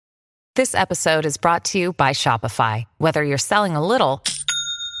This episode is brought to you by Shopify. Whether you're selling a little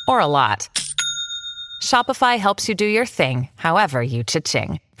or a lot, Shopify helps you do your thing, however you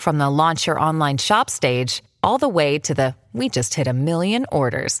cha-ching. From the launch your online shop stage, all the way to the we just hit 1 million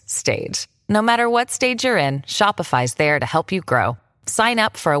orders stage. No matter what stage you're in, Shopify's there to help you grow. Sign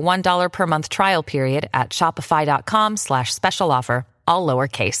up for a $1 per month trial period at shopify.com/special offer, all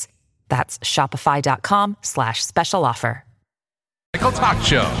lowercase. That's shopify.com/special offer. Talk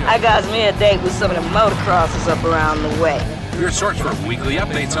Show. I got me a date with some of the motocrossers up around the way. Your source for weekly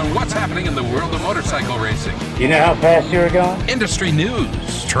updates on what's happening in the world of motorcycle racing. You know how fast you were going? Industry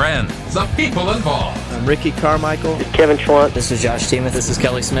news, trends, the people involved. I'm Ricky Carmichael. This is Kevin Schwantz. This is Josh Teemuth. This is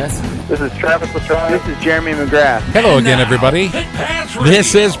Kelly Smith. This is Travis Latrobe. This is Jeremy McGrath. Hello again, everybody.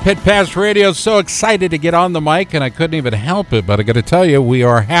 This is Pit Pass Radio. So excited to get on the mic, and I couldn't even help it, but I got to tell you, we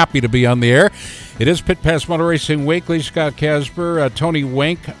are happy to be on the air. It is Pit Pass Motor Racing Weekly. Scott Casper, Tony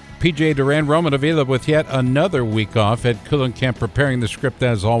Wink, PJ Duran, Roman Avila with yet another week off. Ed Kuhlenkamp preparing the script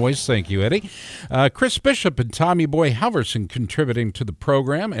as always. Thank you, Eddie. Chris Bishop and Tommy Boy Halverson contributing to the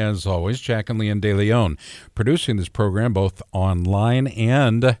program as always. Jack and Leanne De Leon producing this program both online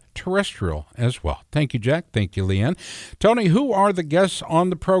and terrestrial as well. Thank you, Jack. Thank you, Leanne. Tony, who are the guests on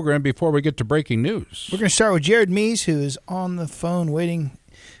the program before we get to breaking news? We're going to start with Jared Mees, who is on the phone waiting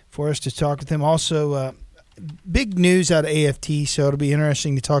for us to talk with him. Also, big news out of AFT, so it'll be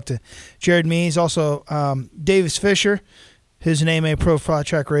interesting to talk to Jared Mees. Also, Davis Fisher, who's an AMA Pro Flat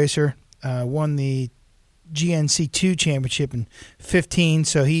Track racer, won the GNC2 championship in 2015.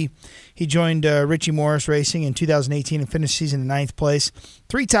 So he joined Richie Morris Racing in 2018 and finished season in 9th place.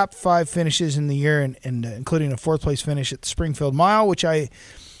 3 top 5 finishes in the year, and including a 4th place finish at the Springfield Mile, which I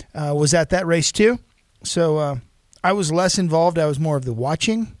was at that race too. So I was less involved. I was more of the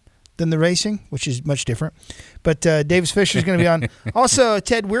watching than the racing, which is much different. But Davis Fisher is going to be on. Also,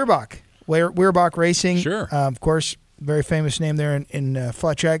 Ted Weirbach, Weirbach Racing. Sure. Of course, very famous name there in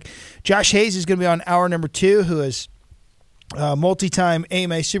flat track. Josh Hayes is going to be on hour number 2, who is multi-time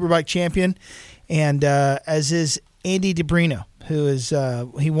AMA Superbike champion, and as is Andy DeBrino, who is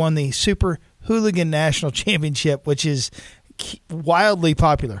he won the Super Hooligan National Championship, which is wildly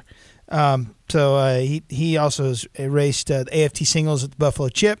popular. So he also has raced the AFT singles at the Buffalo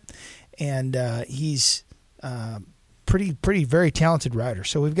Chip, and he's pretty very talented rider.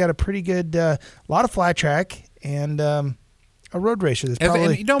 So we've got a pretty good lot of flat track and a road racer that's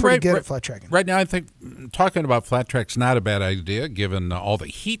probably pretty good at flat tracking. Right now, I think talking about flat track's not a bad idea, given all the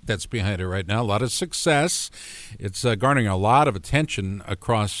heat that's behind it right now. A lot of success. It's garnering a lot of attention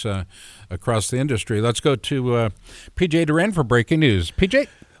across the industry. Let's go to PJ Duran for breaking news. PJ?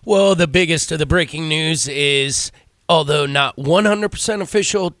 Well, the biggest of the breaking news is, although not 100%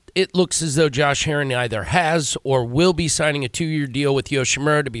 official, it looks as though Josh Herron either has or will be signing a 2-year deal with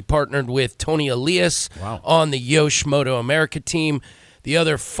Yoshimura to be partnered with Tony Elias on the Yosh Moto America team. The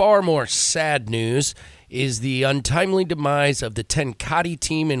other far more sad news is the untimely demise of the Tenkate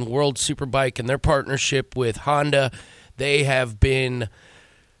team in World Superbike and their partnership with Honda. They have been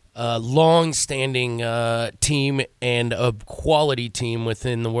a long-standing team and a quality team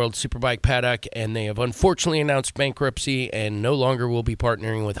within the World Superbike paddock, and they have unfortunately announced bankruptcy and no longer will be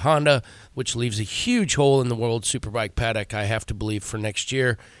partnering with Honda, which leaves a huge hole in the World Superbike paddock, I have to believe, for next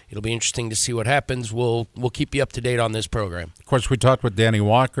year. It'll be interesting to see what happens. We'll keep you up to date on this program. Of course, we talked with Danny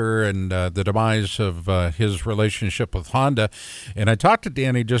Walker and the demise of his relationship with Honda. And I talked to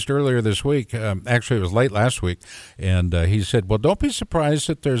Danny just earlier this week. Actually, it was late last week. And he said, well, don't be surprised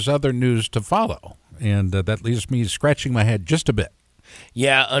that there's other news to follow. And that leaves me scratching my head just a bit.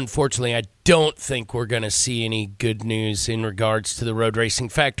 Yeah, unfortunately, I don't think we're going to see any good news in regards to the Road Racing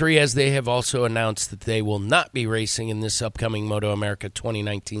Factory, as they have also announced that they will not be racing in this upcoming Moto America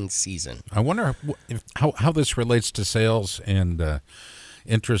 2019 season. I wonder how this relates to sales and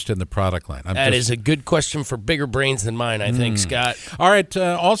interest in the product line. That is a good question for bigger brains than mine, I think, Scott. All right.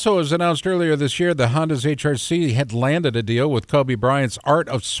 Also, as announced earlier this year, the Honda's HRC had landed a deal with Kobe Bryant's Art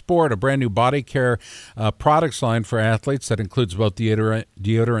of Sport, a brand new body care products line for athletes that includes both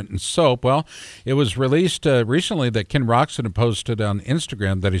deodorant and soap. Well, it was released recently that Ken Roxon had posted on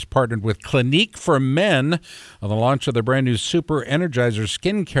Instagram that he's partnered with Clinique for Men on the launch of the brand new Super Energizer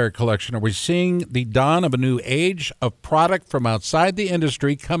skincare collection. Are we seeing the dawn of a new age of product from outside the industry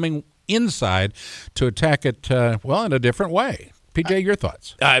coming inside to attack it, in a different way? PJ, your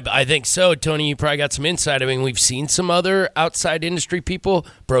thoughts? I think so. Tony, you probably got some insight. I mean, we've seen some other outside industry people,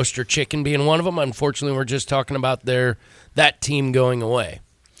 Broaster Chicken being one of them. Unfortunately, we're just talking about that team going away.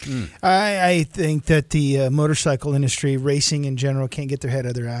 I think that the motorcycle industry, racing in general, can't get their head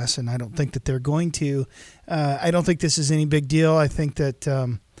out of their ass, and I don't think that they're going to. I don't think this is any big deal. I think that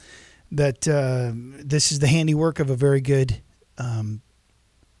that this is the handiwork of a very good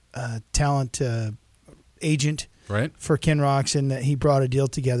talent agent for Ken Roczen, that he brought a deal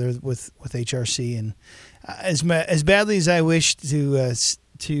together with HRC. And as badly as I wish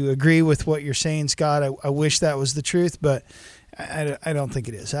to agree with what you're saying, Scott, I wish that was the truth, but I don't think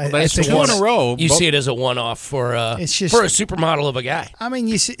it is. I think two in a row. You see it as a one-off for a supermodel of a guy. I mean,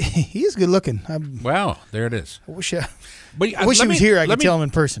 you see, he is good looking. Wow, there it is. I wish he was here. I could tell him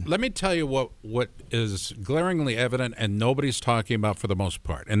in person. Let me tell you what is glaringly evident and nobody's talking about for the most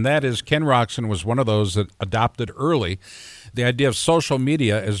part, and that is Ken Roczen was one of those that adopted early the idea of social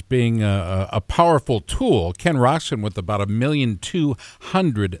media as being a powerful tool. Ken Roczen with about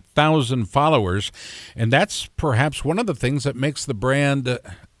 1,200,000 followers, and that's perhaps one of the things that makes the brand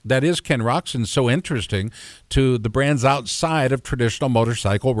that is Ken Roczen so interesting to the brands outside of traditional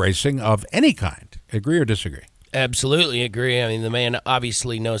motorcycle racing of any kind. Agree or disagree? Absolutely agree. I mean, the man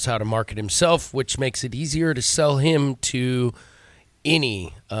obviously knows how to market himself, which makes it easier to sell him to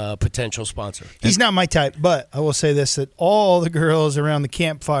any potential sponsor. He's not my type, but I will say this, that all the girls around the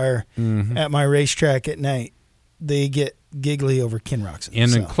campfire at my racetrack at night, they get giggly over Ken Roczen.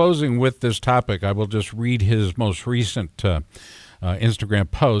 And in closing with this topic, I will just read his most recent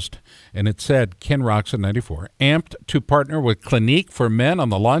Instagram post, and it said, Ken Roczen 94, amped to partner with Clinique for Men on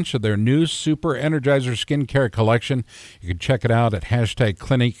the launch of their new Super Energizer skincare collection. You can check it out at hashtag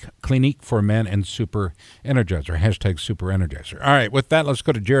Clinique for Men and Super Energizer, hashtag Super Energizer. All right, with that, let's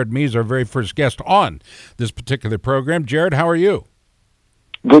go to Jared Mees, our very first guest on this particular program. Jared, how are you?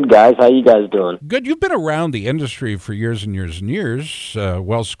 Good, guys. How you guys doing? Good. You've been around the industry for years and years and years,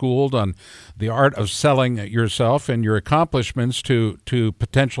 well-schooled on the art of selling yourself and your accomplishments to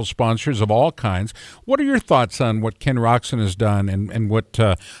potential sponsors of all kinds. What are your thoughts on what Ken Roczen has done and what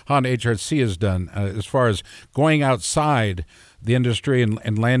Honda HRC has done as far as going outside the industry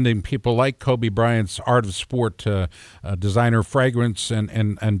and landing people like Kobe Bryant's Art of Sport designer fragrance and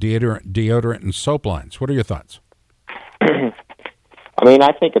deodorant and soap lines? What are your thoughts? I mean,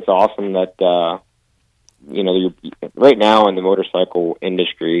 I think it's awesome that right now in the motorcycle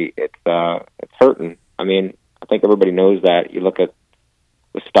industry, it's hurting. I mean, I think everybody knows that. You look at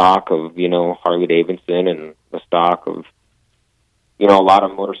the stock of Harley Davidson and the stock of a lot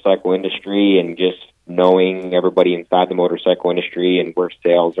of motorcycle industry, and just knowing everybody inside the motorcycle industry and where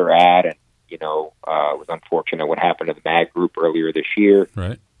sales are at, and it was unfortunate what happened to the MAG Group earlier this year.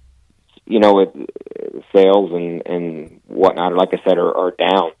 Right. Sales and whatnot, like I said, are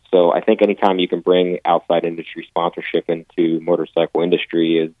down. So I think anytime you can bring outside industry sponsorship into motorcycle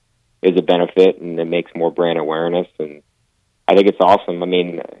industry is a benefit, and it makes more brand awareness. And I think it's awesome. I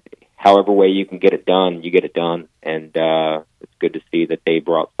mean, however way you can get it done, you get it done. And it's good to see that they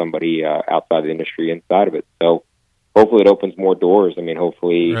brought somebody outside the industry inside of it. So hopefully it opens more doors. I mean,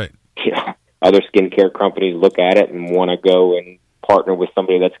 hopefully other skincare companies look at it and want to go and partner with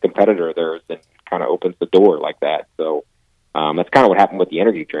somebody that's a competitor of theirs, and kind of opens the door like that. So that's kind of what happened with the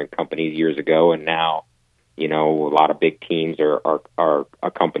energy drink companies years ago, and now a lot of big teams are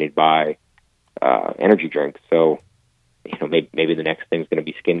accompanied by energy drinks. So maybe the next thing's going to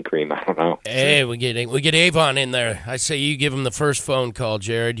be skin cream. I don't know. Hey, we get Avon in there. I say you give him the first phone call,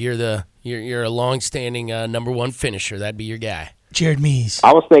 Jared. You're a long-standing number one finisher. That'd be your guy, Jared Mees.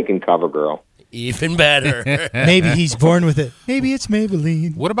 I was thinking CoverGirl. Even better. Maybe he's born with it. Maybe it's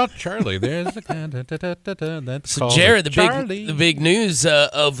Maybelline. What about Charlie? There's the that's so Jared, the big news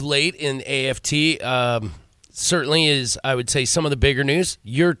of late in AFT certainly is, I would say, some of the bigger news.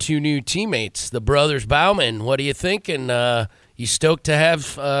 Your two new teammates, the brothers Bauman. What do you think? And you stoked to have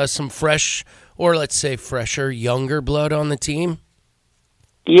some fresh, or let's say fresher, younger blood on the team?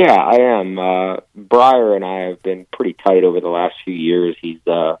 Yeah, I am. Breyer and I have been pretty tight over the last few years. He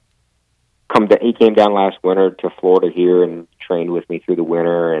came down last winter to Florida here and trained with me through the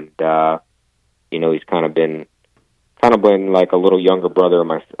winter, and he's kind of been like a little younger brother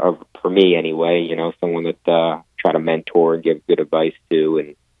for me anyway. Someone that try to mentor and give good advice to,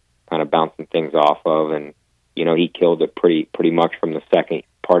 and kind of bounce some things off of. And he killed it pretty much from the second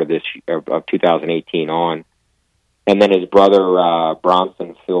part of this of 2018 on. And then his brother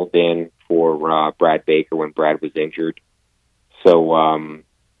Bronson filled in for Brad Baker when Brad was injured. So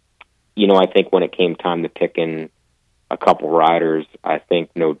I think when it came time to picking a couple riders, I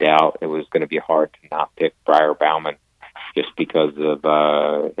think no doubt it was going to be hard to not pick Breyer Bauman, just because of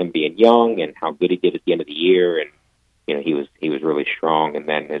him being young and how good he did at the end of the year, and he was really strong. And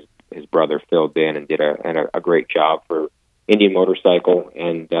then his brother filled in and did a great job for Indian Motorcycle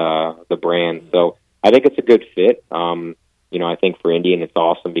and the brand. So I think it's a good fit. I think for Indian it's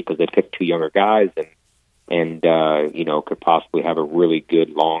awesome because they picked two younger guys and could possibly have a really good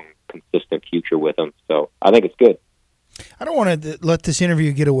long consistent future with him. So I think it's good. I don't want to let this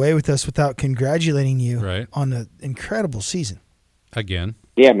interview get away with us without congratulating you Right. on an incredible season. Again.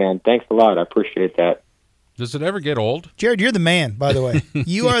 Yeah, man. Thanks a lot. I appreciate that. Does it ever get old? Jared, you're the man, by the way.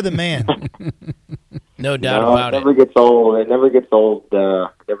 You are the man. No doubt about it. Never gets old. It never gets old.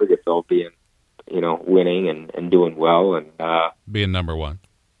 Never gets old being, winning and doing well and being number one.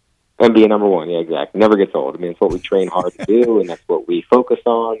 And being number one, yeah, exactly. Never gets old. I mean, it's what we train hard to do, and that's what we focus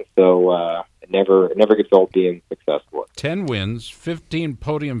on. So it never gets old being successful. 10 wins, 15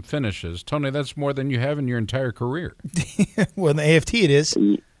 podium finishes. Tony, that's more than you have in your entire career. Well, in the AFT it is.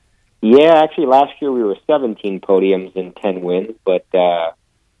 Yeah, actually, last year we were 17 podiums and 10 wins, but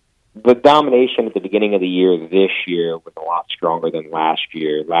the domination at the beginning of the year this year was a lot stronger than last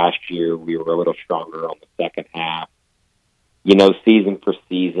year. Last year we were a little stronger on the second half. Season for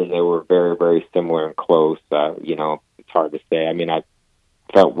season, they were very, very similar and close. It's hard to say. I mean, I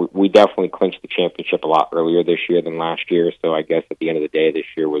felt we definitely clinched the championship a lot earlier this year than last year, so I guess at the end of the day, this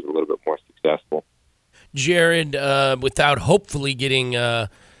year was a little bit more successful. Jared, without hopefully getting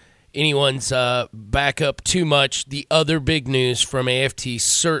anyone's back up too much, the other big news from AFT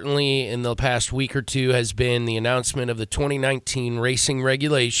certainly in the past week or two has been the announcement of the 2019 racing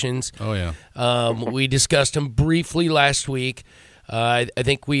regulations. Oh, yeah. We discussed them briefly last week. I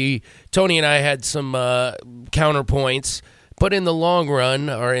think Tony and I had some counterpoints, but in the long run,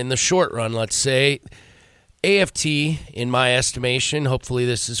 or in the short run, let's say, AFT, in my estimation, hopefully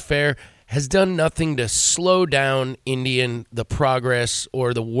this is fair, has done nothing to slow down Indian, the progress,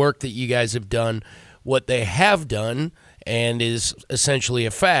 or the work that you guys have done. What they have done, and is essentially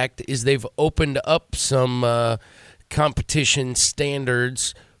a fact, is they've opened up some competition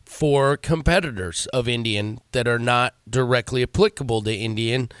standards for competitors of Indian that are not directly applicable to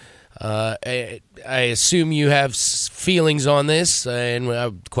Indian. I assume you have feelings on this, and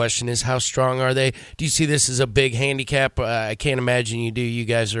the question is, how strong are they? Do you see this as a big handicap? I can't imagine you do. You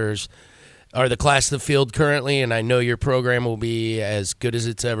guys are the class of the field currently, and I know your program will be as good as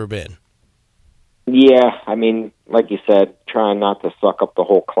it's ever been. Yeah, I mean, like you said, trying not to suck up the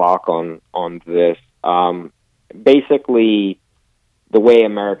whole clock on this. Basically, the way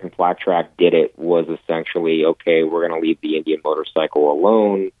American Flat Track did it was essentially, okay, we're going to leave the Indian motorcycle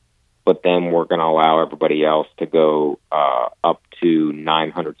alone, but then we're going to allow everybody else to go up to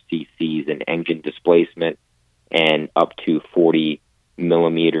 900 cc's in engine displacement and up to 40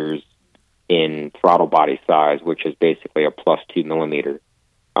 millimeters in throttle body size, which is basically a plus 2 millimeter.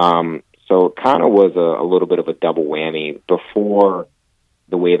 So it kind of was a little bit of a double whammy before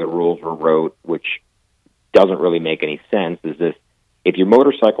the way the rules were wrote, which doesn't really make any sense, is this: if your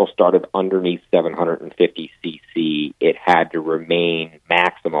motorcycle started underneath 750 cc, it had to remain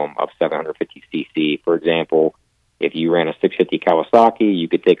maximum of 750 cc. For example, if you ran a 650 Kawasaki, you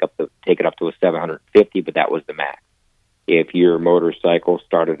could take it up to a 750, but that was the max. If your motorcycle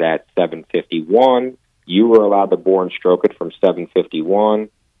started at 751, you were allowed to bore and stroke it from 751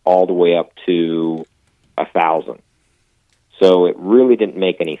 all the way up to 1,000. So it really didn't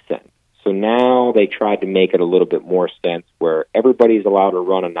make any sense. So now they tried to make it a little bit more sense where everybody's allowed to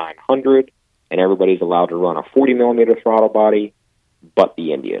run a 900 and everybody's allowed to run a 40 millimeter throttle body, but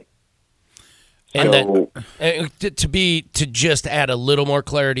the Indian. And then, to just add a little more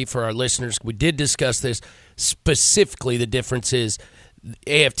clarity for our listeners, we did discuss this specifically. The difference is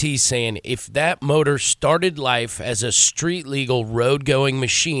AFT saying if that motor started life as a street legal road going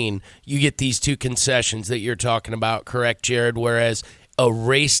machine, you get these two concessions that you're talking about, correct, Jared? Whereas a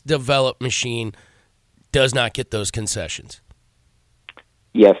race developed machine does not get those concessions.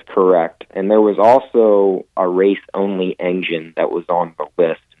 Yes, correct. And there was also a race only engine that was on the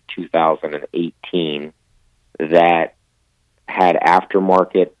list 2018 that had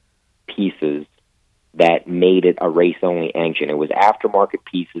aftermarket pieces that made it a race-only engine. It was aftermarket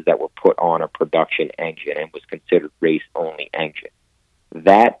pieces that were put on a production engine and was considered race-only engine.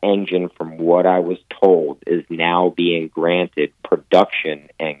 That engine, from what I was told, is now being granted production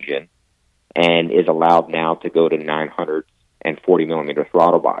engine and is allowed now to go to 900 and 40 millimeter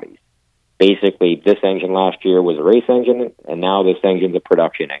throttle bodies. Basically, this engine last year was a race engine, and now this engine's a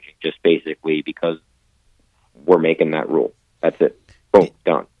production engine, just basically because we're making that rule. That's it. Boom,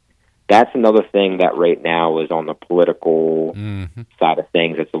 done. That's another thing that right now is on the political side of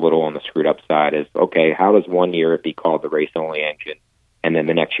things. It's a little on the screwed up side is, okay, how does 1 year it be called the race-only engine, and then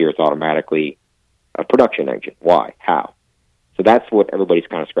the next year it's automatically a production engine? Why? How? So that's what everybody's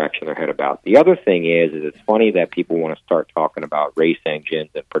kind of scratching their head about. The other thing is it's funny that people want to start talking about race engines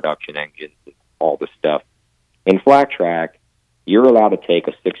and production engines and all this stuff. In flat track, you're allowed to take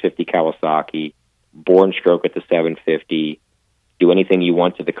a 650 Kawasaki, bore and stroke it to 750, do anything you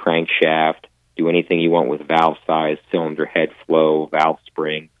want to the crankshaft, do anything you want with valve size, cylinder head flow, valve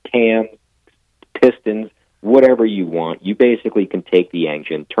spring, cams, pistons, whatever you want. You basically can take the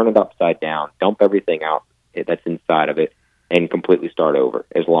engine, turn it upside down, dump everything out that's inside of it, and completely start over,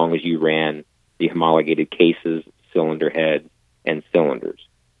 as long as you ran the homologated cases, cylinder heads, and cylinders.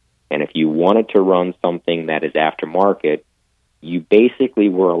 And if you wanted to run something that is aftermarket, you basically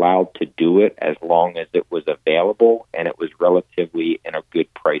were allowed to do it as long as it was available and it was relatively in a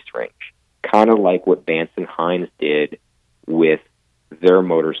good price range. Kind of like what Vance and Hines did with their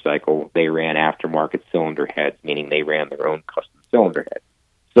motorcycle. They ran aftermarket cylinder heads, meaning they ran their own custom cylinder heads.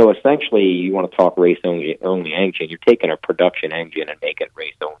 So essentially, you want to talk race-only engine, you're taking a production engine and making it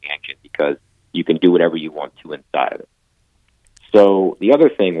race-only engine because you can do whatever you want to inside of it. So the other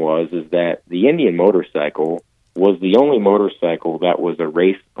thing is that the Indian motorcycle was the only motorcycle that was a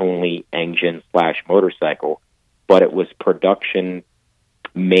race-only engine / motorcycle, but it was production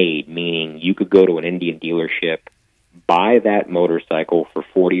made, meaning you could go to an Indian dealership, buy that motorcycle for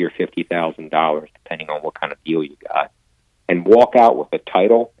 $40,000 or $50,000, depending on what kind of deal you got, and walk out with the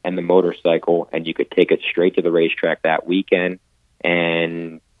title and the motorcycle, and you could take it straight to the racetrack that weekend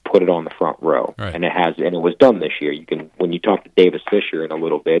and put it on the front row. Right. And it was done this year. You can, when you talk to Davis Fisher in a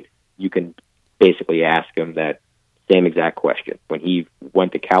little bit, you can basically ask him that same exact question. When he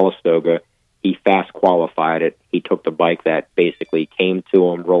went to Calistoga, he fast qualified it. He took the bike that basically came to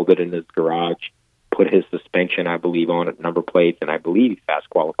him, rolled it in his garage, put his suspension, I believe, on it, number plates, and I believe he fast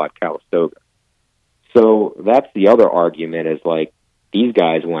qualified Calistoga. So that's the other argument, is like these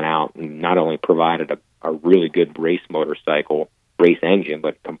guys went out and not only provided a really good race motorcycle, race engine,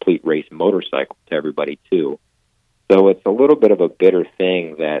 but complete race motorcycle to everybody too. So it's a little bit of a bitter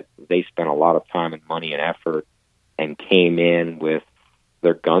thing that they spent a lot of time and money and effort and came in with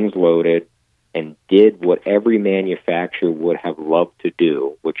their guns loaded and did what every manufacturer would have loved to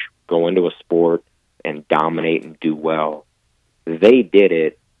do, which go into a sport and dominate and do well. They did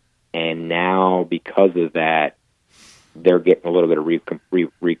it, and now because of that, they're getting a little bit of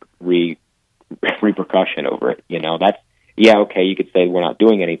repercussion over it. You know, that's, yeah, okay, you could say we're not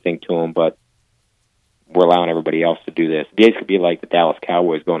doing anything to them, but we're allowing everybody else to do this. It could be like the Dallas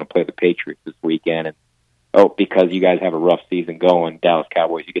Cowboys going to play the Patriots this weekend, and because you guys have a rough season going, Dallas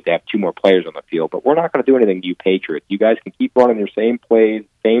Cowboys, you get to have 2 more players on the field, but we're not going to do anything to you Patriots. You guys can keep running your same plays,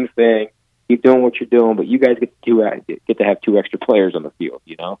 same thing, keep doing what you're doing, but you guys get to have 2 extra players on the field,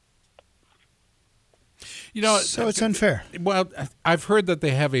 you know? You know, so it's unfair. Well, I've heard that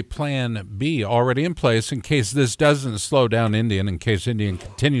they have a plan B already in place in case this doesn't slow down Indian, in case Indian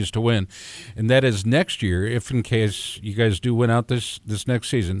continues to win. And that is next year, if in case you guys do win out this next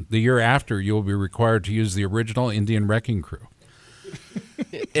season, the year after, you'll be required to use the original Indian wrecking crew.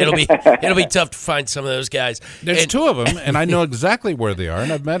 It'll be tough to find some of those guys. There's 2 of them, and I know exactly where they are,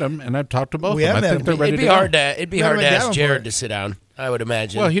 and I've met them, and I've talked to both of them. I think they're ready to go. It'd be hard to ask Jared to sit down, I would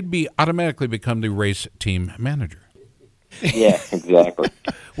imagine. Well, he'd automatically become the race team manager. Yeah, exactly.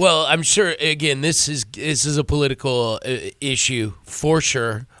 Well, I'm sure, again, this is a political issue for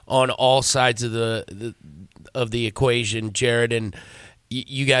sure on all sides of the equation, Jared, and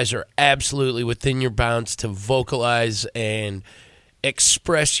you guys are absolutely within your bounds to vocalize and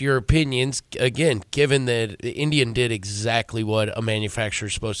express your opinions, again, given that Indian did exactly what a manufacturer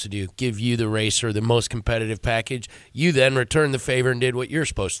is supposed to do, give you, the racer, the most competitive package. You then returned the favor and did what you're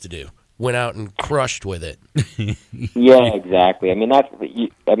supposed to do, went out and crushed with it. Yeah, exactly. I mean, that's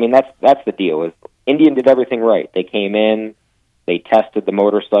the deal. Is Indian did everything right. They came in, they tested the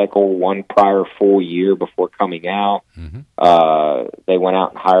motorcycle one prior full year before coming out. Mm-hmm. They went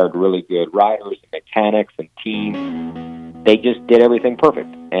out and hired really good riders and mechanics and teams. They just did everything perfect,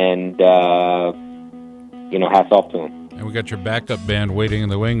 and hats off to them. And we got your backup band waiting in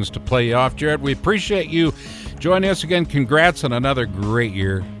the wings to play you off, Jared. We appreciate you joining us again. Congrats on another great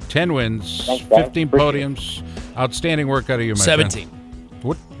year. 10 wins, Thanks, 15 podiums. Outstanding work out of you, my 17. friend.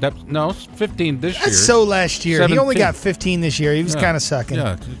 What? No, 15 this year. That's so last year. 17. He only got 15 this year. He was kind of sucking.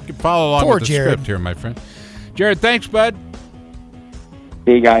 Yeah, you can follow along Poor with the Jared. script here, my friend. Jared, thanks, bud.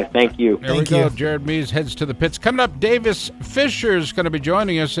 See you guys. Thank you. There we go. Jared Mees heads to the pits. Coming up, Davis Fisher is going to be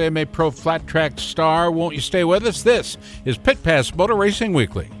joining us, AMA Pro Flat Track star. Won't you stay with us? This is Pit Pass Motor Racing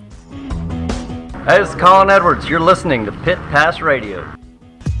Weekly. Hey, this is Colin Edwards. You're listening to Pit Pass Radio.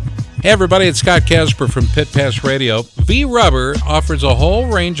 Hey everybody, it's Scott Casper from Pit Pass Radio. V-Rubber offers a whole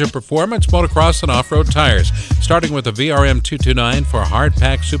range of performance, motocross, and off-road tires. starting with the VRM 229 for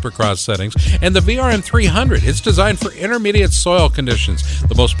hard-pack supercross settings and the VRM 300. It's designed for intermediate soil conditions.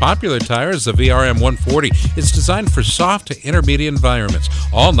 The most popular tire is the VRM 140. It's designed for soft to intermediate environments.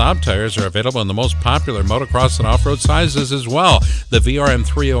 All knob tires are available in the most popular motocross and off-road sizes as well. The VRM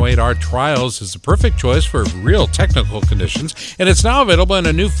 308R Trials is the perfect choice for real technical conditions, and it's now available in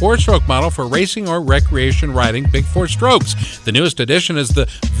a new 4-stroke model for racing or recreation riding big 4 strokes. The newest addition is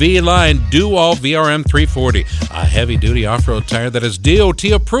the V-Line Do-All VRM 340, a heavy-duty off-road tire that is DOT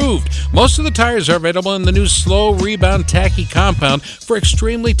approved. Most of the tires are available in the new slow rebound tacky compound for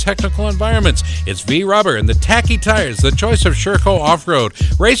extremely technical environments. It's V-Rubber and the tacky tires, the choice of Sherco off-road.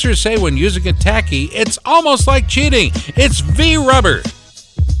 Racers say when using a tacky, it's almost like cheating. It's V-Rubber.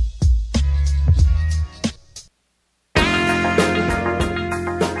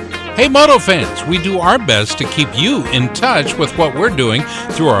 Hey Moto fans, we do our best to keep you in touch with what we're doing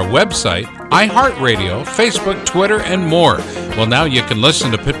through our website, iHeartRadio, Facebook, Twitter, and more. Well, now you can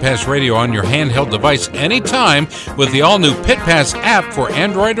listen to Pit Pass Radio on your handheld device anytime with the all-new Pit Pass app for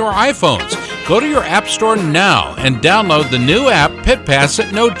Android or iPhones. Go to your app store now and download the new app, Pit Pass,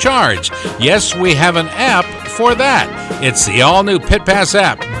 at no charge. Yes, we have an app for that. It's the all-new Pit Pass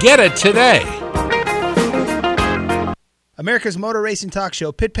app. Get it today. America's Motor Racing Talk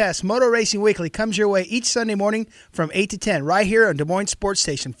Show, Pit Pass Motor Racing Weekly, comes your way each Sunday morning from 8 to 10, right here on Des Moines Sports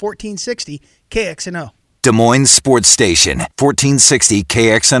Station, 1460 KXNO. Des Moines Sports Station, 1460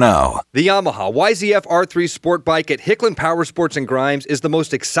 KXNO. The Yamaha YZF R3 Sport Bike at Hicklin Power Sports and Grimes is the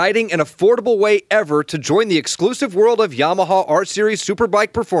most exciting and affordable way ever to join the exclusive world of Yamaha R-Series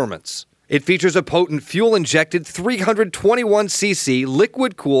Superbike performance. It features a potent fuel-injected 321cc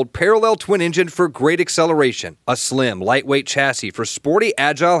liquid-cooled parallel twin engine for great acceleration, a slim, lightweight chassis for sporty,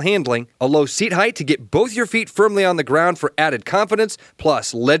 agile handling, a low seat height to get both your feet firmly on the ground for added confidence,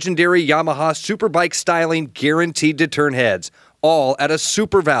 plus legendary Yamaha Superbike styling guaranteed to turn heads, all at a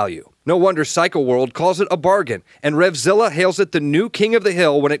super value. No wonder Cycle World calls it a bargain, and RevZilla hails it the new king of the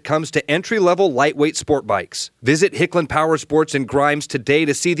hill when it comes to entry-level lightweight sport bikes. Visit Hicklin Power Sports and Grimes today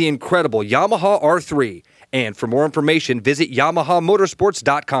to see the incredible Yamaha R3. And for more information, visit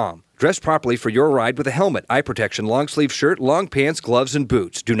YamahaMotorsports.com. Dress properly for your ride with a helmet, eye protection, long-sleeve shirt, long pants, gloves, and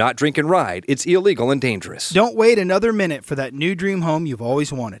boots. Do not drink and ride. It's illegal and dangerous. Don't wait another minute for that new dream home you've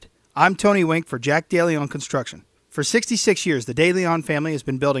always wanted. I'm Tony Wink for Jack DeLeon Construction. For 66 years, the DeLeon family has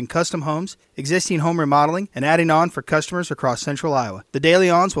been building custom homes, existing home remodeling, and adding on for customers across central Iowa. The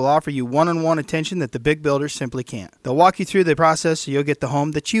DeLeons will offer you one-on-one attention that the big builders simply can't. They'll walk you through the process so you'll get the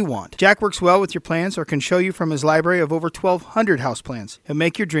home that you want. Jack works well with your plans or can show you from his library of over 1,200 house plans and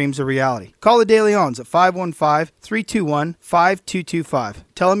make your dreams a reality. Call the DeLeons at 515-321-5225.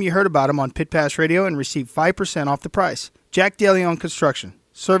 Tell them you heard about them on Pit Pass Radio and receive 5% off the price. Jack DeLeon Construction,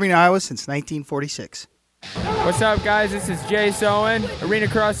 serving Iowa since 1946. What's up, guys? This is Jay Sowen, Arena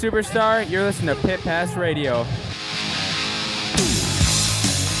Cross Superstar. You're listening to Pit Pass Radio. All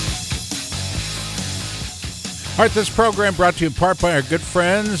right, this program brought to you in part by our good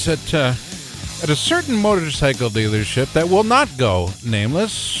friends at a certain motorcycle dealership that will not go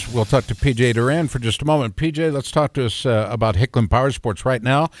nameless. We'll talk to PJ Duran for just a moment. PJ, let's talk to us about Hicklin Power Sports right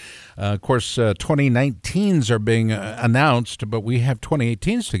now. Of course, 2019s are being announced, but we have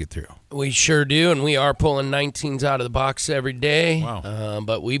 2018s to get through. We sure do, and we are pulling 19s out of the box every day. Wow.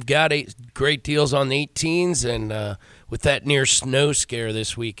 But we've got great deals on the 18s, and with that near snow scare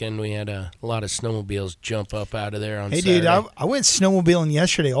this weekend, we had a lot of snowmobiles jump up out of there on Saturday. Hey, dude, I went snowmobiling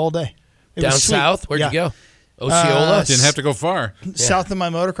yesterday all day. Down south? Where'd you go? Osceola? Didn't have to go far. South of my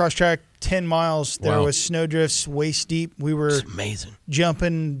motocross track, 10 miles. There was snow drifts waist deep. We were amazing.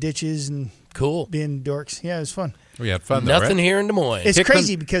 Jumping ditches and being dorks. Yeah, it was fun. We had fun, though, Nothing right? Here in Des Moines. It's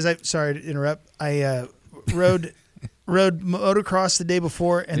crazy because sorry to interrupt. I rode motocross the day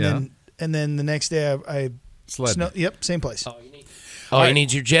before, and then the next day I sled. Yep, same place. You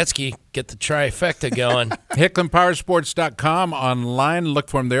need your jet ski. Get the trifecta going. HicklinPowersports.com online. Look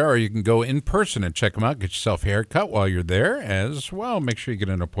for them there, or you can go in person and check them out. Get yourself a haircut while you're there as well. Make sure you get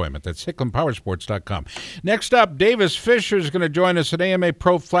an appointment. That's HicklinPowersports.com. Next up, Davis Fisher is going to join us, an AMA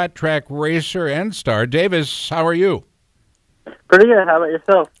Pro Flat Track racer and star. Davis, how are you? Pretty good. How about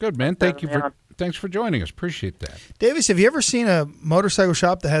yourself? Good, man. Thanks for joining us. Appreciate that. Davis, have you ever seen a motorcycle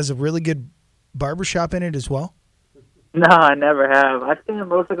shop that has a really good barber shop in it as well? No, I never have. I've seen a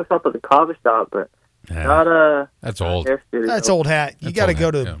motorcycle shop at the coffee shop, but not a. That's old. That's old hat. You got to go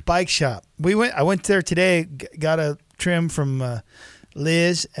to the bike shop. I went there today. Got a trim from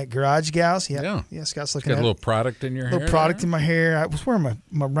Liz at Garage Gals. Yeah, Scott's looking got at a little product in your hair. A little product in my hair. I was wearing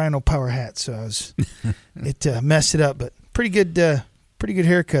my Rhino Power hat, so I was it messed it up. But pretty good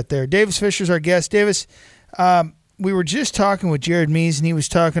haircut there. Davis Fisher's our guest. Davis, We were just talking with Jared Mees, and he was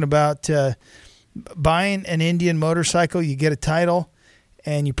talking about buying an Indian motorcycle. You get a title,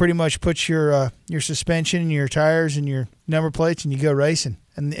 and you pretty much put your suspension and your tires and your number plates, and you go racing.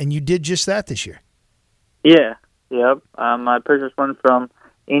 And you did just that this year. Yeah. Yep. I purchased one from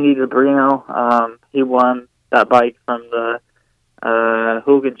Andy DeBrino. He won that bike from the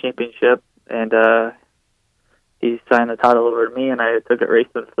Hooligan Championship, and he signed the title over to me, and I took it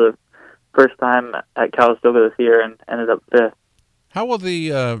racing for the first time at Calistoga this year and ended up 5th. How will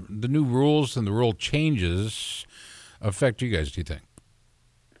the new rules and the rule changes affect you guys, do you think?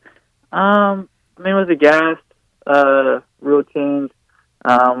 With the gas rule change,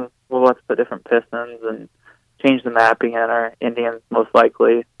 we'll have to put different pistons and change the mapping in our Indian, most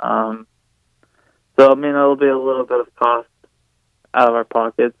likely. So, it'll be a little bit of cost out of our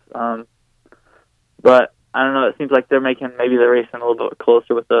pockets. But I don't know, it seems like they're making maybe the racing a little bit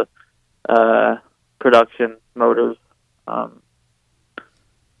closer with the production motors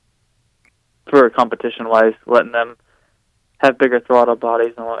for competition-wise, letting them have bigger throttle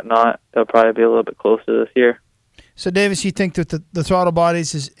bodies and whatnot. They'll probably be a little bit closer this year. So, Davis, you think that the throttle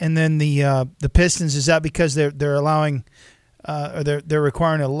bodies and then the pistons, is that because they're allowing or they're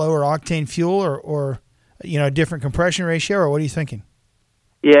requiring a lower octane fuel or a different compression ratio, or what are you thinking?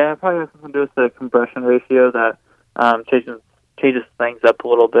 Yeah, it probably has something to do with the compression ratio that changes things up a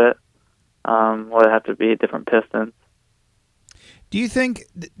little bit. Will it have to be different pistons? Do you think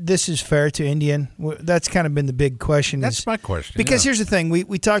this is fair to Indian? That's kind of been the big question. That's my question. Because here's the thing: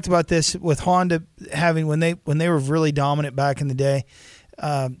 we talked about this with Honda having when they were really dominant back in the day.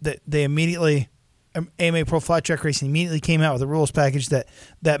 They immediately AMA Pro Flat Track Racing immediately came out with a rules package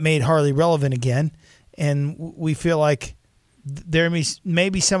that made Harley relevant again, and we feel like there may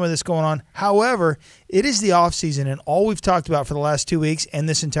be some of this going on. However, it is the off season, and all we've talked about for the last 2 weeks and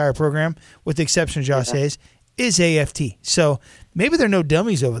this entire program, with the exception of Josh Hayes, is AFT. So maybe they're no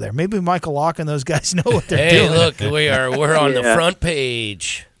dummies over there. Maybe Michael Locke and those guys know what they're doing. Hey, look, we're on the front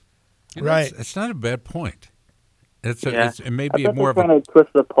page. Right. It's not a bad point. It may be more of a... trying to twist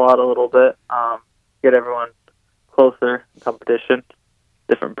the plot a little bit, get everyone closer, competition,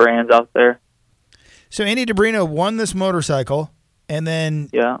 different brands out there. So Andy DeBrino won this motorcycle, and then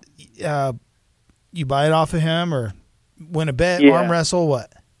you buy it off of him or win a bet, arm wrestle,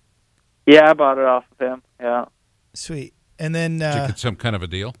 what? Yeah, I bought it off of him, yeah. Sweet. And then... Did you get some kind of a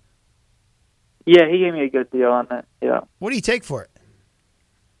deal? Yeah, he gave me a good deal on it, yeah. What do you take for it?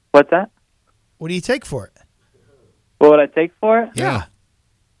 What's that? What do you take for it? What would I take for it? Yeah.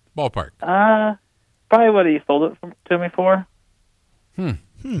 Ballpark. Probably what he sold it to me for.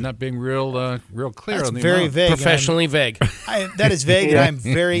 Not being real clear That's on the very amount. vague. Professionally vague. That is vague, and I'm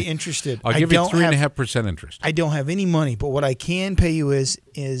very interested. I'll give you 3.5% interest. I don't have any money, but what I can pay you is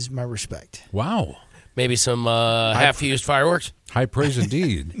my respect. Wow. Maybe some half-used fireworks. High praise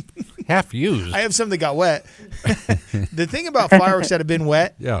indeed. Half-used. I have some that got wet. The thing about fireworks that have been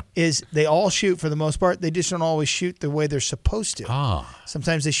wet is they all shoot for the most part. They just don't always shoot the way they're supposed to.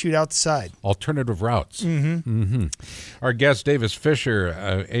 Sometimes they shoot out the side. Alternative routes. Mm-hmm. Our guest, Davis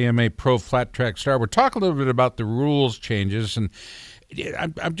Fisher, AMA Pro Flat Track star. We're talking a little bit about the rules changes, and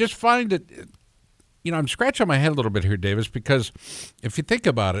I'm just finding it... I'm scratching my head a little bit here, Davis, because if you think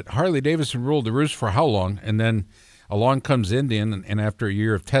about it, Harley Davidson ruled the roost for how long? And then along comes Indian, and after a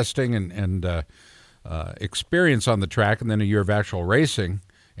year of testing and experience on the track, and then a year of actual racing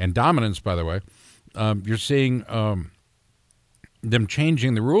and dominance, by the way, you're seeing them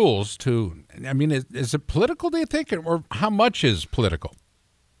changing the rules to, is it political, do you think, or how much is political?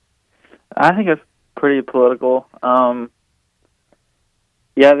 I think it's pretty political.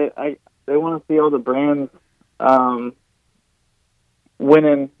 They want to see all the brands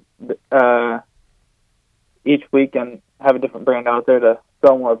winning each week and have a different brand out there to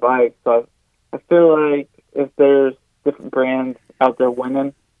sell more bikes. So I feel like if there's different brands out there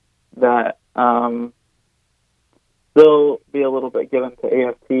winning, that they'll be a little bit given to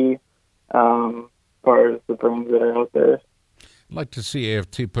AFT as far as the brands that are out there. I'd like to see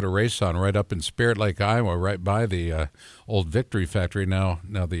AFT put a race on right up in Spirit Lake, Iowa, right by the old Victory Factory, now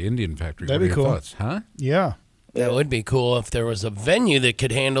the Indian Factory. That'd be cool. Thoughts? Huh? Yeah. That would be cool if there was a venue that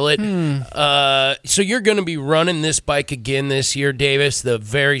could handle it. So you're going to be running this bike again this year, Davis, the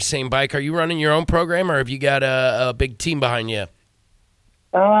very same bike. Are you running your own program, or have you got a big team behind you?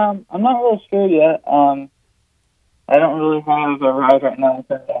 I'm not really sure yet. I don't really have a ride right now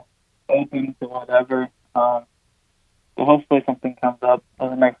that's open to whatever. So hopefully something comes up in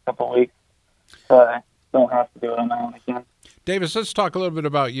the next couple of weeks so I don't have to do it on my own again. Davis, let's talk a little bit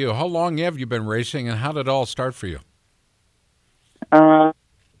about you. How long have you been racing, and how did it all start for you?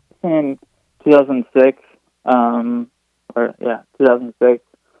 In 2006, 2006,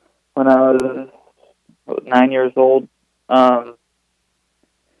 when I was 9 years old. My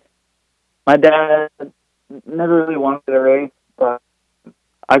dad never really wanted to race, but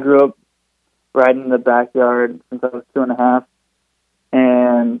I grew up riding in the backyard since I was 2.5,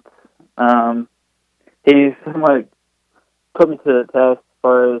 and he somewhat put me to the test as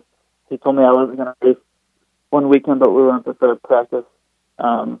far as he told me I wasn't going to race one weekend, but we went for a practice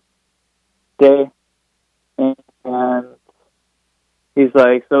day, and he's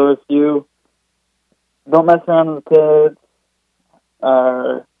like, so if you don't mess around with the kids,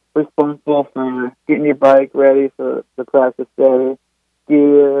 are responsible for getting your bike ready for the practice day,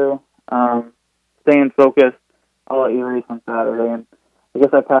 gear, staying focused, I'll let you race on Saturday. And I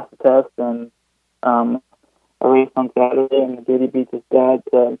guess I passed the test, and I raced on Saturday, and JD beat his dad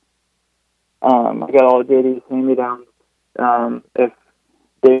said, I got all JD's hand-me-downs if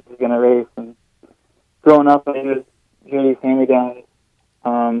Dave was going to race. And growing up, I was JD's hand-me-downs,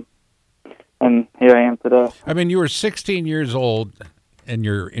 and here I am today. I mean, you were 16 years old in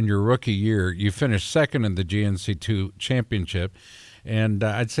your rookie year. You finished second in the GNC2 championship, and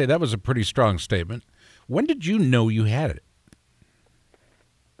I'd say that was a pretty strong statement. When did you know you had it?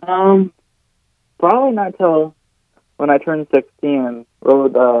 Probably not till when I turned 16 and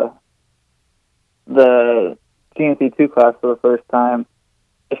rode the GNC2 class for the first time.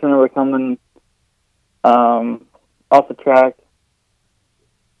 I just remember coming off the track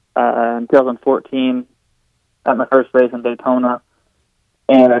in 2014 at my first race in Daytona,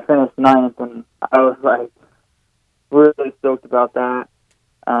 and I finished 9th, and I was like really stoked about that.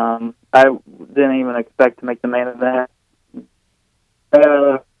 I didn't even expect to make the main event.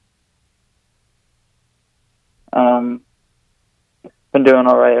 Been doing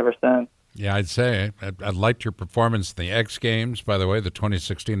all right ever since. Yeah, I'd say I liked your performance in the X Games, by the way, the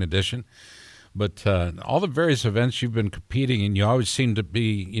 2016 edition. But all the various events you've been competing in, you always seem to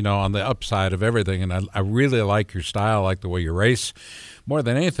be, on the upside of everything. And I really like your style. I like the way you race. More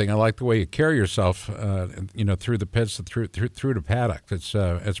than anything, I like the way you carry yourself, through the pits and through the paddock.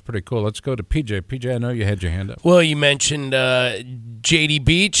 It's pretty cool. Let's go to PJ. PJ, I know you had your hand up. Well, you mentioned JD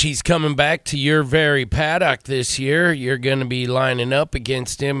Beach. He's coming back to your very paddock this year. You're going to be lining up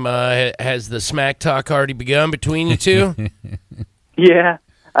against him. Has the smack talk already begun between you two? Yeah.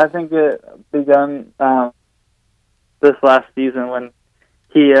 I think it begun this last season when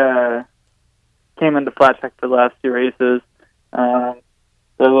he came into flat track for the last 2 races. There's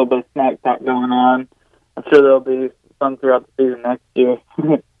a little bit of snack talk going on. I'm sure there'll be some throughout the season next year.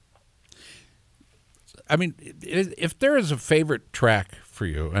 I mean, if there is a favorite track for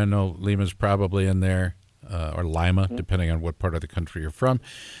you, I know Lima's probably in there, or Lima, depending on what part of the country you're from.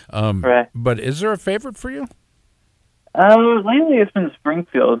 Right. But is there a favorite for you? Lately it's been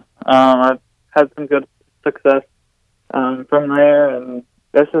Springfield. I've had some good success from there, and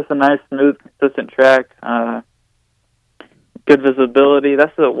that's just a nice, smooth, consistent track. Good visibility.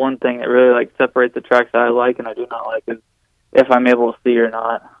 That's the one thing that really separates the tracks that I like and I do not like, is if I'm able to see or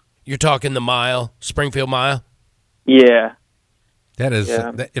not. You're talking the mile, Springfield Mile? Yeah. That is,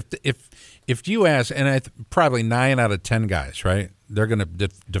 if you ask, and probably 9 out of 10 guys, right? They're going to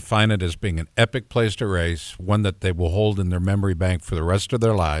define it as being an epic place to race, one that they will hold in their memory bank for the rest of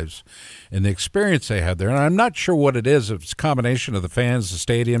their lives, and the experience they had there. And I'm not sure what it is. If it's a combination of the fans, the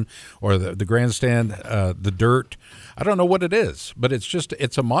stadium, or the grandstand, the dirt. I don't know what it is, but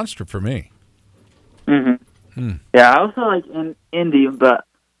it's a monster for me. Mm-hmm. Yeah, I also like Indy, but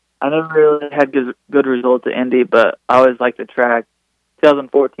I never really had good results at Indy, but I always liked the track.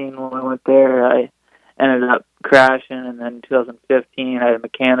 2014, when we went there, I ended up crashing, and then 2015, I had a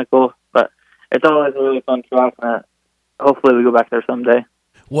mechanical. But it's always a really fun track, and hopefully we go back there someday.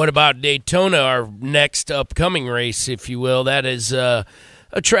 What about Daytona, our next upcoming race, if you will? That is a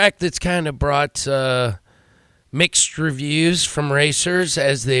track that's kind of brought mixed reviews from racers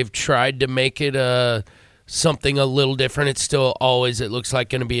as they've tried to make it something a little different. It's still always, it looks like,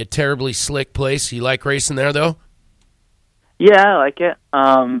 going to be a terribly slick place. You like racing there, though? Yeah,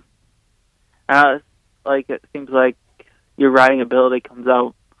 I like it. It seems like your riding ability comes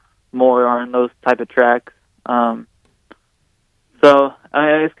out more on those type of tracks. So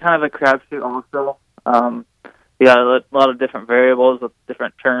it's kind of a crapshoot also. You got a lot of different variables with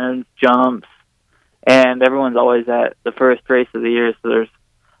different turns, jumps, and everyone's always at the first race of the year, so there's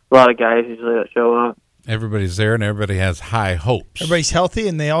a lot of guys usually that show up. Everybody's there, and everybody has high hopes. Everybody's healthy,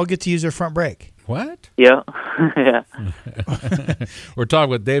 and they all get to use their front brake. What? Yeah. Yeah. We're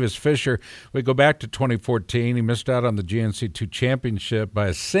talking with Davis Fisher. We go back to 2014. He missed out on the GNC2 championship by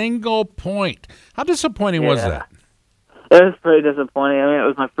a single point. How disappointing was that? It was pretty disappointing. I mean, it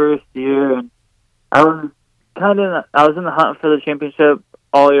was my first year, and I was I was in the hunt for the championship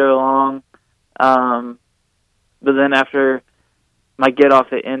all year long. But then after my get off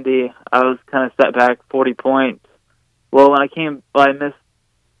at Indy, I was kind of set back 40 points. Well, I missed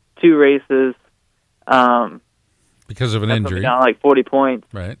 2 races. Because of an injury. Down like 40 points.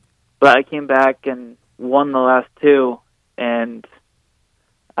 Right. But I came back and won the last 2, and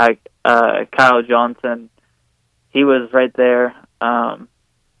Kyle Johnson, he was right there. And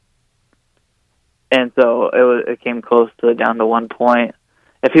so it came close to down to 1 point.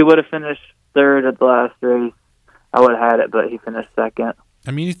 If he would have finished third at the last race, I would have had it, but he finished second.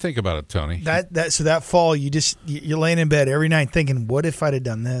 I mean, you think about it, Tony. So that fall, you're laying in bed every night thinking, what if I'd have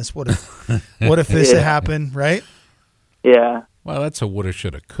done this? What if this had happened, right? Yeah. Well, that's a woulda,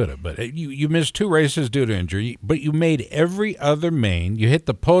 shoulda, coulda. But you missed 2 races due to injury, but you made every other main. You hit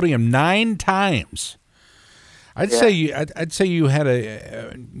the podium 9 times. I'd say you had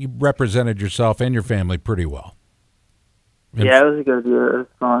you represented yourself and your family pretty well. And it was a good year. It was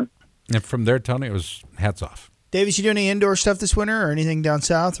fun. And from there, Tony, it was hats off. Davis, you doing any indoor stuff this winter or anything down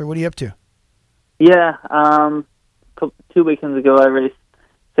south, or what are you up to? Yeah. 2 weekends ago, I raced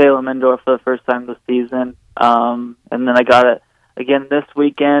Salem Indoor for the first time this season. And then I got it again this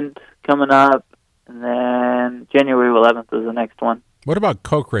weekend coming up. And then January 11th is the next one. What about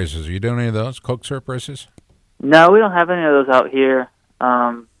Coke races? Are you doing any of those, Coke syrup races? No, we don't have any of those out here.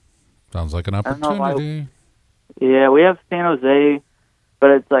 Sounds like an opportunity. Yeah, we have San Jose,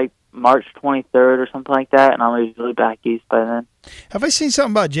 but it's like March 23rd or something like that, and I'm usually back east by then. Have I seen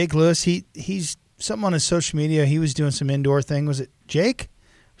something about Jake Lewis? He's something on his social media. He was doing some indoor thing. Was it Jake?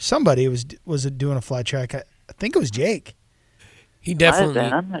 Somebody was doing a flat track. I think it was Jake. He definitely.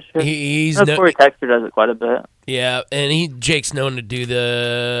 I'm not sure. He's Corey Texter does it quite a bit. Yeah, and Jake's known to do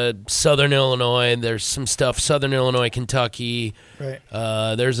the Southern Illinois. There's some stuff Southern Illinois, Kentucky. Right.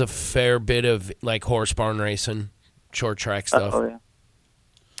 There's a fair bit of like horse barn racing, short track stuff. Oh, yeah.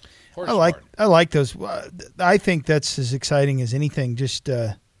 I like those. I think that's as exciting as anything. Just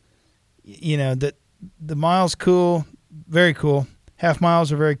that the miles cool, very cool. Half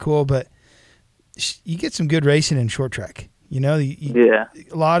miles are very cool, but you get some good racing in short track. A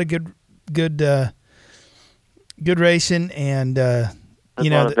lot of good racing, and a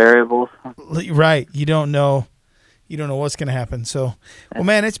lot of variables. Right, you don't know what's going to happen. So, well,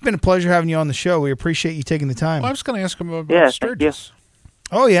 man, it's been a pleasure having you on the show. We appreciate you taking the time. Well, I was going to ask him about Sturgis.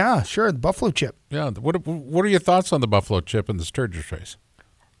 Oh yeah, sure, the Buffalo Chip. Yeah, what are your thoughts on the Buffalo Chip and the Sturgis race?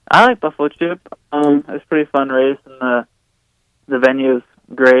 I like Buffalo Chip. It's a pretty fun race, and the venue's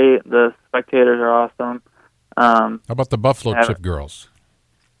great. The spectators are awesome. How about the Buffalo Chip girls?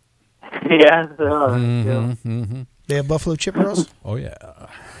 Yeah. They have Buffalo Chip girls? Oh, yeah.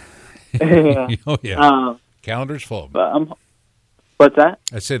 Yeah. Oh, yeah. Calendar's full of them. What's that?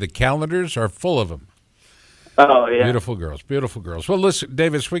 I say the calendars are full of them. Oh, yeah. Beautiful girls, beautiful girls. Well, listen,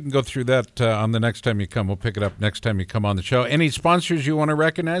 Davis, we can go through that on the next time you come. We'll pick it up next time you come on the show. Any sponsors you want to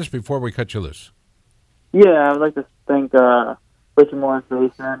recognize before we cut you loose? Yeah, I would like to thank Richard Morris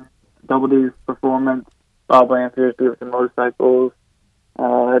Racing, Double D's Performance, Bob Lanfear's Beautiful Motorcycles,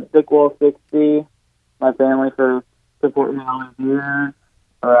 Dick Wall 60, my family for supporting me all these years,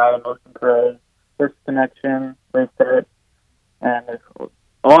 Ryan Motion Perez, First Connection, Reset, and there's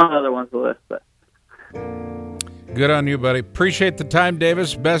a lot of other ones to list, but good on you, buddy. Appreciate the time,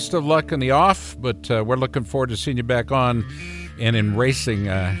 Davis. Best of luck in the off, but we're looking forward to seeing you back on and in racing.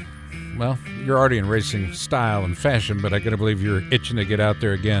 Well, you're already in racing style and fashion, but I got to believe you're itching to get out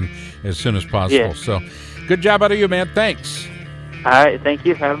there again as soon as possible. Yeah. So good job out of you, man. Thanks. All right. Thank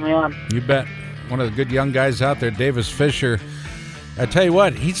you for having me on. You bet. One of the good young guys out there, Davis Fisher. I tell you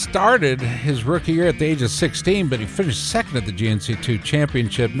what, he started his rookie year at the age of 16, but he finished second at the GNC2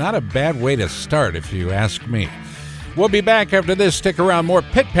 Championship. Not a bad way to start, if you ask me. We'll be back after this. Stick around. More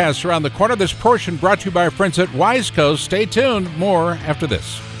Pit Pass around the corner. This portion brought to you by our friends at Wiseco. Stay tuned. More after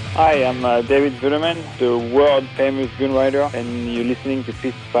this. Hi, I'm David Zuderman, the world-famous gun rider, and you're listening to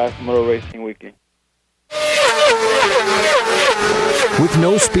Pit Pass Motor Racing Weekly. With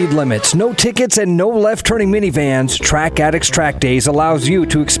no speed limits, no tickets, and no left-turning minivans, Track Addicts Track Days allows you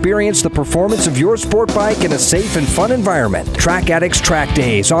to experience the performance of your sport bike in a safe and fun environment. Track Addicts Track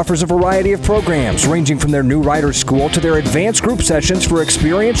Days offers a variety of programs ranging from their new rider school to their advanced group sessions for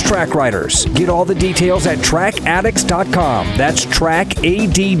experienced track riders. Get all the details at trackaddicts.com. That's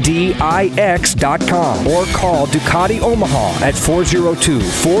trackaddix.com. Or call Ducati Omaha at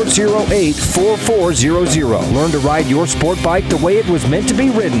 402-408-4400. Learn to ride your sport bike the way it was meant to be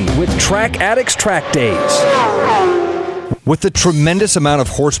ridden with Track Addicts Track Days. With the tremendous amount of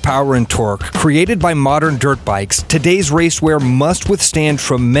horsepower and torque created by modern dirt bikes, today's racewear must withstand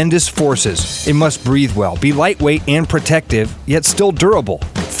tremendous forces. It must breathe well, be lightweight and protective, yet still durable.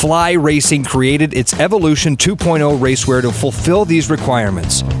 Fly Racing created its Evolution 2.0 racewear to fulfill these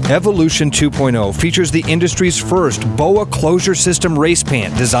requirements. Evolution 2.0 features the industry's first BOA closure system race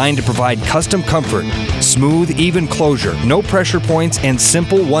pant designed to provide custom comfort, smooth, even closure, no pressure points, and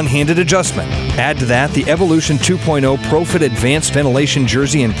simple one-handed adjustment. Add to that the Evolution 2.0 ProFit Advanced Ventilation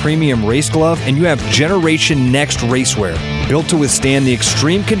Jersey and Premium Race Glove, and you have Generation Next racewear, built to withstand the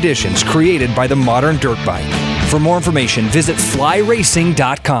extreme conditions created by the modern dirt bike. For more information, visit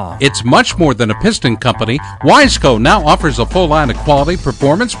flyracing.com. It's much more than a piston company. Wiseco now offers a full line of quality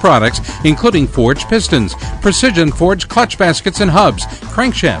performance products, including forged pistons, precision forged clutch baskets and hubs,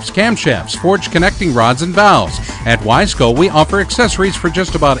 crankshafts, camshafts, forged connecting rods and valves. At Wiseco, we offer accessories for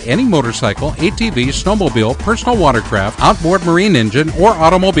just about any motorcycle, ATV, snowmobile, personal watercraft, outboard marine engine, or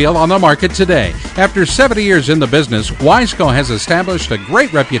automobile on the market today. After 70 years in the business, Wiseco has established a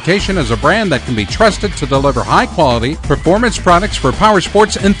great reputation as a brand that can be trusted to deliver high-quality performance products for power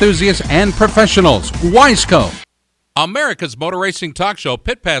sports enthusiasts and professionals. Wiseco. America's motor racing talk show,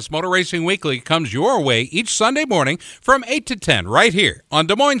 Pit Pass Motor Racing Weekly, comes your way each Sunday morning from 8 to 10 right here on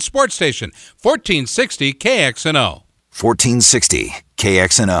Des Moines Sports Station, 1460 KXNO. 1460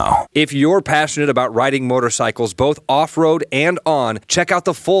 KXNO. If you're passionate about riding motorcycles, both off-road and on, check out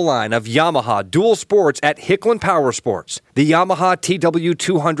the full line of Yamaha dual sports at Hicklin Power Sports. The Yamaha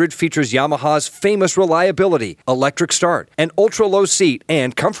TW200 features Yamaha's famous reliability, electric start, an ultra-low seat,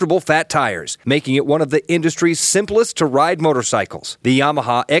 and comfortable fat tires, making it one of the industry's simplest to ride motorcycles. The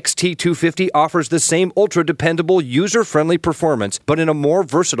Yamaha XT250 offers the same ultra-dependable, user-friendly performance, but in a more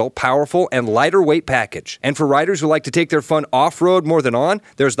versatile, powerful, and lighter weight package. And for riders who like to take their fun off-road more than on,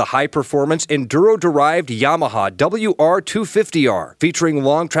 there's the high-performance, enduro-derived Yamaha WR250R, featuring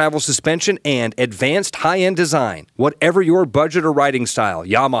long travel suspension and advanced high-end design. Whatever your budget or riding style,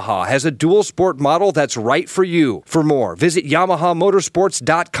 Yamaha has a dual sport model that's right for you. For more, visit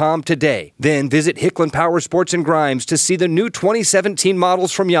YamahaMotorsports.com today. Then visit Hicklin Power Sports and Grimes to see the new 2017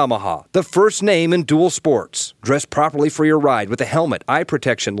 models from Yamaha, the first name in dual sports. Dress properly for your ride with a helmet, eye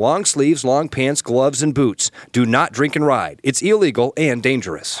protection, long sleeves, long pants, gloves, and boots. Do not drink and ride. It's illegal and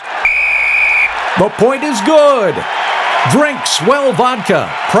dangerous. The point is good. Drink Swell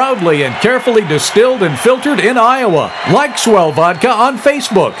Vodka, proudly and carefully distilled and filtered in Iowa. Like Swell Vodka on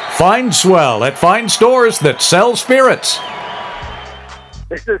Facebook. Find Swell at fine stores that sell spirits.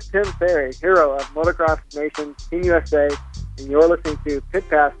 This is Tim Ferry, hero of Motocross Nation, Team USA, and you're listening to Pit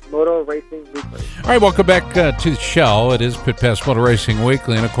Pass Motor Racing Weekly. All right, welcome back to the show. It is Pit Pass Motor Racing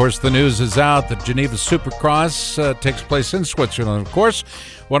Weekly, and of course the news is out that Geneva Supercross takes place in Switzerland. Of course,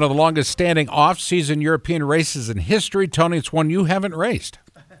 one of the longest-standing off-season European races in history. Tony, it's one you haven't raced.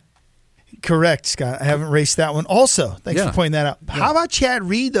 Correct, Scott. I haven't raced that one. Also, thanks for pointing that out. Yeah. How about Chad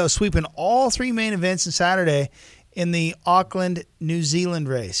Reed, though, sweeping all three main events on Saturday in the Auckland, New Zealand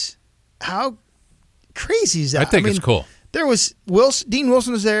race? How crazy is that? I think it's cool. There was Dean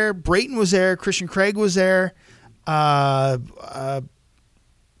Wilson was there, Brayton was there, Christian Craig was there, Josh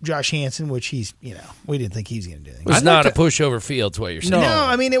Hansen, which he's, we didn't think he was going to do anything. It's not a pushover field, to what you're saying. No,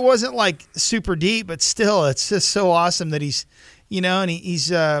 I mean, it wasn't like super deep, but still, it's just so awesome that he's, and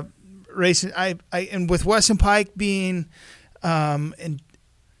he's racing. And with Wesson Pike being, obviously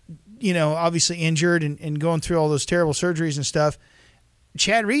injured and going through all those terrible surgeries and stuff,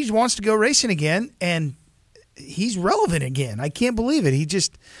 Chad Reed wants to go racing again, and he's relevant again. I can't believe it. He's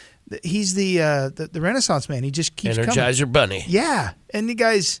the Renaissance man. He just keeps Energizer coming. Bunny. Yeah. And the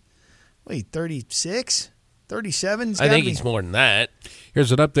guy's, 36, 37? I think he's more than that.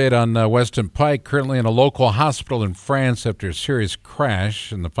 Here's an update on Weston Pike, currently in a local hospital in France after a serious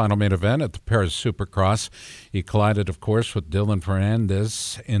crash in the final main event at the Paris Supercross. He collided, of course, with Dylan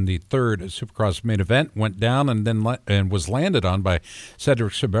Fernandez in the third Supercross main event, went down and was landed on by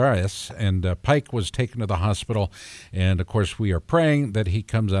Cedric Sabarius, and Pike was taken to the hospital. And, of course, we are praying that he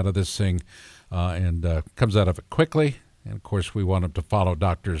comes out of this thing and comes out of it quickly. And, of course, we want him to follow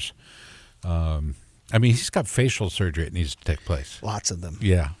doctors' he's got facial surgery that needs to take place. Lots of them.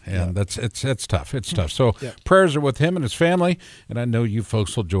 Yeah, and it's tough. It's tough. So prayers are with him and his family, and I know you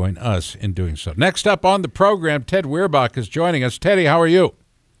folks will join us in doing so. Next up on the program, Ted Weirbach is joining us. Teddy, how are you?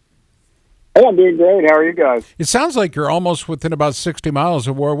 Hey, I'm doing great. How are you guys? It sounds like you're almost within about 60 miles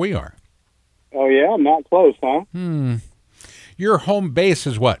of where we are. Oh, yeah? I'm not close, huh? Your home base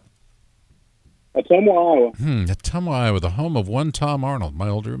is what? Ottumwa, Iowa. Ottumwa, Iowa, the home of one Tom Arnold, my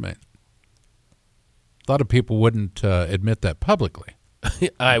old roommate. A lot of people wouldn't admit that publicly.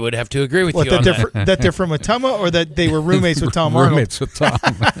 I would have to agree with What, you on that they're from Ottumwa, or that they were roommates with Tom Arnold? Roommates with Tom.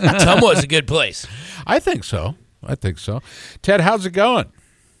 Ottumwa is a good place. I think so. Ted, how's it going?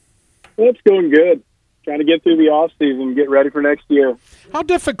 Well, it's going good. Trying to get through the off season, get ready for next year. How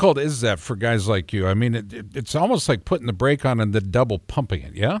difficult is that for guys like you? I mean, it's almost like putting the brake on and then double pumping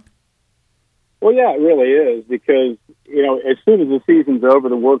it, yeah? Well, yeah, it really is, because, as soon as the season's over,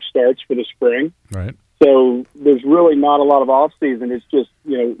 the work starts for the spring. Right. So there's really not a lot of off season. It's just,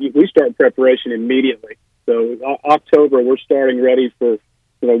 we start preparation immediately. So October, we're starting ready for,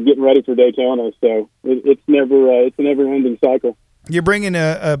 getting ready for Daytona. So it's a never ending cycle. You're bringing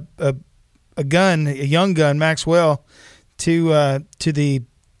a young gun, Maxwell, to the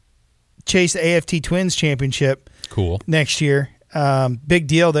Chase AFT Twins Championship. Cool. Next year. Big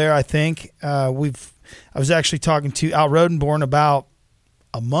deal there, I think. I was actually talking to Al Rodenborn about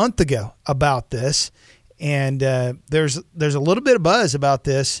a month ago about this, and there's a little bit of buzz about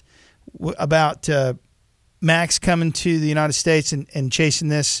this, about Max coming to the United States and chasing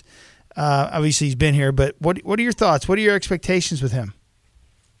this. Obviously, he's been here, but what are your thoughts? What are your expectations with him?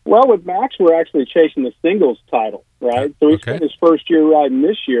 Well, with Max, we're actually chasing the singles title, right? So he's spent his first year riding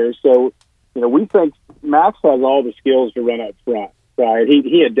this year. So, we think Max has all the skills to run up front, right?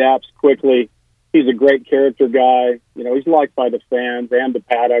 He adapts quickly. He's a great character guy. He's liked by the fans and the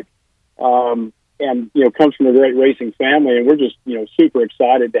paddock, and comes from a great racing family. And we're just super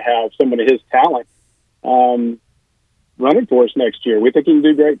excited to have someone of his talent running for us next year. We think he can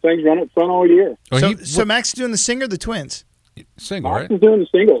do great things, run up front all year. So Max is doing the single or the twins? Single, Max right? is doing the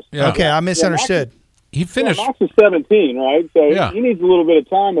singles. Yeah. Okay, I misunderstood. He finished. Max is 17, right? So he needs a little bit of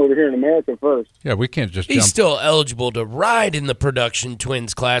time over here in America first. Yeah, we can't just. He's still eligible to ride in the production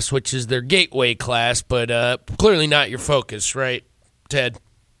twins class, which is their gateway class, but clearly not your focus, right, Ted?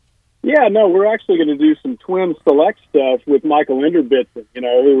 Yeah, no, we're actually going to do some twin select stuff with Michael Enderbitson,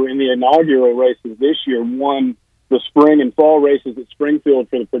 who in the inaugural races this year won the spring and fall races at Springfield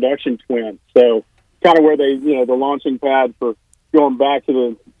for the production twins. So kind of where they, the launching pad for going back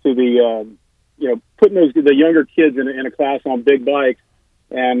to the putting the younger kids in a class on big bikes,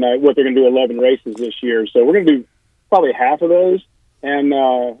 and what they're going to do 11 races this year. So we're going to do probably half of those, and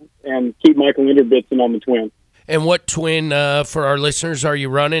keep Michael Enderbitson on the twin. And what twin, for our listeners, are you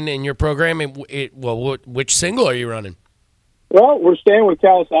running in your program? Which single are you running? Well, we're staying with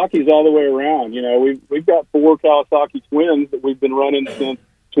Kawasaki's all the way around. We've got 4 Kawasaki twins that we've been running since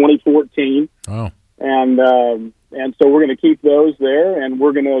 2014. Oh. And so we're going to keep those there, and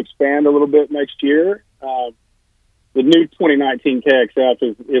we're going to expand a little bit next year. The new 2019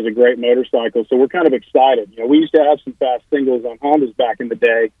 KXF is a great motorcycle, so we're kind of excited. We used to have some fast singles on Hondas back in the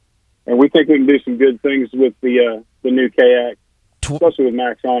day, and we think we can do some good things with the new KX, especially with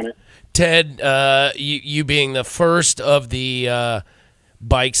Max on it. Ted, you being the first of the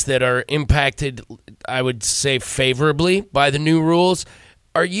bikes that are impacted, I would say, favorably by the new rules,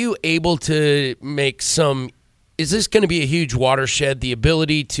 are you able to make is this going to be a huge watershed, the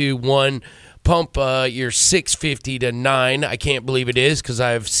ability to, one, pump your 650 to 9? I can't believe it is, because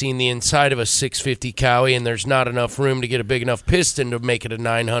I've seen the inside of a 650 Cowie, and there's not enough room to get a big enough piston to make it a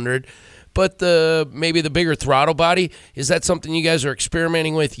 900. But maybe the bigger throttle body, is that something you guys are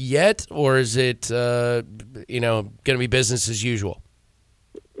experimenting with yet, or is it going to be business as usual?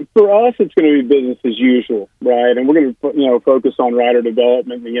 For us, it's going to be business as usual, right? And we're going to, focus on rider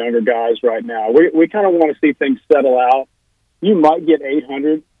development and the younger guys right now. We kind of want to see things settle out. You might get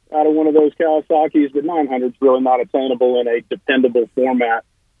 800 out of one of those Kawasaki's, but 900 is really not attainable in a dependable format,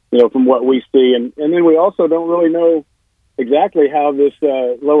 from what we see. And then we also don't really know exactly how this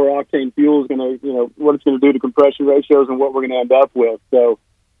lower octane fuel is going to, what it's going to do to compression ratios and what we're going to end up with. So,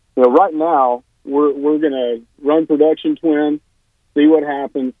 right now we're going to run production twin, see what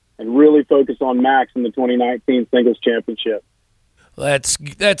happens, and really focus on Max in the 2019 Singles Championship.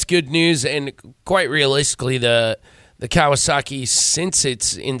 That's good news, and quite realistically, the Kawasaki, since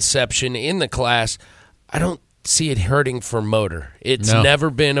its inception in the class, I don't see it hurting for motor. It's never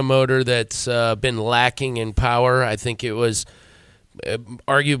been a motor that's been lacking in power. I think it was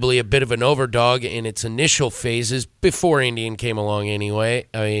arguably a bit of an overdog in its initial phases before Indian came along anyway.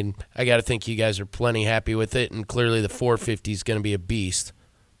 I mean, I got to think you guys are plenty happy with it, and clearly the 450 is going to be a beast.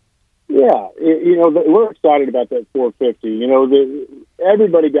 Yeah, we're excited about that 450.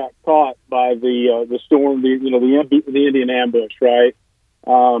 Everybody got caught by the storm, the Indian ambush, right?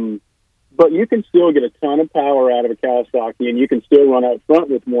 But you can still get a ton of power out of a Kawasaki, and you can still run out front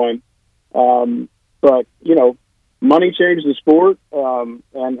with one. But money changed the sport,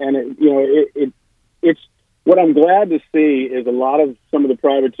 it's what I'm glad to see is a lot of some of the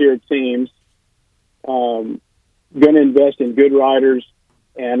privateer teams going to invest in good riders,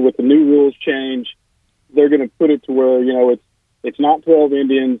 and with the new rules change, they're going to put it to where, it's not 12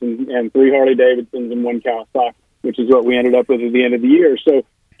 Indians and 3 Harley Davidsons and 1 Kawasaki, which is what we ended up with at the end of the year. So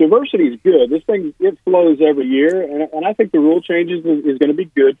diversity is good. This thing, it flows every year, and I think the rule changes is going to be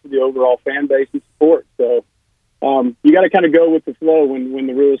good for the overall fan base and support. So you got to kind of go with the flow when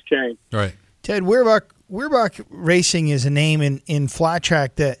the rules change. Right. Ted, Weirbach Racing is a name in flat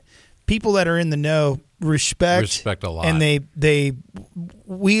track that people that are in the know respect a lot. And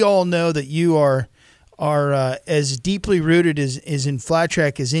we all know that you are as deeply rooted as in flat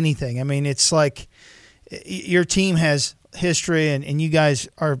track as anything. I mean, it's like your team has history and you guys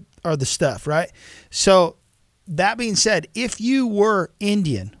are the stuff, right? So that being said, if you were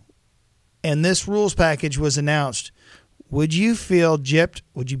Indian and this rules package was announced, would you feel gypped?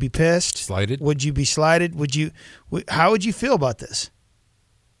 Would you be pissed? Slighted? Would you be slighted? How would you feel about this?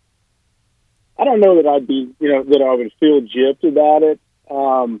 I don't know that I'd be, that I would feel gypped about it.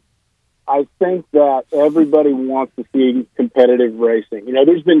 I think that everybody wants to see competitive racing.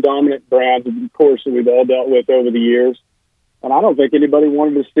 There's been dominant brands, of course, that we've all dealt with over the years. And I don't think anybody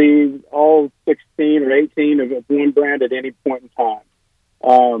wanted to see all 16 or 18 of one brand at any point in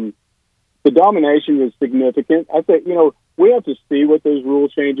time. The domination was significant. I think, we have to see what those rule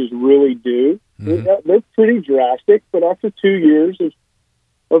changes really do. Mm-hmm. They're pretty drastic, but after 2 years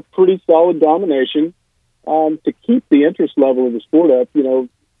of pretty solid domination, to keep the interest level of the sport up,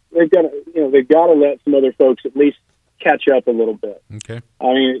 they've got to let some other folks at least catch up a little bit. Okay.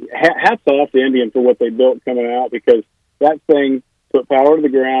 I mean, hats off to Indian for what they built coming out, because that thing put power to the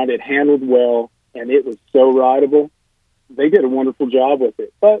ground. It handled well, and it was so rideable. They did a wonderful job with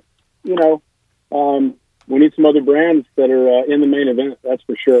it. But, we need some other brands that are in the main event, that's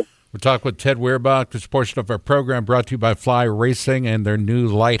for sure. We'll talk with Ted Weirbach. This portion of our program brought to you by Fly Racing and their new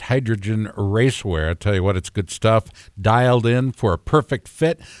light hydrogen racewear. I tell you what, it's good stuff. Dialed in for a perfect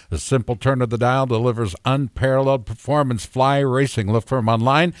fit. A simple turn of the dial delivers unparalleled performance. Fly Racing. Look for them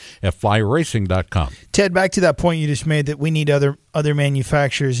online at flyracing.com. Ted, back to that point you just made that we need other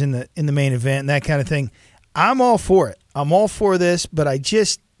manufacturers in the main event and that kind of thing. I'm all for it. I'm all for this, but I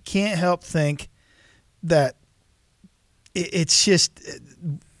just can't help think that it's just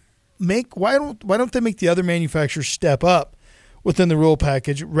why don't they make the other manufacturers step up within the rule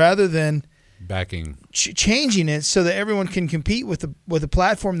package rather than backing changing it so that everyone can compete with a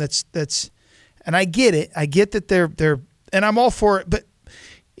platform that's and I get it. I get that they're and I'm all for it, but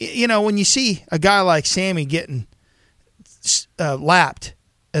when you see a guy like Sammy getting lapped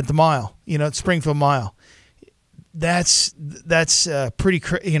at the mile, at Springfield Mile, that's pretty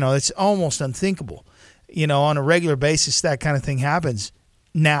it's almost unthinkable. On a regular basis, that kind of thing happens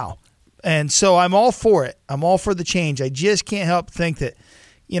now. And so I'm all for it. I'm all for the change. I just can't help think that,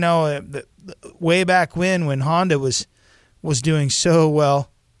 way back when Honda was doing so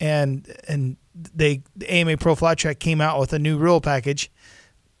well and the AMA Pro Flat Track came out with a new rule package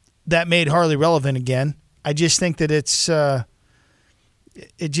that made Harley relevant again. I just think that it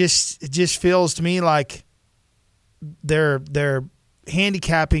just feels to me like they're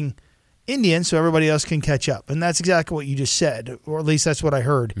handicapping Indian so everybody else can catch up. And that's exactly what you just said, or at least that's what I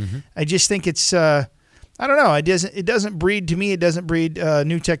heard. Mm-hmm. I just think it's I don't know, it doesn't breed to me, it doesn't breed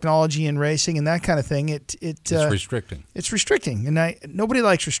new technology in racing and that kind of thing. It's restricting. It's restricting, and nobody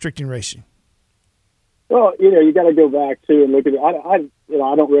likes restricting racing. Well, you got to go back to and look at it.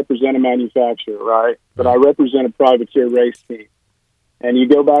 I don't represent a manufacturer, right? But I represent a privateer race team. And you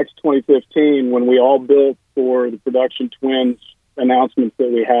go back to 2015 when we all built for the production twins announcements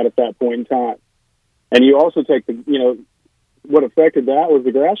that we had at that point in time. And you also take what affected that was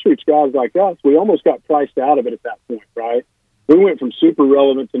the grassroots guys like us. We almost got priced out of it at that point, right? We went from super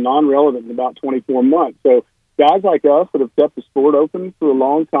relevant to non-relevant in about 24 months. So guys like us that have kept the sport open for a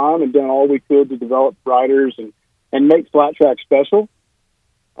long time and done all we could to develop riders and make flat track special,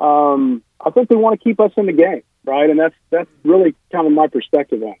 I think they want to keep us in the game, right? And that's really kind of my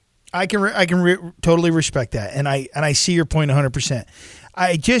perspective on it. I can totally respect that, and I see your point 100%.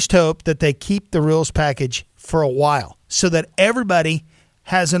 I just hope that they keep the rules package for a while so that everybody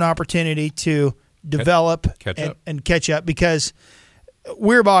has an opportunity to develop and catch up, because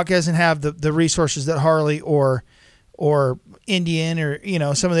Weirbach doesn't have the resources that Harley or Indian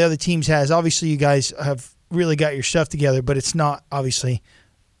or some of the other teams has. Obviously, you guys have really got your stuff together, but it's not obviously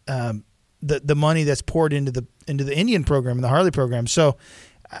the money that's poured into the Indian program and the Harley program. So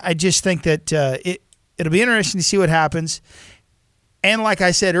I just think that it'll be interesting to see what happens. And like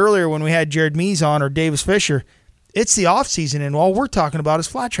I said earlier when we had Jared Mees on or Davis Fisher, it's the off season, and all we're talking about is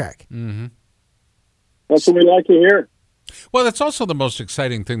flat track. Mm-hmm. That's what we like to hear. Well, that's also the most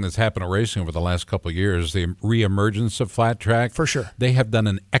exciting thing that's happened to racing over the last couple of years, the reemergence of flat track. For sure. They have done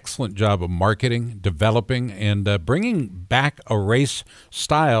an excellent job of marketing, developing, and bringing back a race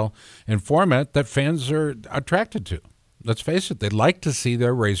style and format that fans are attracted to. Let's face it, they like to see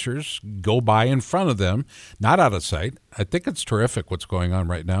their racers go by in front of them, not out of sight. I think it's terrific what's going on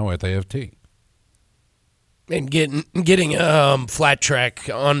right now with AFT. And getting flat track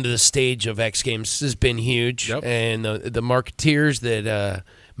onto the stage of X Games has been huge. Yep. And the marketeers that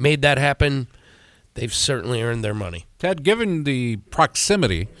made that happen, they've certainly earned their money. Ted, given the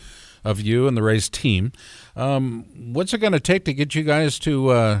proximity of you and the race team, what's it going to take to get you guys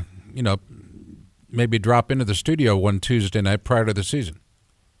to, maybe drop into the studio one Tuesday night prior to the season?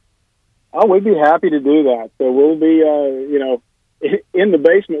 Oh, we'd be happy to do that. So we'll be, in the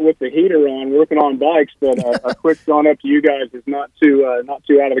basement with the heater on, working on bikes. But a quick run up to you guys is not too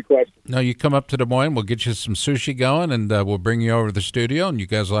out of the question. No, you come up to Des Moines, we'll get you some sushi going, and we'll bring you over to the studio, and you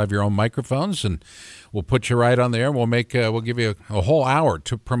guys will have your own microphones, and we'll put you right on there. We'll we'll give you a whole hour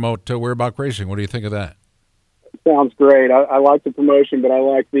to promote Weirbach Racing. What do you think of that? Sounds great. I like the promotion, but I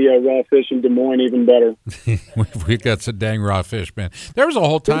like the raw fish in Des Moines even better. We got some dang raw fish, man. There was a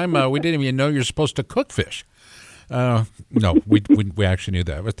whole time we didn't even know you're supposed to cook fish. No, we actually knew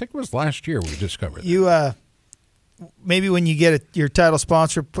that. I think it was last year we discovered that. You maybe when you get your title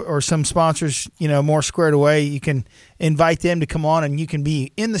sponsor or some sponsors, more squared away, you can invite them to come on and you can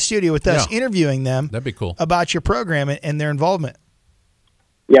be in the studio with us interviewing them. That'd be cool. About your program and their involvement.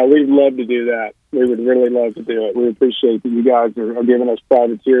 Yeah, we'd love to do that. We would really love to do it. We appreciate that you guys are giving us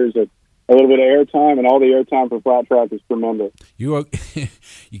privateers a little bit of airtime, and all the airtime for flat track is tremendous. You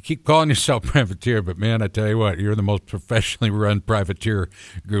keep calling yourself privateer, but man, I tell you what, you're the most professionally run privateer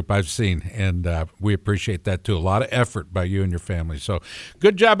group I've seen, and we appreciate that too. A lot of effort by you and your family. So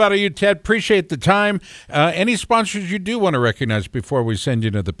good job out of you, Ted. Appreciate the time. Any sponsors you do want to recognize before we send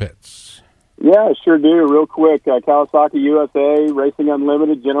you to the pits? Yeah, sure do. Real quick, Kawasaki USA, Racing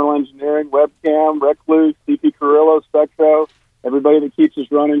Unlimited, General Engineering, Webcam, Recluse, CP Carrillo, Spectro, everybody that keeps us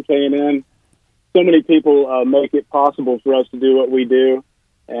running, K&N. So many people make it possible for us to do what we do,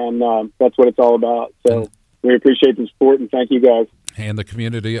 and that's what it's all about. So we appreciate the support, and thank you guys. And the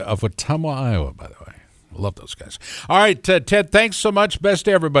community of Ottumwa, Iowa, by the way. Love those guys. All right, Ted, thanks so much. Best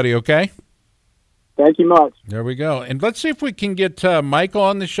to everybody, okay? Thank you much. There we go. And let's see if we can get Michael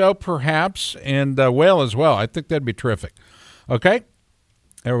on the show, perhaps, and Whale as well. I think that'd be terrific. Okay?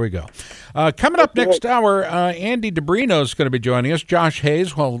 There we go. Coming up next hour, Andy DeBrino is going to be joining us. Josh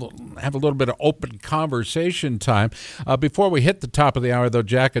Hayes will have a little bit of open conversation time. Before we hit the top of the hour, though,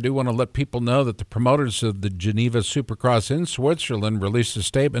 Jack, I do want to let people know that the promoters of the Geneva Supercross in Switzerland released a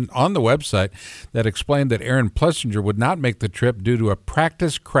statement on the website that explained that Aaron Plessinger would not make the trip due to a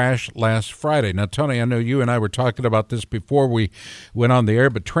practice crash last Friday. Now, Tony, I know you and I were talking about this before we went on the air,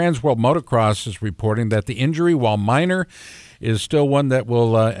 but Transworld Motocross is reporting that the injury, while minor, is still one that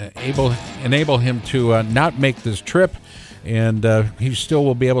will enable him to not make this trip, and he still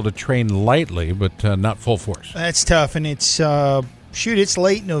will be able to train lightly, but not full force. That's tough, and it's it's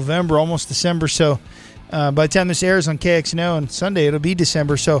late November, almost December, so by the time this airs on KXNO on Sunday, it'll be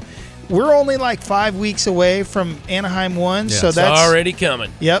December, so we're only like 5 weeks away from Anaheim 1, yeah, so that's already coming.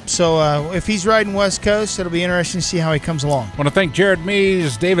 Yep, so if he's riding West Coast, it'll be interesting to see how he comes along. I want to thank Jared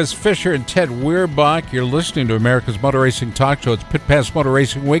Mees, Davis Fisher, and Ted Weirbach. You're listening to America's Motor Racing Talk Show. It's Pit Pass Motor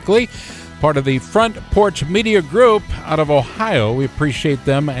Racing Weekly, part of the Front Porch Media Group out of Ohio. We appreciate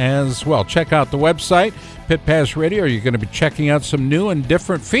them as well. Check out the website, Pit Pass Radio. You're going to be checking out some new and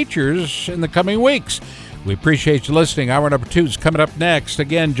different features in the coming weeks. We appreciate you listening. Hour number 2 is coming up next.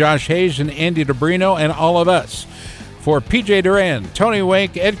 Again, Josh Hayes and Andy DeBrino and all of us. For PJ Duran, Tony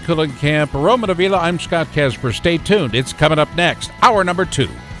Wake, Ed Kuhlenkamp, Roman Avila, I'm Scott Casper. Stay tuned. It's coming up next. Hour number 2.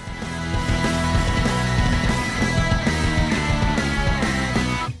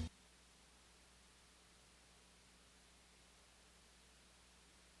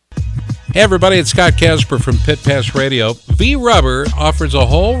 Hey everybody, it's Scott Casper from Pit Pass Radio. V-Rubber offers a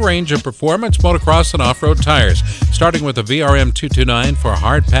whole range of performance motocross and off-road tires, starting with the VRM 229 for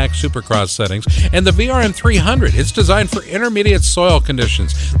hard-pack supercross settings and the VRM 300. It's designed for intermediate soil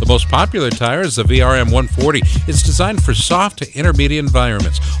conditions. The most popular tire is the VRM 140. It's designed for soft to intermediate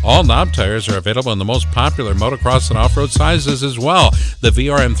environments. All knob tires are available in the most popular motocross and off-road sizes as well. The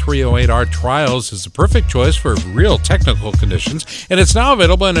VRM 308R Trials is the perfect choice for real technical conditions, and it's now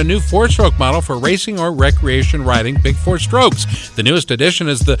available in a new 4-stroke four-stroke model for racing or recreation riding, big four strokes. The newest addition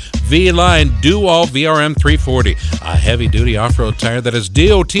is the V-Line Do-All VRM 340, a heavy-duty off-road tire that is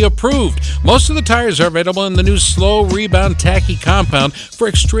DOT approved. Most of the tires are available in the new slow rebound tacky compound for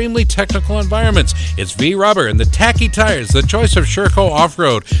extremely technical environments. It's V-Rubber and the tacky tires, the choice of Sherco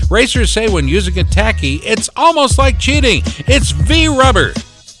off-road. Racers say when using a tacky, it's almost like cheating. It's V-Rubber.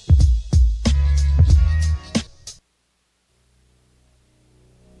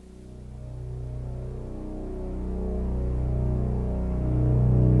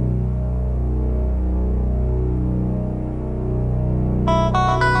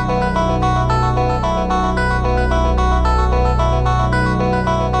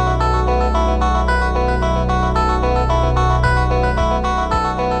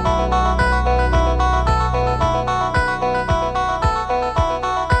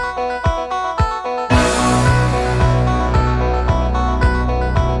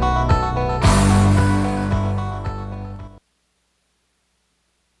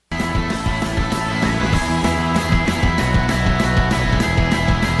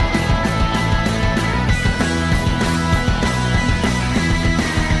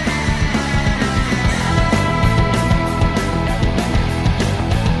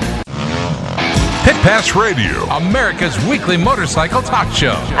 Pass Radio, America's weekly motorcycle talk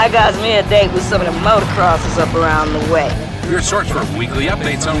show. I got me a date with some of the motocrossers up around the way. Your source for weekly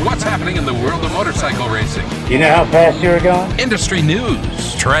updates on what's happening in the world of motorcycle racing. You know how fast you were going? Industry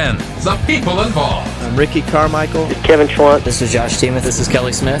news, trends, the people involved. I'm Ricky Carmichael. This is Kevin Schwantz. This is Josh Teemuth. This is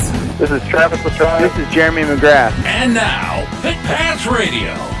Kelly Smith. This is Travis Latrine. This is Jeremy McGrath. And now, Pit Pass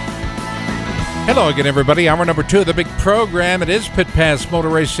Radio. Hello again, everybody. Hour number 2 of the big program. It is Pit Pass Motor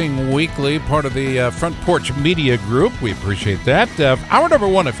Racing Weekly, part of the Front Porch Media Group. We appreciate that. Hour number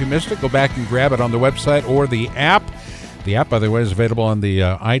 1, if you missed it, go back and grab it on the website or the app. The app, by the way, is available on the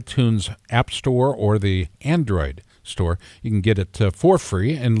iTunes App Store or the Android Store. You can get it for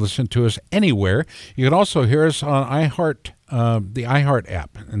free and listen to us anywhere. You can also hear us on the iHeart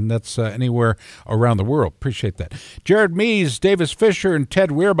app, and that's anywhere around the world. Appreciate that. Jared Mees, Davis Fisher, and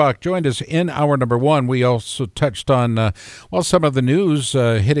Ted Weirbach joined us in hour number 1. We also touched on, some of the news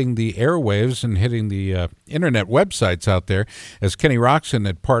hitting the airwaves and hitting the internet websites out there. As Kenny Roxon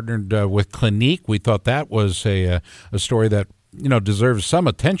had partnered with Clinique, we thought that was a story that deserves some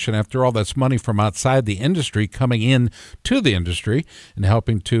attention. After all, that's money from outside the industry coming in to the industry and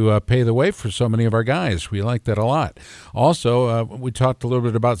helping to pay the way for so many of our guys. We like that a lot. Also, we talked a little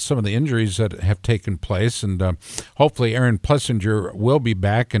bit about some of the injuries that have taken place, and hopefully Aaron Plessinger will be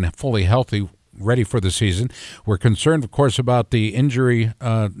back and fully healthy, ready for the season. We're concerned, of course, about the injury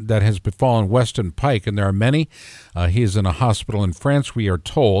that has befallen Weston Pike, and there are many. He is in a hospital in France, we are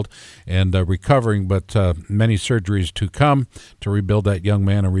told, and recovering, but many surgeries to come to rebuild that young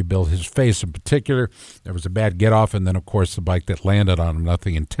man and rebuild his face in particular. There was a bad get-off, and then, of course, the bike that landed on him.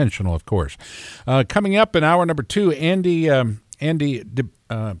 Nothing intentional, of course. Coming up in hour number 2, Andy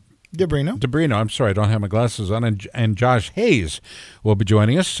Debrino, I'm sorry, I don't have my glasses on, and Josh Hayes will be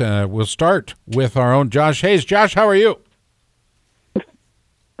joining us. We'll start with our own Josh Hayes. Josh, how are you?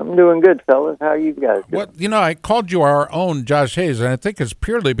 I'm doing good, fellas. How are you guys doing? I called you our own Josh Hayes, and I think it's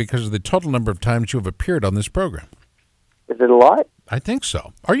purely because of the total number of times you have appeared on this program. Is it a lot? I think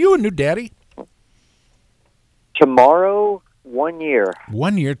so. Are you a new daddy? Tomorrow, 1 year.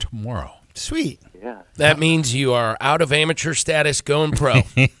 1 year tomorrow. Sweet. Yeah. That means you are out of amateur status, going pro.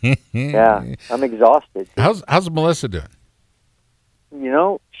 Yeah, I'm exhausted. How's Melissa doing?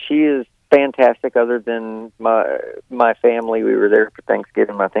 She is fantastic. Other than my family, we were there for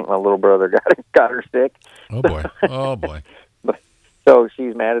Thanksgiving. I think my little brother got her sick. Oh boy! Oh boy! So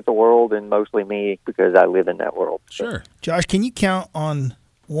she's mad at the world and mostly me because I live in that world. Sure. Josh, can you count on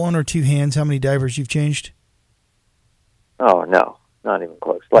one or two hands how many diapers you've changed? Oh no. Not even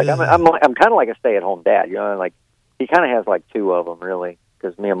close. Like I'm kind of like a stay-at-home dad. Like he kind of has like 2 of them really,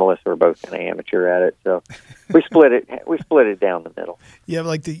 because me and Melissa are both kind of amateur at it. So we split it. We split it down the middle. You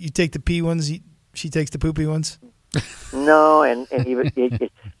have you take the pee ones, she takes the poopy ones. No, and even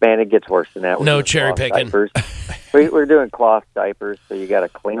it gets worse than that. No cherry picking. We're doing cloth diapers, so you got to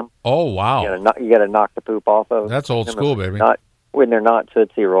clean them. Oh wow! You got to knock the poop off of them. That's old school, baby. When they're not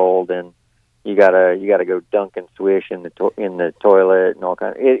Tootsie Rolled and. You gotta go dunk and swish in the toilet and all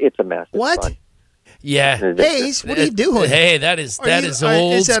kinds. It's a mess. It's what? Fun. Yeah. Hayes, what are you doing? Hey, that is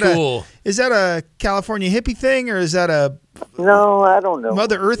old school. Is that a California hippie thing, or is that a no? I don't know.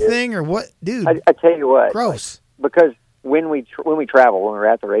 Mother Earth thing, or what, dude? I tell you what. Gross. Because when we travel, when we're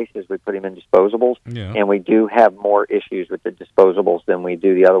at the races, we put him in disposables, and we do have more issues with the disposables than we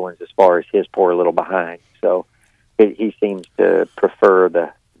do the other ones as far as his poor little behind. So he seems to prefer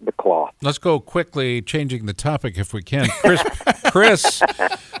the the cloth. Let's go quickly, changing the topic if we can. Chris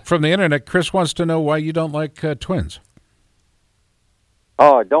from the internet, Chris wants to know why you don't like twins.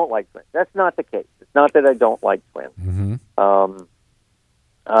 Oh, I don't like twins. That's not the case. It's not that I don't like twins. Mm-hmm.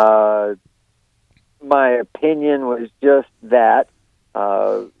 My opinion was just that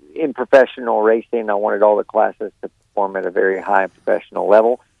in professional racing, I wanted all the classes to perform at a very high professional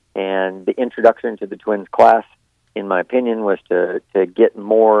level, and the introduction to the twins class, in my opinion, was to get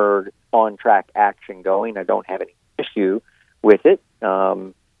more on-track action going. I don't have any issue with it.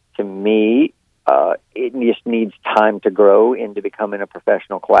 To me, it just needs time to grow into becoming a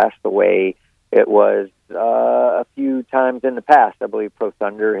professional class the way it was a few times in the past. I believe Pro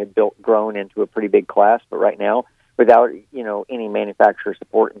Thunder had grown into a pretty big class, but right now, without any manufacturer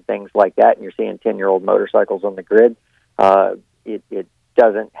support and things like that, and you're seeing 10-year-old motorcycles on the grid, it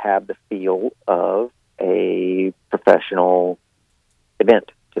doesn't have the feel of a professional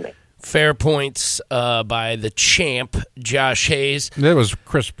event to me. Fair points by the champ, Josh Hayes. That was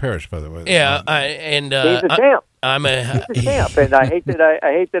Chris Parrish, by the way. Yeah, he's a champ. He's a champ, and I hate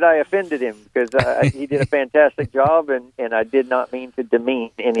that I offended him because he did a fantastic job, and I did not mean to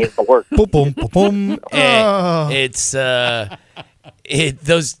demean any of the work. Boom, boom, boom, boom. It's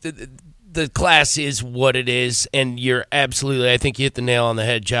the class is what it is, and you're absolutely. I think you hit the nail on the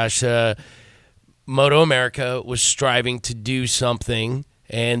head, Josh. Moto America was striving to do something,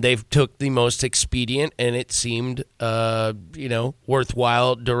 and they've took the most expedient and it seemed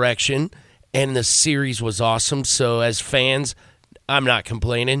worthwhile direction. And the series was awesome. So as fans, I'm not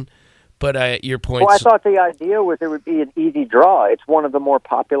complaining. But your point. Well, I thought the idea was it would be an easy draw. It's one of the more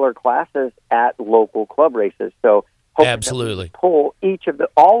popular classes at local club races. So absolutely pull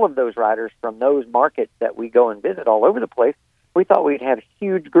all of those riders from those markets that we go and visit all over the place. We thought we'd have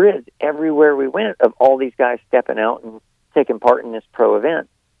huge grids everywhere we went of all these guys stepping out and taking part in this pro event,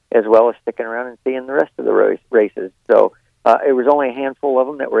 as well as sticking around and seeing the rest of the races. So it was only a handful of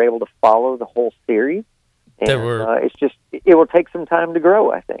them that were able to follow the whole series. And it will take some time to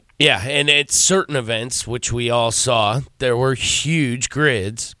grow, I think. Yeah, and at certain events, which we all saw, there were huge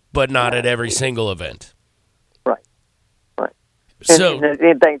grids, but not at every single event. Right. So and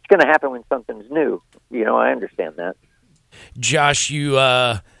it's going to happen when something's new. I understand that. Josh,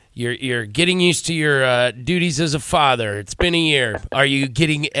 you're getting used to your duties as a father. It's been a year. Are you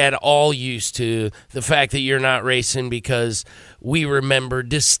getting at all used to the fact that you're not racing? Because we remember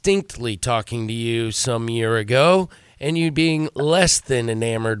distinctly talking to you some year ago and you being less than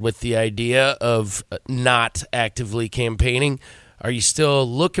enamored with the idea of not actively campaigning. Are you still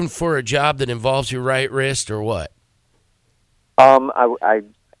looking for a job that involves your right wrist or what?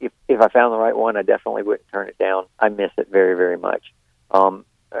 If I found the right one, I definitely wouldn't turn it down. I miss it very, very much.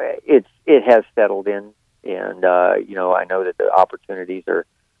 It has settled in, and I know that the opportunities are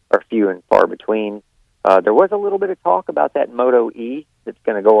few and far between. There was a little bit of talk about that Moto E that's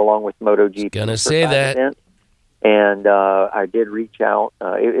going to go along with Moto GP. Going to say that. Events. And I did reach out.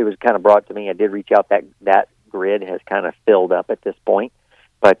 It was kind of brought to me. I did reach out. That grid has kind of filled up at this point.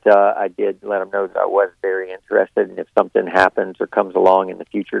 But I did let them know that I was very interested, and if something happens or comes along in the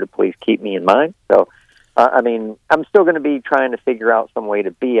future, to please keep me in mind. So, I'm still going to be trying to figure out some way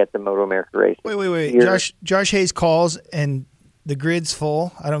to be at the Moto America race. Wait. Josh Hayes calls, and the grid's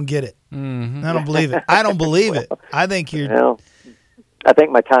full. I don't get it. Mm-hmm. I don't believe it. I think you're... I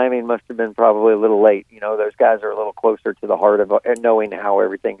think my timing must have been probably a little late. Those guys are a little closer to the heart of knowing how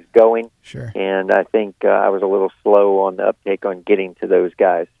everything's going. Sure. And I think I was a little slow on the uptake on getting to those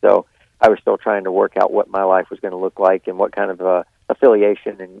guys. So I was still trying to work out what my life was going to look like and what kind of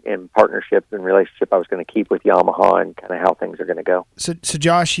affiliation and partnership and relationship I was going to keep with Yamaha and kind of how things are going to go. So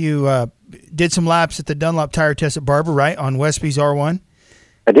Josh, you did some laps at the Dunlop tire test at Barber, right, on Westby's R1?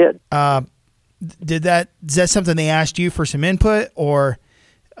 I did. Is that something they asked you for some input, or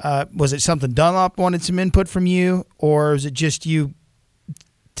was it something Dunlop wanted some input from you, or is it just you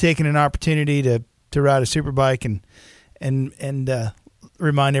taking an opportunity to ride a super-bike and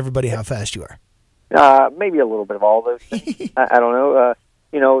remind everybody how fast you are? Maybe a little bit of all those things. I don't know.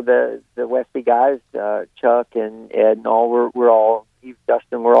 The Westby guys, Chuck and Ed and all, we're all,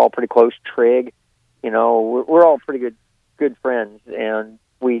 Dustin, we're all pretty close. Trig, we're all pretty good friends, and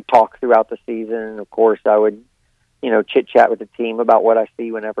we talk throughout the season. Of course, I would, chit-chat with the team about what I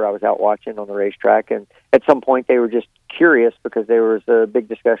see whenever I was out watching on the racetrack. And at some point, they were just curious because there was a big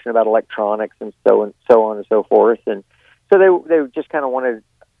discussion about electronics and so on and so forth. And so they just kind of wanted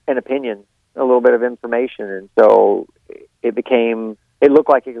an opinion, a little bit of information. And so it looked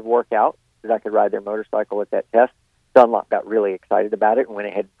like it could work out, that I could ride their motorcycle at that test. Dunlop got really excited about it and went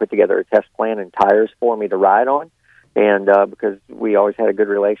ahead and put together a test plan and tires for me to ride on. And because we always had a good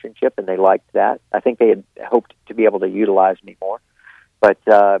relationship, and they liked that. I think they had hoped to be able to utilize me more. But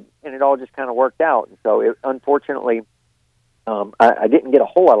and it all just kind of worked out. And so, unfortunately, I didn't get a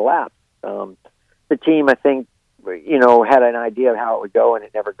whole lot of laps. The team, I think, had an idea of how it would go, and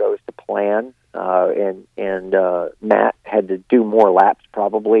it never goes to plan. And Matt had to do more laps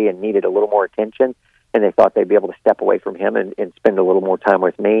probably, and needed a little more attention. And they thought they'd be able to step away from him and spend a little more time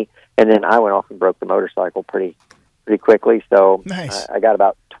with me. And then I went off and broke the motorcycle pretty quickly. So nice. I got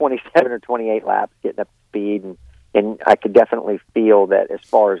about 27 or 28 laps getting up to speed, and I could definitely feel that as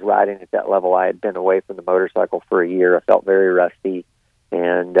far as riding at that level, I had been away from the motorcycle for a year. I felt very rusty,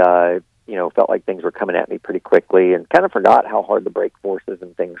 and felt like things were coming at me pretty quickly, and kind of forgot how hard the brake forces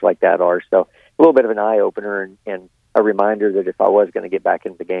and things like that are. So a little bit of an eye opener, and a reminder that if I was going to get back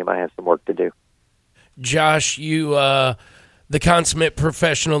into the game, I have some work to do. Josh, you, the consummate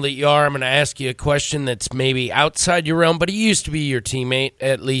professional that you are, I'm going to ask you a question that's maybe outside your realm, but he used to be your teammate,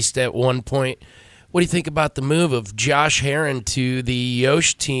 at least at one point. What do you think about the move of Josh Herrin to the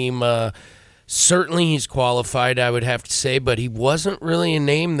Yosh team? Certainly he's qualified, I would have to say, but he wasn't really a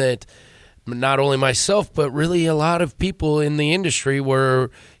name that not only myself, but really a lot of people in the industry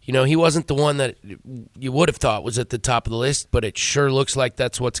were, he wasn't the one that you would have thought was at the top of the list, but it sure looks like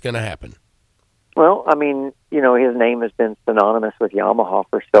that's what's going to happen. Well, I mean, his name has been synonymous with Yamaha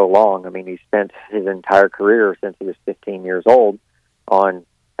for so long. I mean, he spent his entire career since he was 15 years old on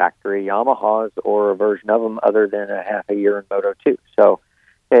factory Yamahas or a version of them other than a half a year in Moto2. So,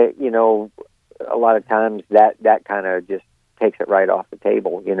 a lot of times that kind of just takes it right off the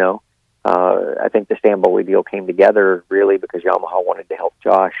table, I think the Stamboli deal came together really because Yamaha wanted to help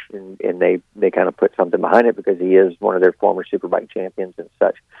Josh, and they kind of put something behind it because he is one of their former Superbike champions and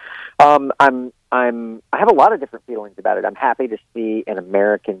such. I have a lot of different feelings about it. I'm happy to see an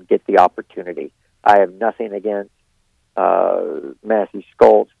American get the opportunity. I have nothing against Matthew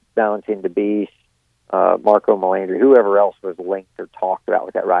Skoltz, Valentin DeBeese, Marco Melandri, whoever else was linked or talked about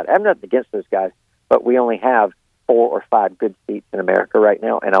with that ride. I have nothing against those guys, but we only have 4 or 5 good seats in America right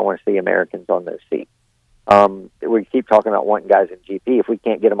now, and I want to see Americans on those seats. We keep talking about wanting guys in GP. If we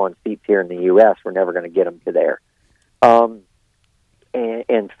can't get them on seats here in the U.S., we're never going to get them to there.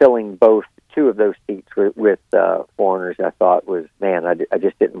 And filling both 2 of those seats with foreigners, I thought was, man, I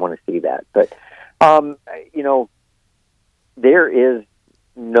just didn't want to see that. But, there is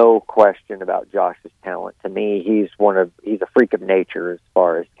no question about Josh's talent. To me, he's a freak of nature as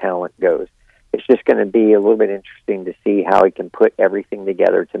far as talent goes. It's just going to be a little bit interesting to see how he can put everything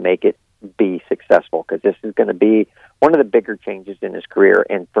together to make it be successful, because this is going to be one of the bigger changes in his career.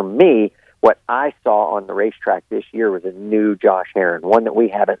 And for me, what I saw on the racetrack this year was a new Josh Herrin, one that we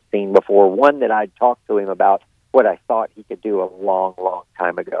haven't seen before, one that I'd talked to him about what I thought he could do a long, long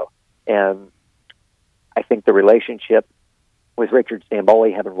time ago. And I think the relationship with Richard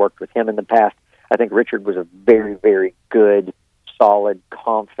Stamboli, having worked with him in the past, I think Richard was a very, very good, solid,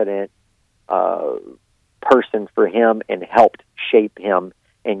 confident person for him, and helped shape him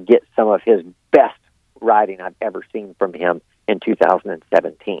and get some of his best riding I've ever seen from him in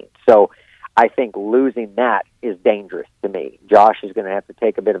 2017. So I think losing that is dangerous to me. Josh is going to have to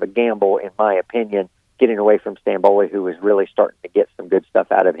take a bit of a gamble, in my opinion, getting away from Stamboli, who is really starting to get some good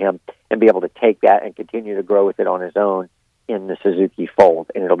stuff out of him, and be able to take that and continue to grow with it on his own in the Suzuki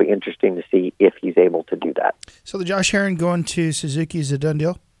fold. And it'll be interesting to see if he's able to do that. So the Josh Herrin going to Suzuki is a done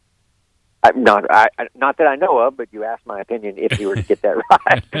deal? Not that I know of, but you asked my opinion if he were to get that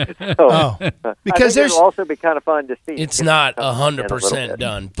right. So, because it'll also be kind of fun to see. It's not 100%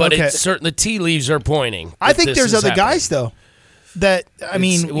 done, but Okay. it's certain the tea leaves are pointing. I think there's other guys, though, that,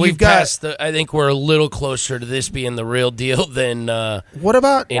 we've passed I think we're a little closer to this being the real deal than what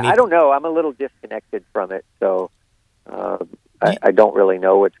about? I don't know. I'm a little disconnected from it, so I don't really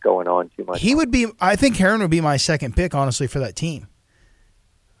know what's going on too much. I think Herrin would be my second pick, honestly, for that team.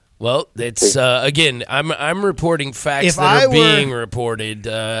 Well, it's again. I'm reporting facts that are being reported,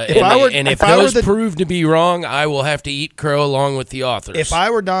 if those prove to be wrong, I will have to eat crow along with the authors. If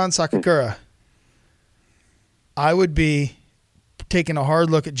I were Don Sakakura, I would be taking a hard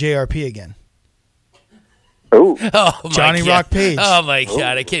look at JRP again. Oh, Johnny Rock Page. Oh my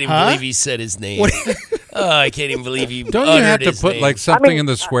God! I can't even believe he said his name. I can't even believe he. Don't you have to put like something in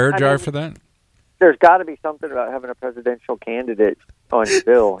the swear jar for that? There's got to be something about having a presidential candidate on your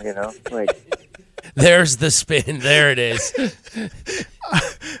bill, There's the spin. There it is.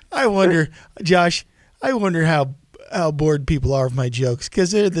 I wonder, Josh. I wonder how bored people are of my jokes, because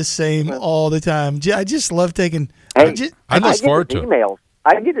they're the same all the time. I just love taking. Hey, I look forward to emails.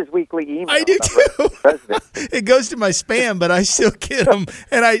 I get his weekly email. I do too. It goes to my spam, but I still get them.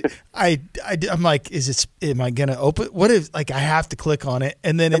 And I'm like, am I going to open? What if, like, I have to click on it?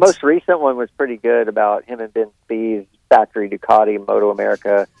 And then the most recent one was pretty good about him and Ben Spies, factory Ducati, Moto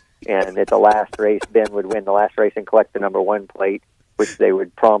America. And at the last race, Ben would win the last race and collect the number 1 plate, which they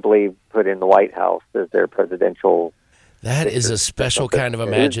would promptly put in the White House as their presidential. That is a special kind of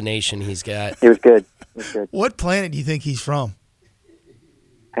imagination he's got. It was good. What planet do you think he's from?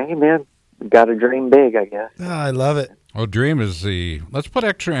 Hey, man, you got to dream big, I guess. Oh, I love it. Oh, dream is let's put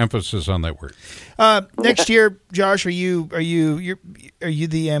extra emphasis on that word. Next year, Josh, are you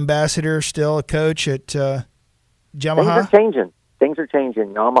the ambassador still, a coach at Yamaha? Things are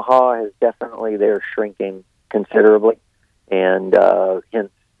changing. Yamaha is definitely, they're shrinking considerably, and hence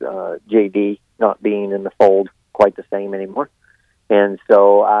JD not being in the fold quite the same anymore. And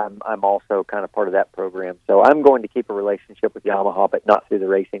so I'm also kind of part of that program. So I'm going to keep a relationship with Yamaha, but not through the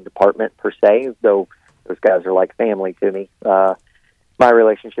racing department per se, though those guys are like family to me. My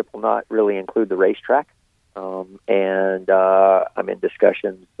relationship will not really include the racetrack. And I'm in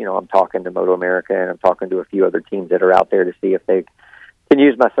discussions. I'm talking to Moto America, and I'm talking to a few other teams that are out there to see if they can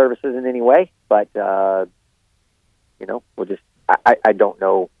use my services in any way. But, we'll just, I don't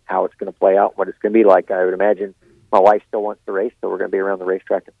know how it's going to play out, what it's going to be like. I would imagine my wife still wants to race, so we're going to be around the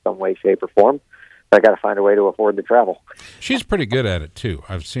racetrack in some way, shape, or form. But I got to find a way to afford the travel. She's pretty good at it, too.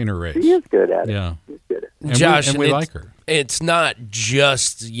 I've seen her race. She is good at it. Yeah. She's good at it. And Josh, we like her. It's not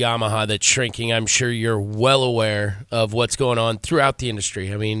just Yamaha that's shrinking. I'm sure you're well aware of what's going on throughout the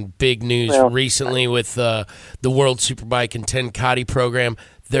industry. I mean, big news recently with the World Superbike and Tenkate program.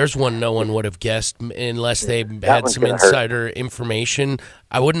 There's one no one would have guessed unless they had some insider information.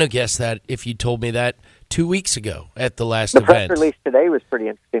 I wouldn't have guessed that if you told me that 2 weeks ago at the last event. The press release today was pretty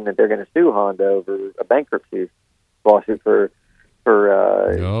interesting that they're going to sue Honda over a bankruptcy lawsuit for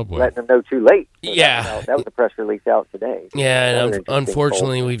letting them know too late. So that was a press release out today. Yeah, and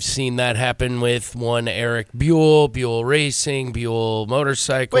unfortunately, we've seen that happen with one Eric Buell Racing, Buell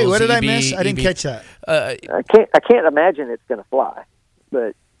Motorcycles. Wait, what did I miss? I didn't catch that. I can't imagine it's going to fly,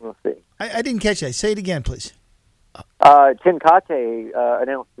 but we'll see. I didn't catch that. Say it again, please. Tenkate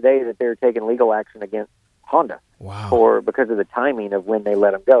announced today that they're taking legal action against Honda. Wow. Because of the timing of when they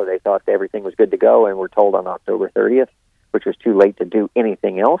let them go. They thought everything was good to go and were told on October 30th, which was too late to do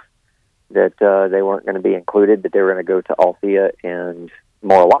anything else, that they weren't going to be included, that they were going to go to Althea and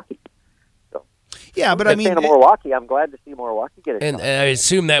Milwaukee. So, yeah, but I mean, Milwaukee, I'm glad to see Milwaukee get it. And I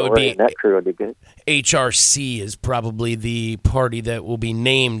assume that would be that crew would be good. HRC is probably the party that will be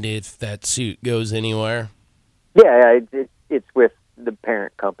named if that suit goes anywhere. Yeah, it's with the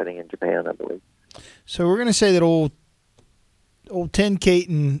parent company in Japan, I believe. So we're going to say that old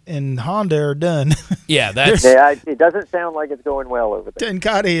Tenkate and Honda are done. Yeah, it doesn't sound like it's going well over there.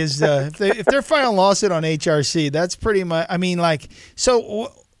 Tenkate is if they're filing a lawsuit on HRC, that's pretty much. I mean,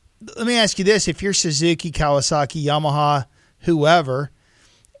 so let me ask you this: if you're Suzuki, Kawasaki, Yamaha, whoever,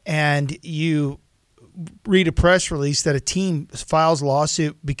 and you read a press release that a team files a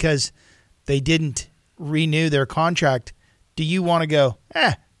lawsuit because they didn't renew their contract, do you want to go,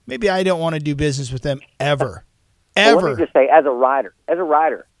 maybe I don't want to do business with them ever? Well, let me just say, as a rider,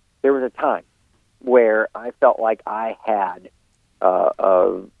 there was a time where I felt like I had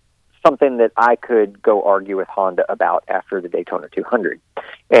something that I could go argue with Honda about after the Daytona 200.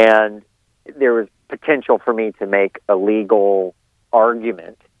 And there was potential for me to make a legal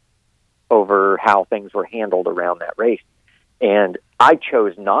argument over how things were handled around that race. And I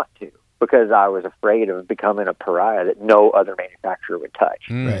chose not to because I was afraid of becoming a pariah that no other manufacturer would touch.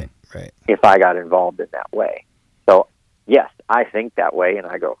 Right. If I got involved in that way. So, yes, I think that way, and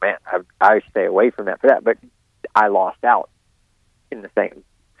I go, man, I stay away from that for that. But I lost out in the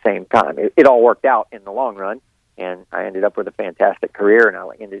same time. It all worked out in the long run, and I ended up with a fantastic career,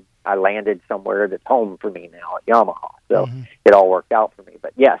 and I landed somewhere that's home for me now at Yamaha. So it all worked out for me.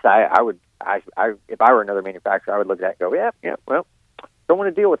 But yes, I would if I were another manufacturer, I would look at that and go, yeah, well, don't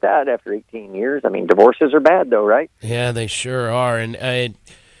want to deal with that after 18 years. I mean, divorces are bad, though, right? Yeah, they sure are. And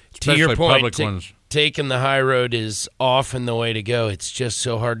to your point, taking the high road is often the way to go. It's just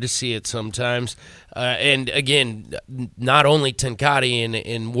so hard to see it sometimes. And again, not only Tenkate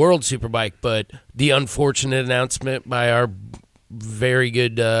in World Superbike, but the unfortunate announcement by our very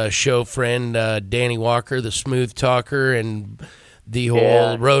good show friend, Danny Walker, the smooth talker, and the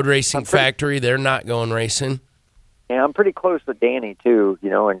whole road racing factory. They're not going racing. Yeah, I'm pretty close with Danny, too,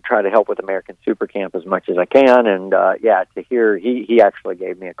 and try to help with American Super Camp as much as I can. And, to hear, he actually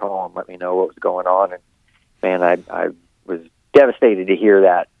gave me a call and let me know what was going on. And, man, I was devastated to hear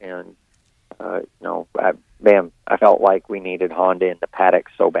that. And, man, I felt like we needed Honda in the paddock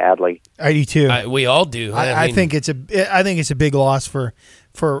so badly. I do too. We all do. I think it's a big loss for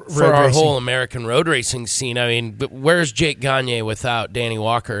road our racing. whole American road racing scene. I mean, but where's Jake Gagne without Danny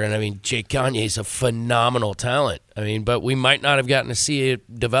Walker? And I mean, Jake Gagne is a phenomenal talent. I mean, but we might not have gotten to see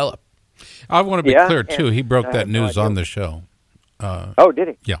it develop. I want to be clear too. He broke that news on the show. Oh, did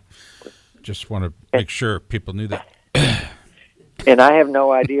he? Yeah. Just want to make sure people knew that. And I have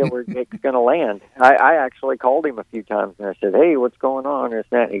no idea where Jake's going to land. I actually called him a few times, and I said, hey, what's going on? And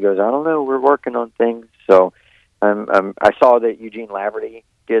that. And he goes, I don't know. We're working on things. So I saw that Eugene Laverty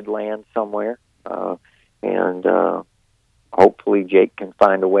did land somewhere, and hopefully Jake can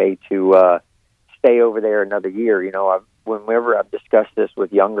find a way to stay over there another year. You know, whenever I've discussed this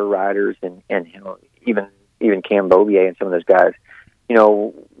with younger riders and you know, even Cam Beaubier and some of those guys, you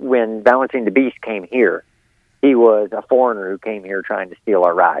know, when Valentin de Beast came here, he was a foreigner who came here trying to steal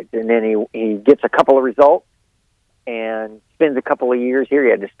our rides. And then he gets a couple of results and spends a couple of years here. He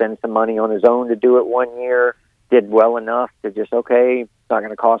had to spend some money on his own to do it 1 year, did well enough to just, okay, it's not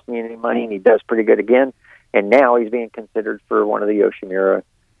going to cost me any money, and he does pretty good again. And now he's being considered for one of the Yoshimura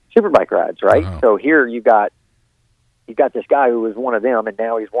Superbike rides, right? Uh-huh. So here you got this guy who was one of them, and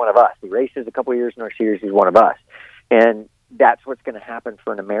now he's one of us. He races a couple of years in our series, he's one of us. And that's what's going to happen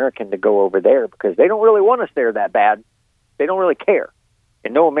for an American to go over there, because they don't really want us there that bad. They don't really care.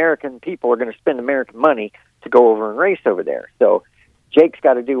 And no American people are going to spend American money to go over and race over there. So Jake's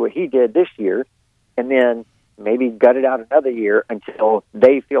got to do what he did this year, and then maybe gut it out another year until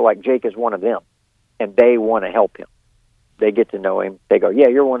they feel like Jake is one of them, and they want to help him. They get to know him. They go, yeah,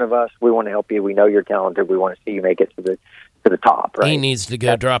 you're one of us. We want to help you. We know you're talented. We want to see you make it to the top, right? He needs to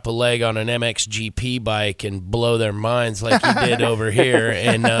go drop a leg on an MXGP bike and blow their minds like he did over here,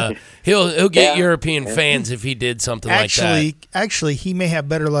 and he'll get European fans if he did something like that. Actually, he may have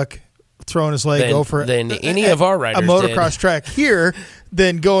better luck throwing his leg over than any of our riders a motocross track here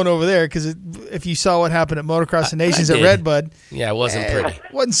than going over there, because if you saw what happened at Motocross of Nations at Redbud, it wasn't pretty.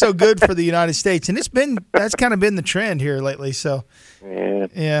 It wasn't so good for the United States, and that's kind of been the trend here lately. So,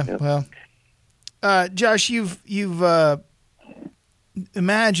 well, Josh, you've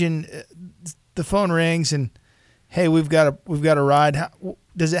imagine the phone rings and, hey, we've got a ride.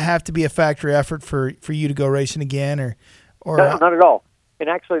 Does it have to be a factory effort for you to go racing again, or no, not at all? And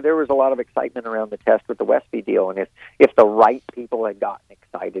actually, there was a lot of excitement around the test with the Westby deal. And if the right people had gotten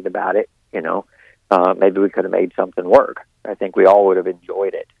excited about it, you know, maybe we could have made something work. I think we all would have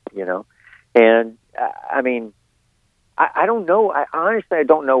enjoyed it, you know. And I mean, I don't know. Honestly, I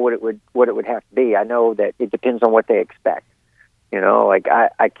don't know what it would have to be. I know that it depends on what they expect. You know, like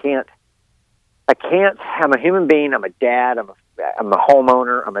I can't. I'm a human being. I'm a dad. I'm a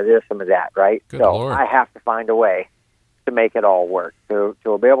homeowner. I'm a this. I'm a that. Right. Good so Lord. I have to find a way to make it all work. To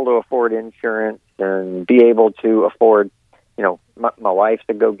be able to afford insurance and be able to afford, you know, my wife's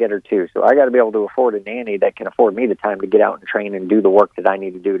a go-getter too. So I got to be able to afford a nanny that can afford me the time to get out and train and do the work that I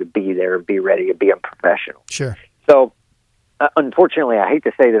need to do to be there, be ready, to be a professional. Sure. So unfortunately, I hate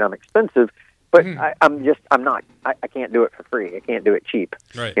to say that I'm expensive, but I'm not. I can't do it for free. I can't do it cheap.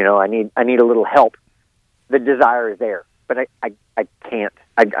 Right. You know, I need a little help. The desire is there, but I can't.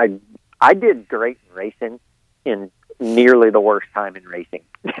 I did great in racing in nearly the worst time in racing.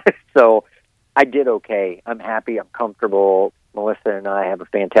 So I did okay. I'm happy. I'm comfortable. Melissa and I have a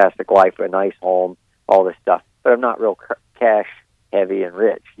fantastic life, a nice home, all this stuff. But I'm not real cash heavy and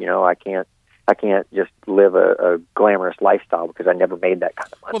rich. You know, I can't just live a glamorous lifestyle because I never made that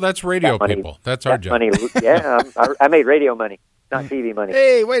kind of money. Well, that's radio people. That's our job. Money, I made radio money, not TV money.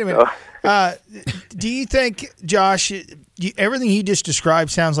 Hey, wait a minute. So. Do you think, Josh, everything you just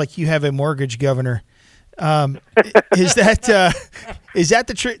described sounds like you have a mortgage governor? Is that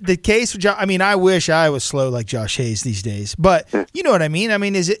the case? I mean, I wish I was slow like Josh Hayes these days, but you know what I mean. I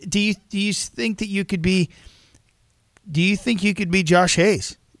mean, is it? Do you think that you could be? Do you think you could be Josh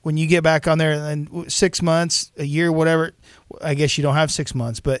Hayes when you get back on there in 6 months, a year, whatever? I guess you don't have 6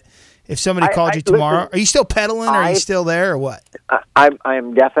 months, but if somebody called you tomorrow, are you still pedaling? Or are you still there, or what? I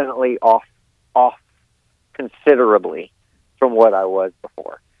am definitely off considerably from what I was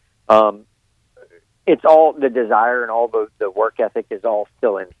before. It's all the desire and all the work ethic is all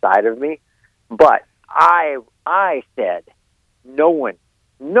still inside of me. But I said, no one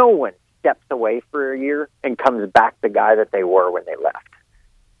steps away for a year and comes back the guy that they were when they left.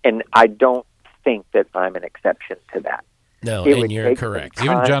 And I don't think that I'm an exception to that. No, it and would you're take correct. some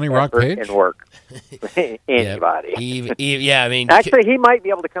Even time, Johnny Rock effort, Page? and work. Anybody. Yeah, I mean, actually, he might be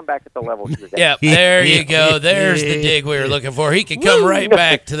able to come back at the level he was at. Yeah, there you go. There's the dig we were looking for. He could come right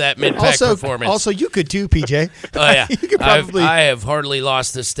back to that mid-pack performance. Also, you could too, PJ. Oh, yeah. You could probably. I have hardly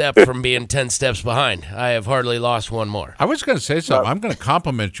lost a step from being 10 steps behind. I have hardly lost one more. I was going to say something. I'm going to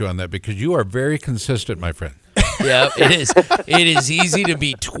compliment you on that because you are very consistent, my friend. Yeah, it is. It is easy to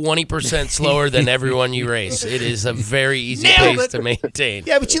be 20% slower than everyone you race. It is a very easy pace to maintain.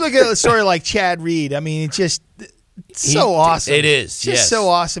 Yeah, but you look at a story like Chad Reed. I mean, it's just so awesome. It is. Just so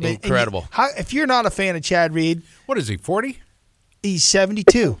awesome. Incredible. If you're not a fan of Chad Reed. What is he, 40? He's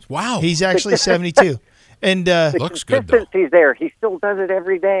 72. Wow. He's actually 72. And looks good, though. Consistency's there. He still does it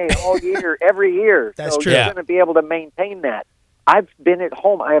every day, all year, every year. That's so true. He's going to be able to maintain that. I've been at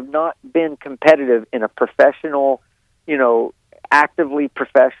home. I have not been competitive in a professional, actively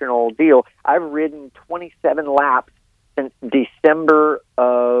professional deal. I've ridden 27 laps since December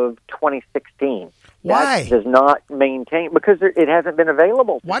of 2016. Why? That does not maintain because it hasn't been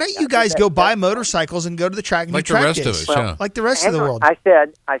available. Why don't you guys go buy motorcycles and go to the track and like do the track rest days? of us, yeah. Like the rest of the world. I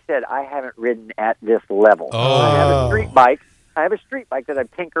said I haven't ridden at this level. Oh. I have a street bike. I have a street bike that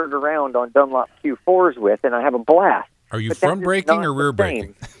I've tinkered around on Dunlop Q4s with, and I have a blast. Are you But front that is braking not or rear the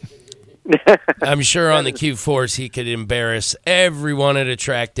braking? I'm sure on the Q4s he could embarrass everyone at a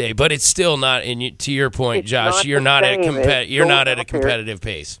track day, but it's still not. And to your point, It's Josh, not you're the not same as you're not going at a out there. competitive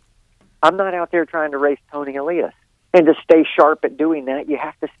pace. I'm not out there trying to race Tony Elias. And to stay sharp at doing that, you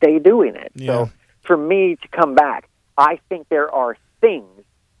have to stay doing it. Yeah. So for me to come back, I think there are things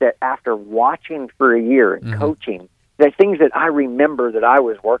that after watching for a year and coaching, the things that I remember that I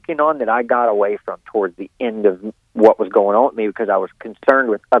was working on that I got away from towards the end of what was going on with me because I was concerned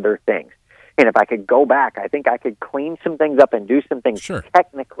with other things. And if I could go back, I think I could clean some things up and do some things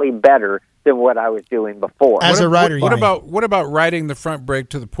technically better than what I was doing before. As a rider, what about riding the front brake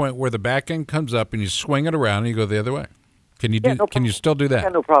to the point where the back end comes up and you swing it around and you go the other way? Can you Can you still do that? I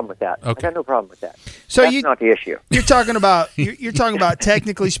got no problem with that. Okay. I got no problem with that. So That's not the issue. You're talking about you're talking about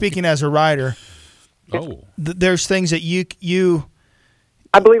technically speaking as a rider. Oh, there's things that you.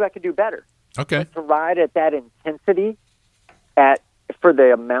 I believe I could do better. Okay. But to ride at that intensity for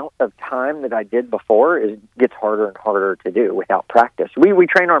the amount of time that I did before gets harder and harder to do without practice. We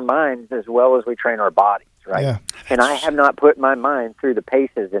train our minds as well as we train our bodies, right? Yeah. And I have not put my mind through the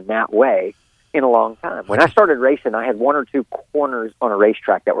paces in that way in a long time. When I started racing, I had one or two corners on a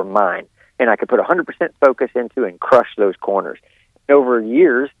racetrack that were mine, and I could put 100% focus into and crush those corners. And over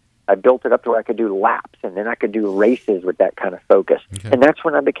years, I built it up to where I could do laps, and then I could do races with that kind of focus. Okay. And that's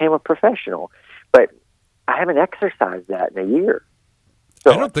when I became a professional. But I haven't exercised that in a year.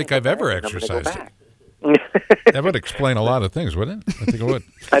 So I don't think I've ever exercised it. That would explain a lot of things, wouldn't it? I think it would.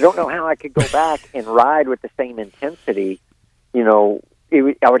 I don't know how I could go back and ride with the same intensity.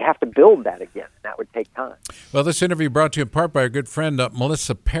 I would have to build that again. That would take time. Well, this interview brought to you in part by our good friend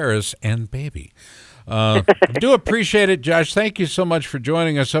Melissa Paris and baby. I do appreciate it, Josh. Thank you so much for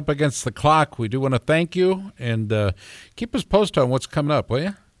joining us up against the clock. We do want to thank you and keep us posted on what's coming up, will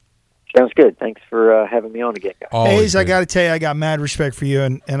you? Sounds good. Thanks for having me on again, guys. Hayes, I got to tell you, I got mad respect for you,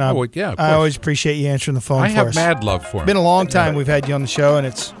 and I always appreciate you answering the phone. I for have us. mad love for him. It's been a long time we've had you on the show,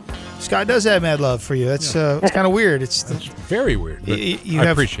 and Scott does have mad love for you. That's it's kind of weird. It's very weird. But I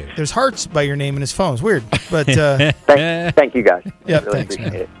appreciate it. There's hearts by your name in his phone. It's weird, but thank you guys. Yeah, really thanks.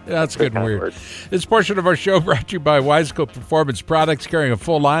 appreciate it. That's good and weird. This portion of our show brought to you by Wiseco Performance Products, carrying a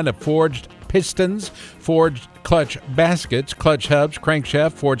full line of forged pistons, forged clutch baskets, clutch hubs,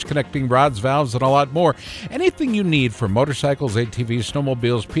 crankshaft, forged connecting rods, valves, and a lot more. Anything you need for motorcycles, ATVs,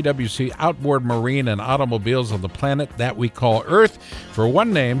 snowmobiles, PWC, outboard marine, and automobiles on the planet that we call Earth. For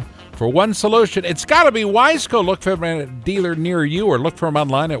one name, for one solution, it's got to be Wiseco. Look for them at a dealer near you or look for them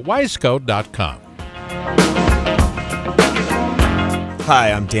online at wiseco.com.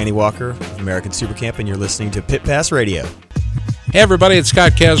 Hi, I'm Danny Walker of American Supercamp, and you're listening to Pit Pass Radio. Hey everybody, it's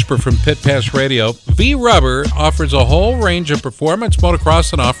Scott Casper from Pit Pass Radio. V-Rubber offers a whole range of performance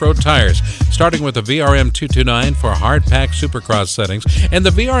motocross and off-road tires, starting with the VRM 229 for hard-pack supercross settings and the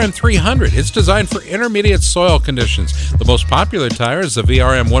VRM 300. It's designed for intermediate soil conditions. The most popular tire is the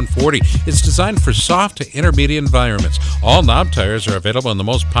VRM 140. It's designed for soft to intermediate environments. All knob tires are available in the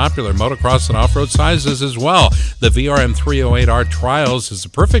most popular motocross and off-road sizes as well. The VRM 308R Trials is the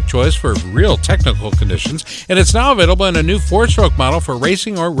perfect choice for real technical conditions, and it's now available in a new 4-stroke model for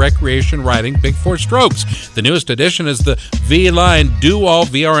racing or recreation riding big 4 strokes. The newest addition is the V-Line Do-All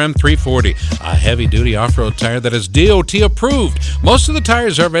VRM 340. a heavy-duty off-road tire that is DOT approved. Most of the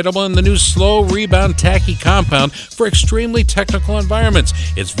tires are available in the new slow rebound tacky compound for extremely technical environments.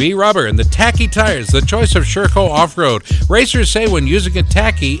 It's V-Rubber and the tacky tires, the choice of Sherco off-road. Racers say when using a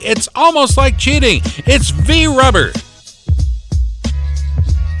tacky, it's almost like cheating. It's V-Rubber.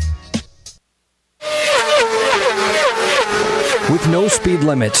 With no speed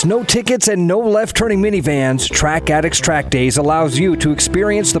limits, no tickets, and no left-turning minivans, Track Addicts Track Days allows you to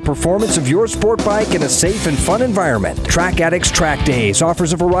experience the performance of your sport bike in a safe and fun environment. Track Addicts Track Days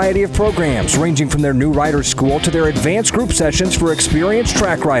offers a variety of programs ranging from their new rider school to their advanced group sessions for experienced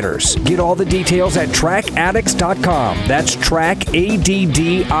track riders. Get all the details at trackaddicts.com. That's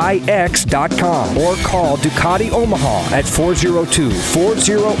trackaddix.com. Or call Ducati Omaha at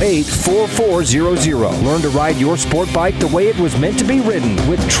 402-408-4400. Learn to ride your sport bike the way it was meant to be ridden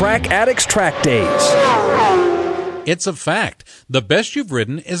with Track Addicts Track Days. It's a fact. The best you've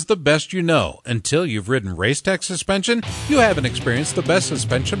ridden is the best you know. Until you've ridden Racetech suspension, you haven't experienced the best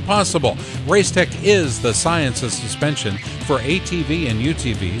suspension possible. Racetech is the science of suspension for ATV and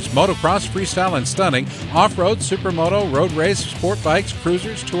UTVs, motocross, freestyle and stunning, off-road, supermoto, road race, sport bikes,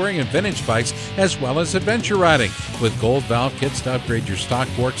 cruisers, touring and vintage bikes, as well as adventure riding. With gold valve kits to upgrade your stock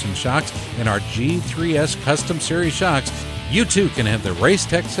forks and shocks and our G3S Custom Series shocks, you too can have the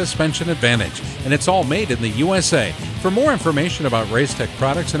Racetech suspension advantage, and it's all made in the USA. For more information about Racetech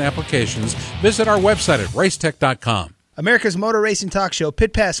products and applications, visit our website at racetech.com. America's Motor Racing Talk Show,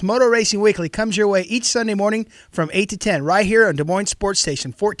 Pit Pass Motor Racing Weekly, comes your way each Sunday morning from 8 to 10, right here on Des Moines Sports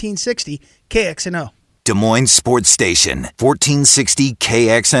Station, 1460 KXNO. Des Moines Sports Station, 1460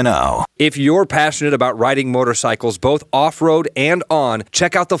 KXNO. If you're passionate about riding motorcycles both off-road and on,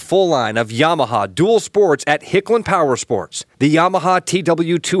 check out the full line of Yamaha dual sports at Hicklin Power Sports. The Yamaha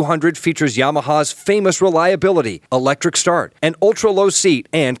TW200 features Yamaha's famous reliability, electric start, an ultra-low seat,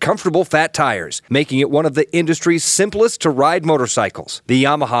 and comfortable fat tires, making it one of the industry's simplest to ride motorcycles. The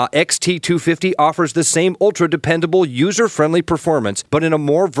Yamaha XT250 offers the same ultra-dependable, user-friendly performance, but in a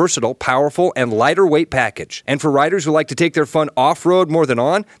more versatile, powerful, and lighter weight package. And for riders who like to take their fun off-road more than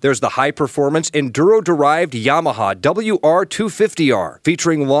on, there's the high-performance, enduro-derived Yamaha WR250R,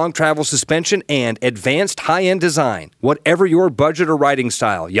 featuring long travel suspension and advanced high-end design. Whatever your budget or riding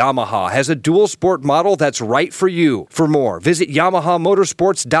style, Yamaha has a dual sport model that's right for you. For more, visit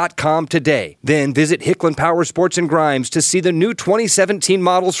YamahaMotorsports.com today. Then visit Hicklin Power Sports and Grimes to see the new 2017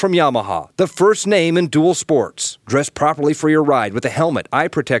 models from Yamaha, the first name in dual sports. Dress properly for your ride with a helmet, eye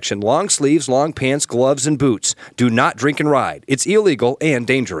protection, long sleeves, long pants, gloves, and boots. Do not drink and ride. It's illegal and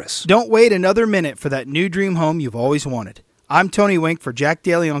dangerous. Don't wait another minute for that new dream home you've always wanted. I'm Tony Wink for Jack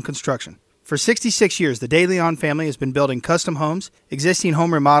DeLeon Construction. For 66 years, the DeLeon family has been building custom homes, existing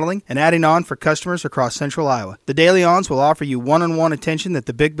home remodeling, and adding on for customers across central Iowa. The DeLeons will offer you one-on-one attention that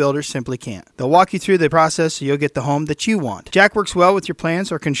the big builders simply can't. They'll walk you through the process so you'll get the home that you want. Jack works well with your plans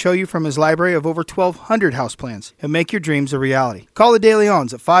or can show you from his library of over 1,200 house plans and make your dreams a reality. Call the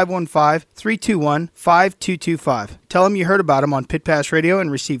DeLeons at 515-321-5225. Tell them you heard about them on Pit Pass Radio and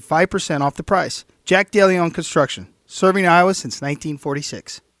receive 5% off the price. Jack DeLeon Construction, serving Iowa since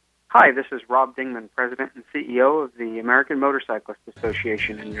 1946. Hi, this is Rob Dingman, President and CEO of the American Motorcyclist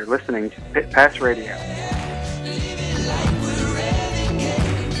Association, and you're listening to Pit Pass Radio.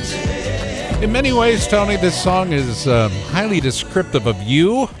 In many ways, Tony, this song is highly descriptive of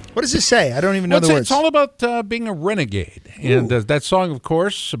you. What does it say? I don't even know the words. It's all about being a renegade. And that song, of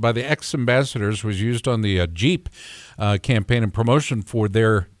course, by the ex-ambassadors was used on the Jeep campaign and promotion for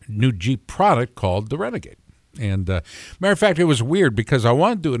their new Jeep product called the Renegade. And matter of fact, it was weird because I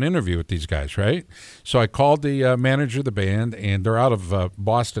wanted to do an interview with these guys, right? So I called the manager of the band, and they're out of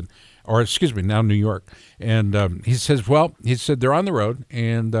Boston, or excuse me, now New York. And he says, they're on the road.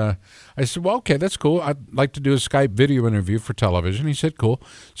 And I said, well, okay, that's cool. I'd like to do a Skype video interview for television. He said, cool.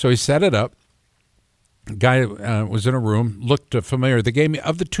 So he set it up. Guy was in a room, looked familiar. They gave me,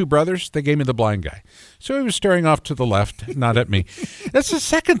 of the two brothers, they gave me the blind guy. So he was staring off to the left, not at me. That's the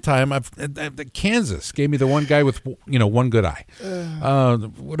second time Kansas gave me the one guy with, one good eye.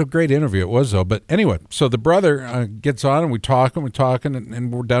 What a great interview it was, though. But anyway, so the brother gets on, and we're talking,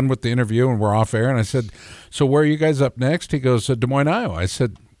 and we're done with the interview, and we're off air. And I said, so where are you guys up next? He goes, Des Moines, Iowa. I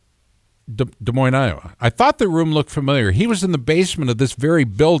said, Des Moines, Iowa. I thought the room looked familiar. He was in the basement of this very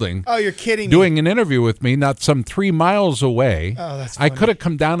building. Oh, you're kidding me. Doing an interview with me, not some 3 miles away. Oh, that's funny. I could have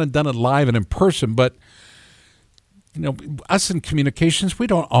come down and done it live and in person, but us in communications, we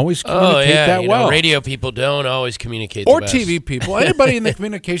don't always communicate that well. Radio people don't always communicate or the best. TV people. Anybody in the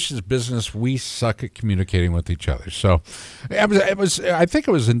communications business, we suck at communicating with each other. So I think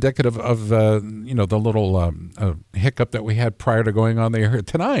it was indicative of the little hiccup that we had prior to going on the air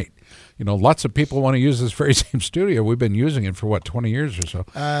tonight. Lots of people want to use this very same studio. We've been using it for 20 years or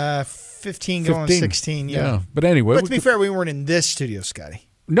so. 15 going 16, yeah. But anyway. But to be fair, we weren't in this studio, Scotty.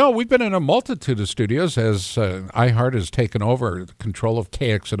 No, we've been in a multitude of studios as iHeart has taken over control of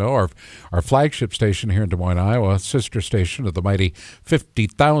KXNO, our flagship station here in Des Moines, Iowa, sister station of the mighty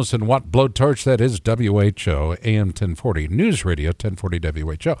 50,000-watt blowtorch that is WHO, AM 1040, News Radio 1040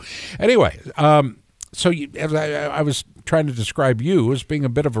 WHO. Anyway, so as I was trying to describe you as being a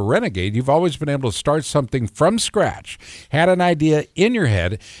bit of a renegade. You've always been able to start something from scratch, had an idea in your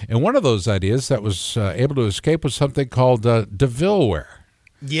head, and one of those ideas that was able to escape was something called DeVilleware.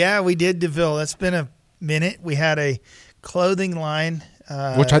 Yeah, we did DeVille. That's been a minute. We had a clothing line.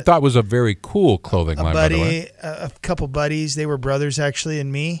 Which I thought was a very cool clothing line, by the way. A couple buddies, they were brothers actually,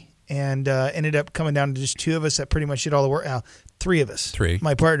 and me, and ended up coming down to just two of us that pretty much did all the work. Three of us.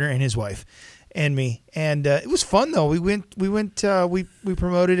 My partner and his wife and me. And it was fun, though. We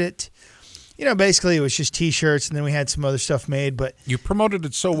promoted it. Basically it was just T-shirts, and then we had some other stuff made. But you promoted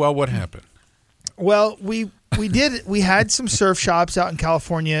it so well, what happened? Well, we had some surf shops out in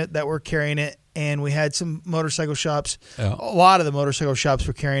California that were carrying it, and we had some motorcycle shops. Yeah. A lot of the motorcycle shops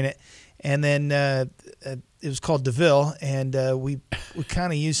were carrying it, and then it was called DeVille, and we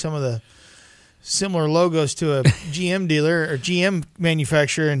kind of used some of the similar logos to a GM dealer or GM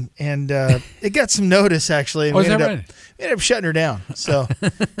manufacturer, and it got some notice actually. And we ended up shutting her down. So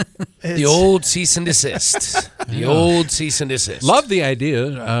the old cease and desist. Old cease and desist. Love the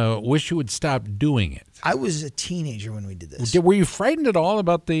idea. Wish you would stop doing it. I was a teenager when we did this. Were you frightened at all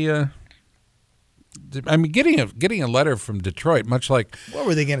about the? Getting a letter from Detroit, much like what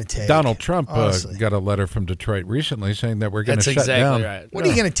were they going to take? Donald Trump got a letter from Detroit recently saying that we're going to shut down. Right. What are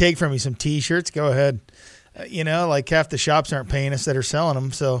you going to take from me? Some T-shirts? Go ahead. Like half the shops aren't paying us that are selling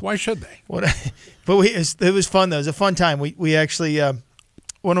them. So why should they? It was fun though. It was a fun time. We actually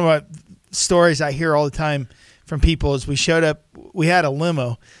one of my stories I hear all the time from people is we showed up. We had a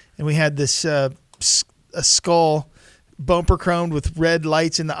limo and we had this a skull bumper chromed with red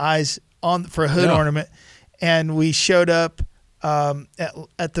lights in the eyes for a hood ornament, and we showed up at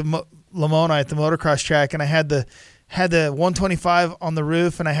the Lamoni at the motocross track, and I had the 125 on the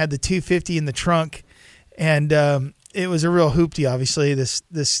roof, and I had the 250 in the trunk, and it was a real hoopty, obviously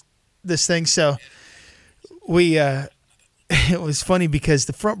this thing. So we it was funny because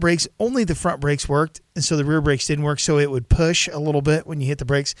only the front brakes worked, and so the rear brakes didn't work, so it would push a little bit when you hit the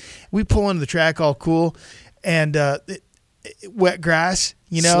brakes. We pull into the track all cool, and wet grass,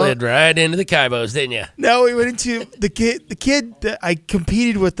 Slid right into the Kaibos, didn't you? No, we went into the kid that I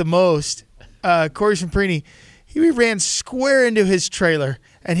competed with the most, Corey Samprini. He ran square into his trailer,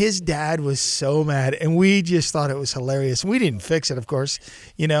 and his dad was so mad, and we just thought it was hilarious. We didn't fix it, of course,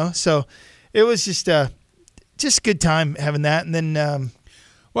 So it was just a good time having that, and then.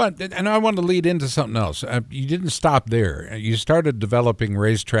 Well, and I want to lead into something else. You didn't stop there. You started developing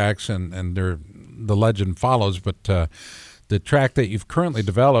racetracks, and the legend follows, but. The track that you've currently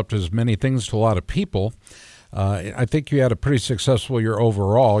developed is many things to a lot of people. I think you had a pretty successful year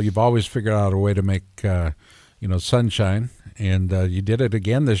overall. You've always figured out a way to make, sunshine, and you did it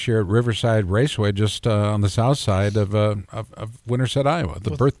again this year at Riverside Raceway, just on the south side of Winterset, Iowa,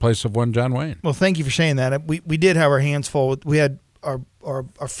 the birthplace of one John Wayne. Well, thank you for saying that. We did have our hands full. We had our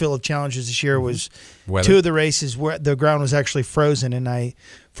fill of challenges this year. Was weather. Two of the races where the ground was actually frozen, and I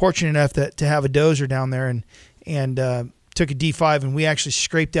fortunate enough to have a dozer down there and took a D5, and we actually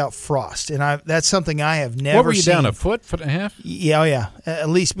scraped out frost. And that's something I have never seen. What were you down, a foot and a half? Yeah, at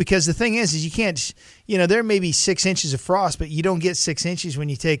least, because the thing is you can't, there may be 6 inches of frost, but you don't get 6 inches when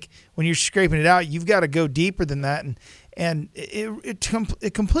you're scraping it out. You've got to go deeper than that, and it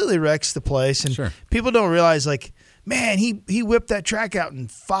completely wrecks the place. And sure. People don't realize, man, he whipped that track out in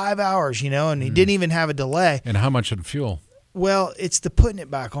 5 hours, and he didn't even have a delay. And how much in fuel? Well, it's the putting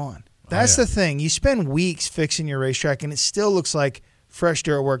it back on. That's the thing. You spend weeks fixing your racetrack, and it still looks like fresh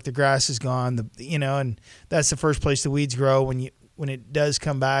dirt work. The grass is gone, and that's the first place the weeds grow when it does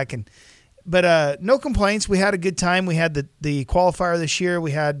come back. But no complaints. We had a good time. We had the qualifier this year.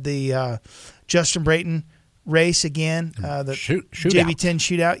 We had the Justin Brayton race again, the shootout. JB10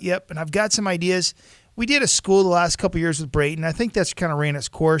 shootout. Yep, and I've got some ideas. We did a school the last couple of years with Brayton. I think that's kind of ran its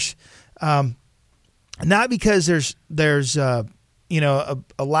course, not because there's a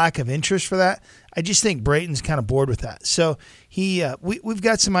lack of interest for that. I just think Brayton's kind of bored with that. So we've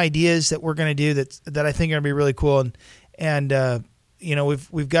got some ideas that we're going to do that I think are going to be really cool, and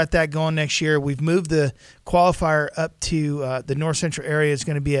we've got that going next year. We've moved the qualifier up to the North Central area. It's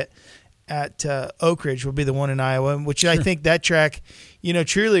going to be at Oak Ridge. Will be the one in Iowa, which I think that track,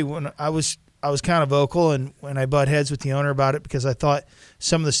 truly when I was kind of vocal and when I butt heads with the owner about it because I thought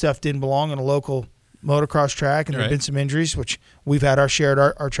some of the stuff didn't belong on a local motocross track, and there have been some injuries, which we've had our share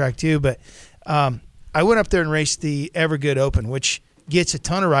at our track too. But I went up there and raced the Evergood Open, which gets a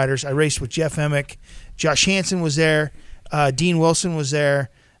ton of riders. I raced with Jeff Emick. Josh Hansen was there. Dean Wilson was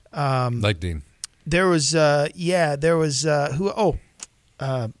there. Like Dean. There was who?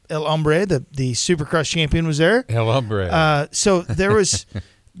 El Hombre, the Supercross champion, was there. El Hombre. So there was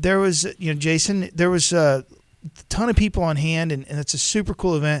Jason. There was a ton of people on hand, and it's a super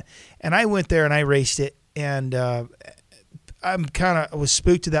cool event. And I went there and I raced it, and I was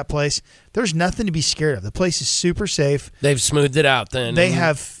spooked to that place. There's nothing to be scared of. The place is super safe. They've smoothed it out then. They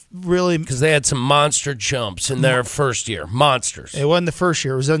have really, because they had some monster jumps in their first year. Monsters. It wasn't the first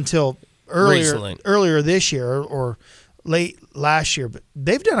year. It was until earlier this year or late last year. But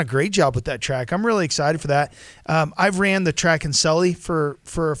they've done a great job with that track. I'm really excited for that. I've ran the track in Sully for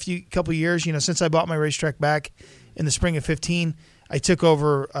a couple years. Since I bought my racetrack back in the spring of 15, I took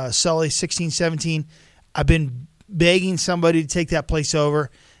over Sully 16, 17. I've been begging somebody to take that place over,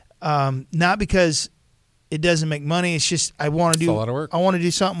 not because it doesn't make money. It's just I want to do a lot of work. I want to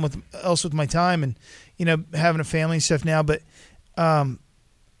do something else with my time, and having a family and stuff now. But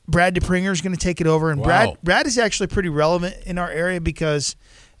Brad DePringer is going to take it over, and Wow. Brad is actually pretty relevant in our area because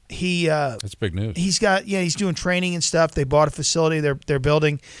that's big news. He's doing training and stuff. They bought a facility they're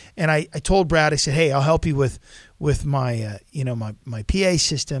building, and I told Brad, I said, hey, I'll help you with my my PA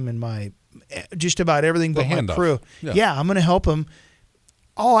system and my just about everything but my crew. Yeah, I'm going to help him.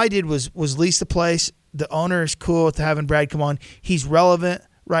 All I did was lease the place. The owner is cool with having Brad come on. He's relevant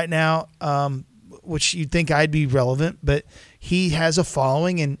right now, which you'd think I'd be relevant, but he has a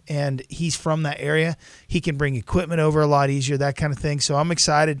following and he's from that area. He can bring equipment over a lot easier, that kind of thing. So I'm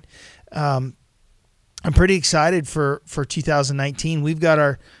excited. I'm pretty excited for 2019. We've got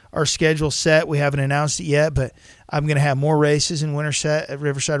our schedule set. We haven't announced it yet, but I'm going to have more races in Winterset at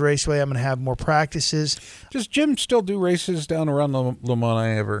Riverside Raceway. I'm going to have more practices. Does Jim still do races down around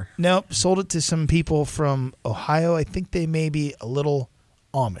Lamont ever? Nope. Sold it to some people from Ohio. I think they may be a little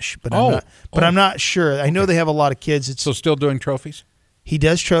Amish, but I'm not sure. I know they have a lot of kids. So still doing trophies? He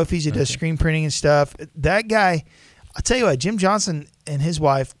does trophies. He does screen printing and stuff. That guy, I'll tell you what, Jim Johnson and his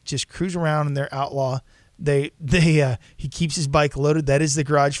wife just cruise around in their Outlaw. He keeps his bike loaded. That is the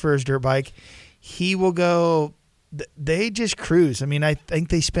garage for his dirt bike. He will go. They just cruise. I mean, I think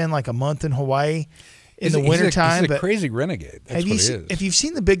they spend like a month in Hawaii in the wintertime. He's a crazy renegade. That's what he is. If you've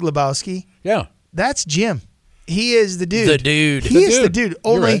seen The Big Lebowski, yeah, that's Jim. He is the dude. The dude. He is the dude.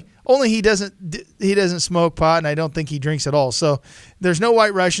 Only he doesn't smoke pot, and I don't think he drinks at all. So there's no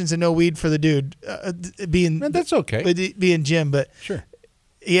White Russians and no weed for the dude that's okay. Being Jim, but sure.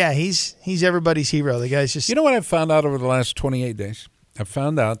 Yeah, he's everybody's hero. The guy's just. You know what I've found out over the last 28 days? I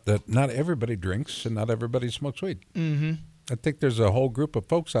found out that not everybody drinks and not everybody smokes weed. Mm-hmm. I think there's a whole group of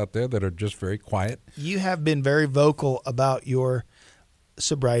folks out there that are just very quiet. You have been very vocal about your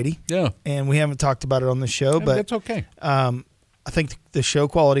sobriety. Yeah. And we haven't talked about it on the show, but that's okay. I think the show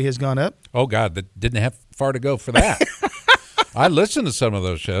quality has gone up. Oh, God, that didn't have far to go for that. I listened to some of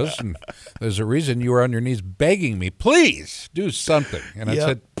those shows, and there's a reason you were on your knees begging me, please do something. And I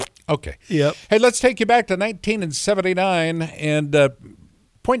said, okay. Yep. Hey, let's take you back to 1979. And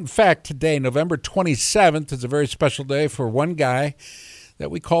point in fact, today, November 27th, is a very special day for one guy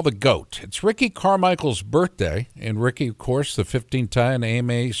that we call the GOAT. It's Ricky Carmichael's birthday. And Ricky, of course, the 15-time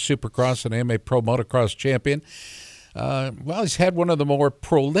AMA Supercross and AMA Pro Motocross champion. He's had one of the more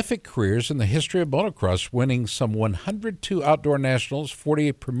prolific careers in the history of motocross, winning some 102 outdoor nationals,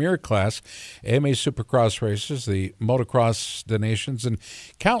 48 premier class AMA Supercross races, the Motocross the Nations, and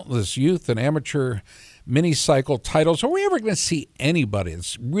countless youth and amateur mini-cycle titles. Are we ever going to see anybody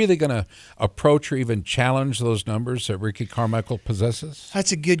that's really going to approach or even challenge those numbers that Ricky Carmichael possesses?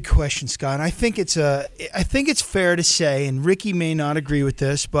 That's a good question, Scott. I think it's fair to say, and Ricky may not agree with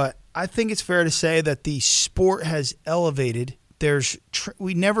this, but I think it's fair to say that the sport has elevated.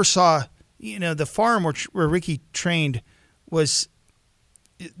 We never saw, the farm where Ricky trained has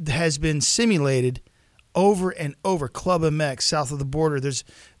been simulated over and over. Club MX south of the border. There's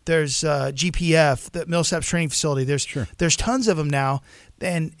GPF, the Millsaps training facility. There's tons of them now.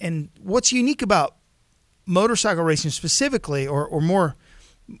 And what's unique about motorcycle racing specifically, or more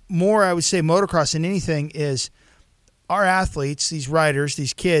I would say motocross than anything, is our athletes, these riders,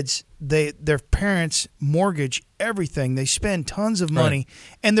 these kids, their parents mortgage everything. They spend tons of money,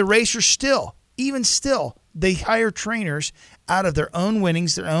 and the racers still, they hire trainers out of their own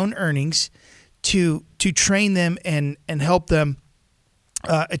winnings, their own earnings, to train them and help them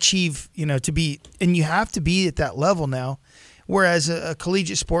achieve, to be, and you have to be at that level now. Whereas a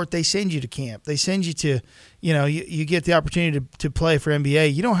collegiate sport, they send you to camp. They send you to, you get the opportunity to play for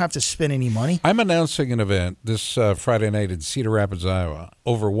NBA. You don't have to spend any money. I'm announcing an event this Friday night in Cedar Rapids, Iowa.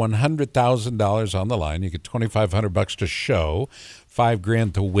 Over $100,000 on the line. You get $2,500 to show,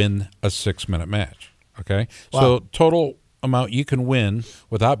 $5,000 to win a 6-minute match. Okay, Wow. So total amount you can win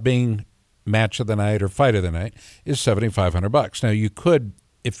without being match of the night or fight of the night is $7,500. Now you could,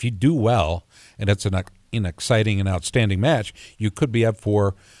 if you do well, and it's an exciting and outstanding match, you could be up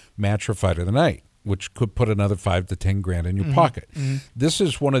for match or fight of the night, which could put another $5,000 to $10,000 in your pocket. This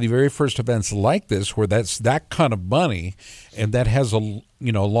is one of the very first events like this where that's that kind of money, and that has a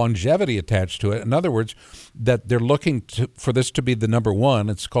longevity attached to it. In other words, that they're looking for this to be the number one.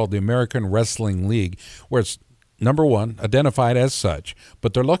 It's called the American Wrestling League, where it's number one, identified as such,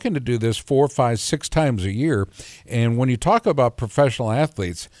 but they're looking to do this 4, 5, 6 times a year. And when you talk about professional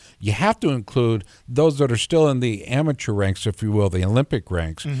athletes, you have to include those that are still in the amateur ranks, if you will, the Olympic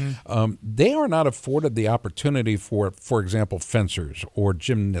ranks. They are not afforded the opportunity for example, fencers or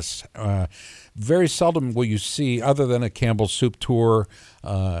gymnasts. Very seldom will you see, other than a Campbell Soup tour,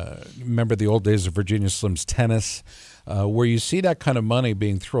 remember the old days of Virginia Slim's tennis, where you see that kind of money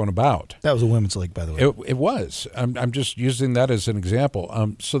being thrown about. That was a women's league, by the way. It was. I'm just using that as an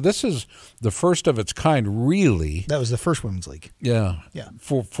example. So this is the first of its kind, really. That was the first women's league. Yeah.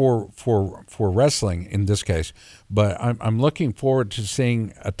 For wrestling in this case. But I'm looking forward to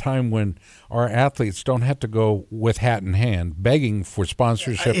seeing a time when our athletes don't have to go with hat in hand begging for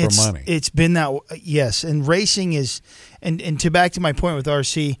sponsorship or money. It's been that, yes. And racing is, and to back to my point with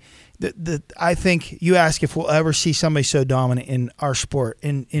RC, I think you ask if we'll ever see somebody so dominant in our sport,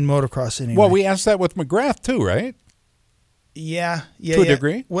 in motocross anyway. Well, we asked that with McGrath too, right? Yeah. To a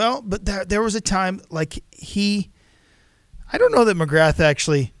degree. Well, but there was a time like I don't know that McGrath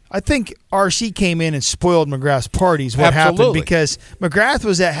actually, I think RC came in and spoiled McGrath's parties. What happened, because McGrath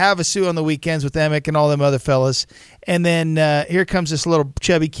was at Havasu on the weekends with Emick and all them other fellas, and then here comes this little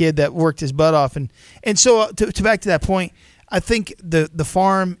chubby kid that worked his butt off, and so to back to that point, I think the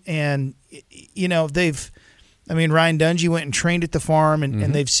farm and Ryan Dungy went and trained at the farm,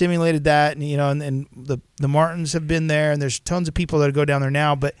 and they've simulated that, and the Martins have been there, and there's tons of people that go down there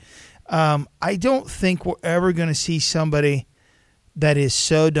now, but I don't think we're ever going to see somebody that is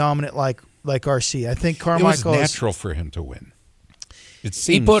so dominant like RC. I think Carmichael. It was natural for him to win. It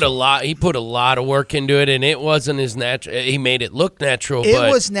seems he put a lot of work into it, and it wasn't as natural. He made it look natural. It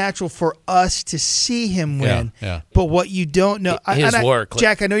was natural for us to see him win. Yeah. But what you don't know, his work,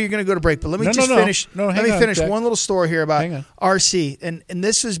 Jack. I know you're going to go to break, but let me finish. Let me finish one little story here about RC, and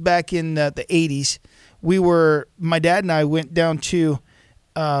this was back in the '80s. My dad and I went down to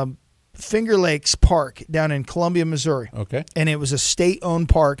Finger Lakes Park down in Columbia, Missouri. Okay. And it was a state-owned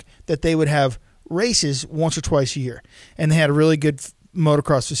park that they would have races once or twice a year. And they had a really good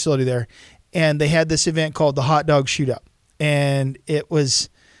motocross facility there. And they had this event called the Hot Dog Shootout. And it was,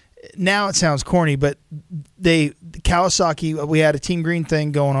 now it sounds corny, but Kawasaki, we had a Team Green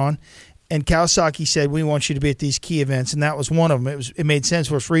thing going on. And Kawasaki said, we want you to be at these key events. And that was one of them. It made sense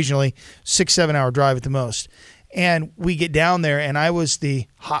for us regionally, 6-7 hour drive at the most. And we get down there, and I was the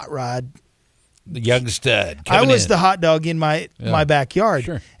hot rod. The young stud. I was the hot dog in my backyard.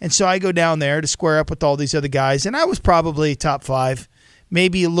 Sure. And so I go down there to square up with all these other guys, and I was probably top 5,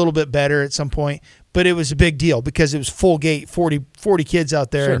 maybe a little bit better at some point, but it was a big deal because it was full gate, 40 kids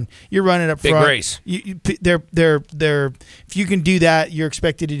out there, and you're running up front. Big race. They're if you can do that, you're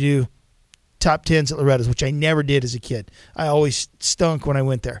expected to do top 10s at Loretta's, which I never did as a kid. I always stunk when I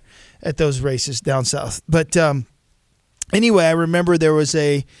went there at those races down south. But anyway, I remember there was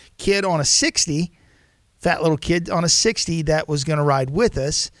a kid on a 60, fat little kid on a 60 that was going to ride with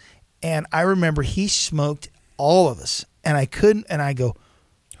us, and I remember he smoked all of us, and I couldn't, and I go,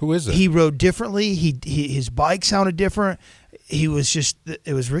 who is it? He rode differently. His bike sounded different. It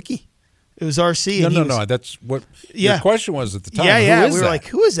was Ricky. It was RC. No. That's what your question was at the time. Yeah. We were like,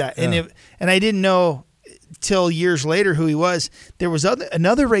 who is that? Yeah. And I didn't know till years later who he was. There was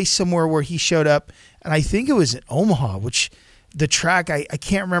another race somewhere where he showed up, and I think it was in Omaha, which the track, I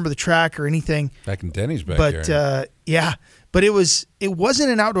can't remember the track or anything. Back in Denny's backyard. But but it wasn't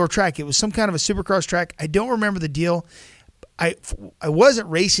an outdoor track. It was some kind of a supercross track. I don't remember the deal. I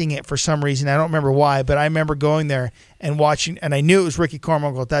wasn't racing it for some reason. I don't remember why, but I remember going there and watching, and I knew it was Ricky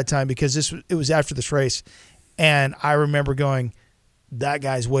Carmichael at that time because it was after this race, and I remember going, that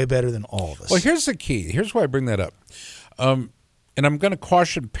guy's way better than all of us. Well, here's the key. Here's why I bring that up. And I'm going to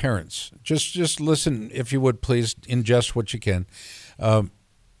caution parents. Just listen, if you would, please, ingest what you can.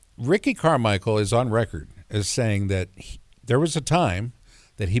 Ricky Carmichael is on record as saying that there was a time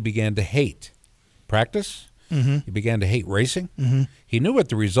that he began to hate practice. Mm-hmm. He began to hate racing. Mm-hmm. He knew what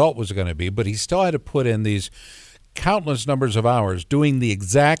the result was going to be, but he still had to put in these countless numbers of hours doing the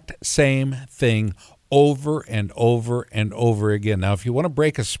exact same thing over and over and over again. Now, if you want to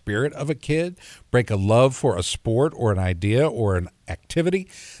break a spirit of a kid, break a love for a sport or an idea or an activity,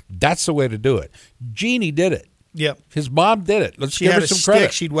 that's the way to do it. Jeannie did it. Yep. His mom did it. Let's give her some stick,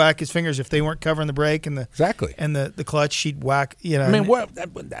 credit. She'd whack his fingers if they weren't covering the brake and the clutch. She'd whack. I mean,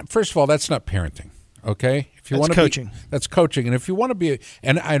 first of all, that's not parenting. Okay, if you want to coaching. That's coaching. And if you want to be,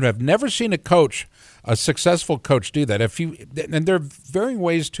 and I've never seen a successful coach do that. And there are varying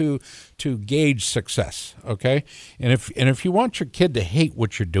ways to gauge success. Okay, and if you want your kid to hate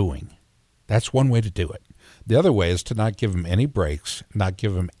what you're doing, that's one way to do it. The other way is to not give them any breaks, not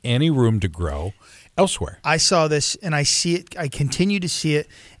give them any room to grow elsewhere. I saw this, and I see it. I continue to see it.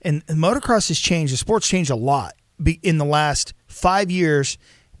 And motocross has changed. The sport's changed a lot. In the last 5 years,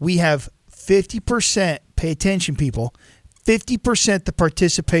 we have 50%, pay attention, people, 50% the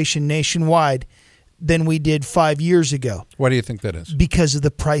participation nationwide than we did 5 years ago. Why do you think that is? Because of the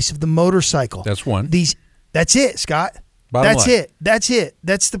price of the motorcycle. That's one. That's it, Scott. That's it.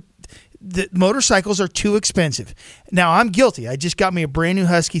 That's the motorcycles are too expensive. Now, I'm guilty. I just got me a brand new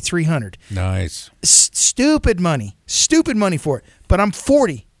Husky 300. Nice. Stupid money for it. But I'm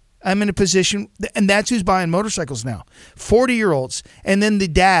 40. I'm in a position, and that's who's buying motorcycles now, 40-year-olds. And then the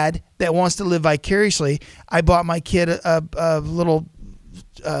dad that wants to live vicariously, I bought my kid a little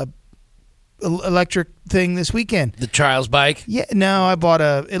electric thing this weekend. The child's bike? Yeah, no, I bought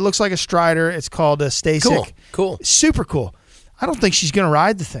it looks like a Strider. It's called a Stasic. Cool. Super cool. I don't think she's going to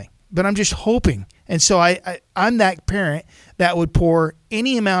ride the thing, but I'm just hoping. And so I'm that parent that would pour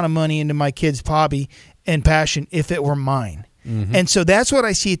any amount of money into my kid's hobby and passion if it were mine. Mm-hmm. And so that's what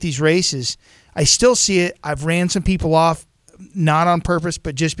I see at these races. I still see it. I've ran some people off, not on purpose,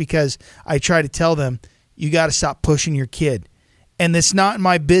 but just because I try to tell them, you got to stop pushing your kid. And it's not in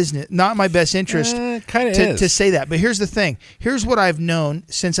my business, not in my best interest to say that. But here's the thing. Here's what I've known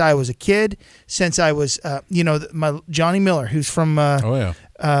since I was a kid, since I was, my Johnny Miller, who's from,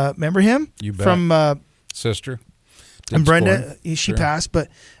 remember him? You bet. From Sister. And Brenda, she passed, but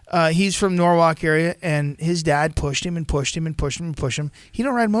he's from Norwalk area, and his dad pushed him and pushed him and pushed him and pushed him. He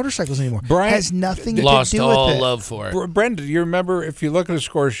don't ride motorcycles anymore. Brian has nothing to lost do with all it. love for it. Brenda, you remember, if you look at a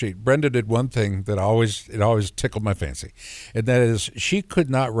score sheet, Brenda did one thing that always tickled my fancy, and that is she could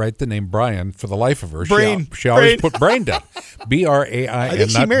not write the name Brian for the life of her. She always put Brain down. B-R-A-I-N, I think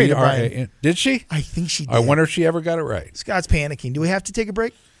she not married B-R-A-N. Brian. Did she? I think she did. I wonder if she ever got it right. Scott's panicking. Do we have to take a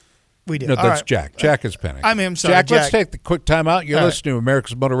break? We do. No, All that's right. Jack. Jack is panicking. I'm him. Sorry, Jack, let's take the quick time out. You're All listening to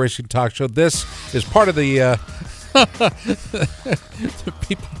America's Motor Racing Talk Show. This is part of the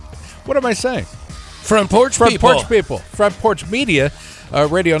people. What am I saying? Front Porch People. Front Porch Media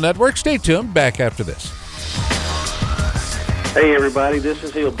Radio Network. Stay tuned. Back after this. Hey, everybody. This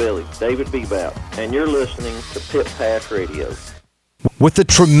is Hillbilly, David Bebout, and you're listening to Pit Pass Radio. With the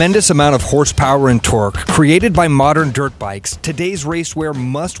tremendous amount of horsepower and torque created by modern dirt bikes, today's racewear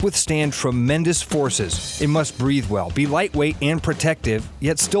must withstand tremendous forces. It must breathe well, be lightweight and protective,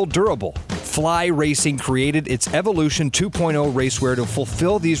 yet still durable. Fly Racing created its Evolution 2.0 racewear to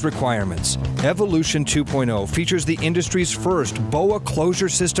fulfill these requirements. Evolution 2.0 features the industry's first BOA closure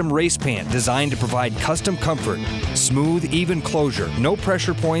system race pant designed to provide custom comfort, smooth, even closure, no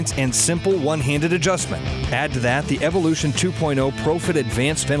pressure points, and simple one-handed adjustment. Add to that the Evolution 2.0 ProFit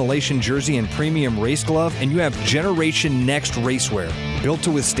Advanced Ventilation Jersey and Premium Race Glove, and you have Generation Next racewear, built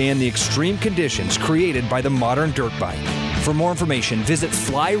to withstand the extreme conditions created by the modern dirt bike. For more information, visit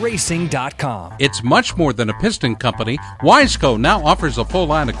flyracing.com. It's much more than a piston company. Wiseco now offers a full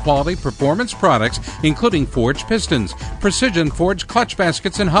line of quality performance products, including forged pistons, precision forged clutch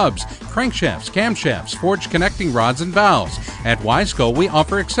baskets and hubs, crankshafts, camshafts, forged connecting rods and valves. At Wiseco, we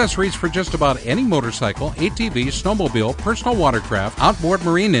offer accessories for just about any motorcycle, ATV, snowmobile, personal watercraft, outboard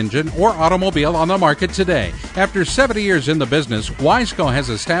marine engine, or automobile on the market today. After 70 years in the business, Wiseco has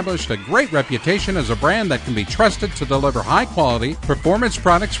established a great reputation as a brand that can be trusted to deliver high-quality performance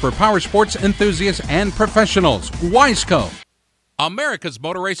products for power sports enthusiasts and professionals. Wiseco. America's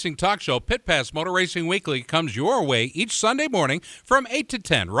Motor Racing Talk Show, Pit Pass Motor Racing Weekly, comes your way each Sunday morning from 8 to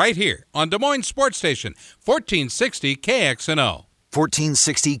 10 right here on Des Moines Sports Station, 1460 KXNO.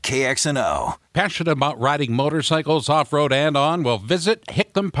 1460 KXNO. Passionate about riding motorcycles off-road and on? Well, visit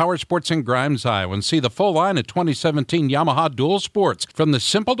Hicklam Power Sports in Grimes, Iowa, and see the full line of 2017 Yamaha Dual Sports. From the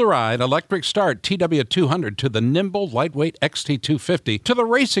simple-to-ride electric start TW200 to the nimble, lightweight XT250 to the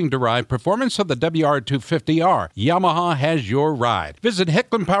racing-derived performance of the WR250R, Yamaha has your ride. Visit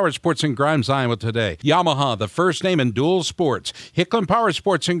Hicklam Power Sports in Grimes, Iowa today. Yamaha, the first name in dual sports. Hicklam Power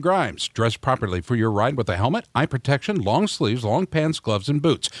Sports in Grimes. Dress properly for your ride with a helmet, eye protection, long sleeves, long pants, gloves, and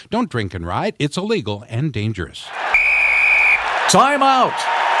boots. Don't drink and ride. It's illegal and dangerous. Time out.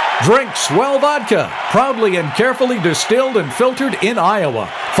 Drink Swell Vodka, proudly and carefully distilled and filtered in Iowa.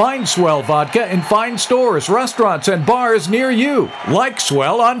 Find Swell Vodka in fine stores, restaurants, and bars near you. Like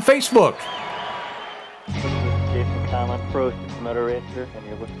Swell on Facebook. Jason Conlon, Pro Motor Racer, and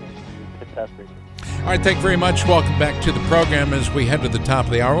you're listening to Pit Pass Racing. All right, thank you very much. Welcome back to the program as we head to the top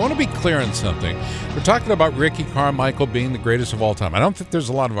of the hour. I want to be clear on something. We're talking about Ricky Carmichael being the greatest of all time. I don't think there's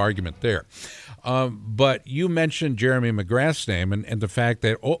a lot of argument there. But you mentioned Jeremy McGrath's name and the fact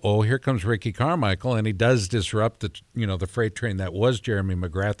that, here comes Ricky Carmichael, and he does disrupt the freight train that was Jeremy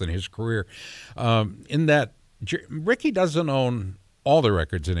McGrath in his career. In that, Ricky doesn't own all the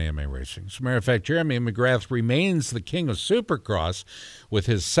records in AMA racing. As a matter of fact, Jeremy McGrath remains the king of Supercross with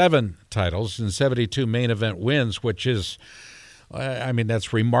his 7 titles and 72 main event wins, which is,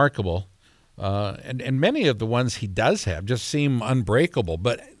 that's remarkable. And many of the ones he does have just seem unbreakable.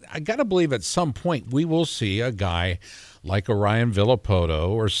 But I got to believe at some point we will see a guy like Orion Villopoto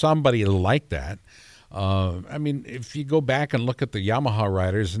or somebody like that. If you go back and look at the Yamaha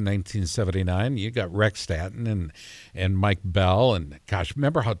riders in 1979, you got Rex Stanton and Mike Bell. And, gosh,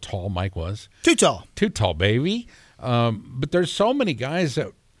 remember how tall Mike was? Too tall. Too tall, baby. But there's so many guys that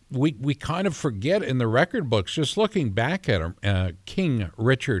we kind of forget in the record books just looking back at them. King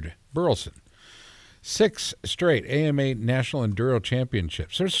Richard Burleson. 6 straight AMA National Enduro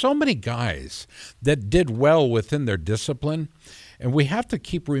Championships. There's so many guys that did well within their discipline, and we have to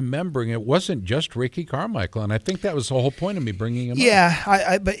keep remembering it wasn't just Ricky Carmichael, and I think that was the whole point of me bringing him up.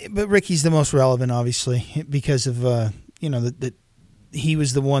 Yeah, but Ricky's the most relevant, obviously, because of that he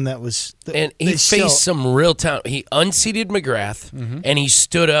was the one that was. And he faced some real talent. He unseated McGrath, and he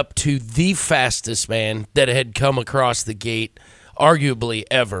stood up to the fastest man that had come across the gate, arguably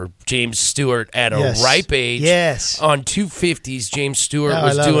ever, James Stewart, at a ripe age. Yes. On 250s, James Stewart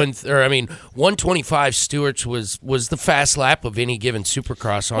was doing, 125 Stewart's was the fast lap of any given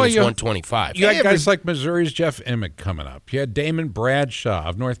Supercross on his 125. You had guys like Missouri's Jeff Emmett coming up. You had Damon Bradshaw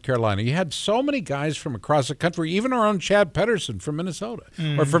of North Carolina. You had so many guys from across the country, even our own Chad Pedersen from Minnesota,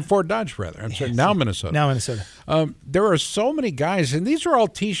 or from Fort Dodge, rather. I'm sorry, now Minnesota. Now Minnesota. There are so many guys, and these are all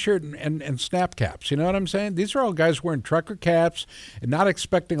T-shirt and snap caps. You know what I'm saying? These are all guys wearing trucker caps and not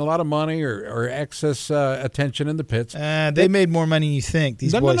expecting a lot of money or excess attention in the pits. They made more money than you think,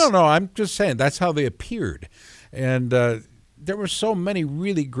 these boys. No. I'm just saying that's how they appeared. And there were so many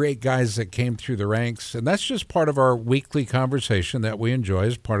really great guys that came through the ranks, and that's just part of our weekly conversation that we enjoy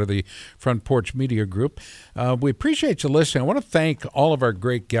as part of the Front Porch Media Group. We appreciate you listening. I want to thank all of our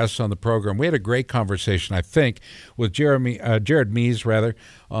great guests on the program. We had a great conversation, I think, with Jared Mees, rather.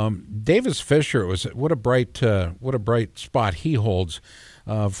 Davis Fisher what a bright spot he holds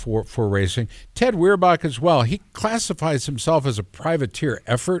for racing. Ted Weirbach as well. He classifies himself as a privateer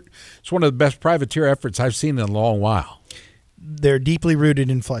effort. It's one of the best privateer efforts I've seen in a long while. They're deeply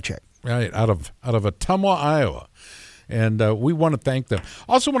rooted in flat check. Right, out of Ottumwa, Iowa. And we want to thank them.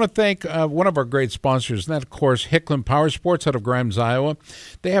 Also want to thank one of our great sponsors, and that, of course, Hicklam Power Sports out of Grimes, Iowa.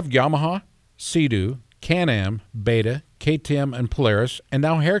 They have Yamaha, Sea-Doo, Can-Am, Beta, KTM, and Polaris, and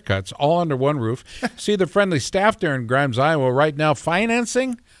now haircuts, all under one roof. See the friendly staff there in Grimes, Iowa right now.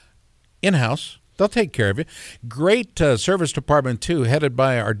 Financing, in-house. They'll take care of you. Great service department, too, headed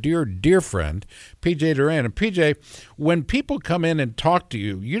by our dear friend, PJ Duran. And PJ, when people come in and talk to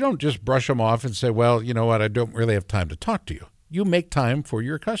you, you don't just brush them off and say, well, you know what, I don't really have time to talk to you. You make time for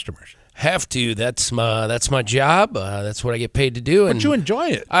your customers. Have to. That's my job. That's what I get paid to do. But you enjoy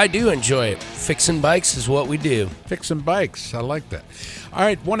it. I do enjoy it. Fixing bikes is what we do. Fixing bikes. I like that. All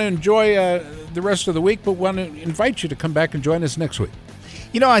right. Want to enjoy the rest of the week, but want to invite you to come back and join us next week.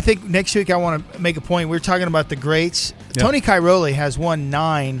 I think next week I want to make a point. We're talking about the greats. Yeah. Tony Cairoli has won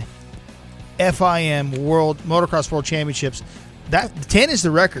 9 FIM Motocross World Championships. That 10 is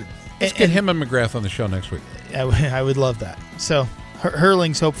the record. Let's get him and McGrath on the show next week. I would love that. So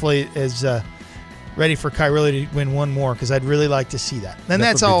Hurlings hopefully is ready for Cairoli to win one more, because I'd really like to see that. And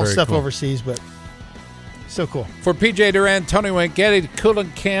that's all stuff cool. Overseas, but so cool. For PJ Duran, Tony Wangetti,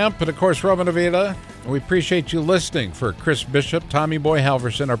 Coolant Camp, and of course Roman Avila, We appreciate you listening. For Chris Bishop, Tommy Boy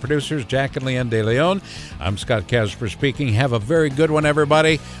Halverson, our producers, Jack and Leanne De Leon, I'm Scott Casper speaking. Have a very good one,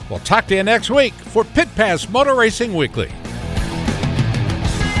 everybody. We'll talk to you next week for Pit Pass Motor Racing Weekly.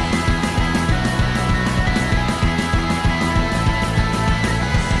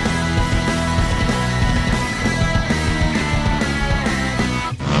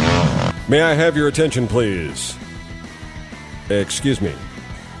 May I have your attention, please? Excuse me.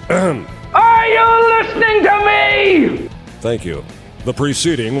 Are you listening to me? Thank you. The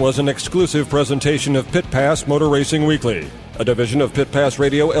preceding was an exclusive presentation of Pit Pass Motor Racing Weekly, a division of Pit Pass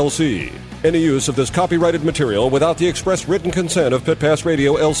Radio LC. Any use of this copyrighted material without the express written consent of Pit Pass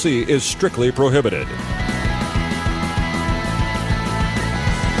Radio LC is strictly prohibited.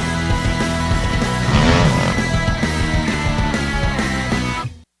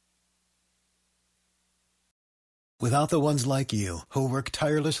 Without the ones like you, who work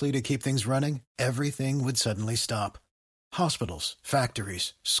tirelessly to keep things running, everything would suddenly stop. Hospitals,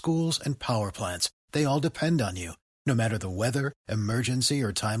 factories, schools, and power plants, they all depend on you. No matter the weather, emergency,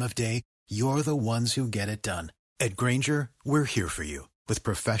 or time of day, you're the ones who get it done. At Grainger, we're here for you with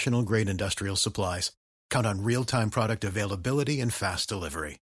professional-grade industrial supplies. Count on real-time product availability and fast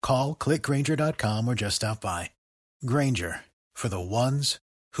delivery. Call, click Grainger.com, or just stop by. Grainger, for the ones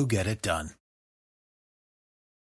who get it done.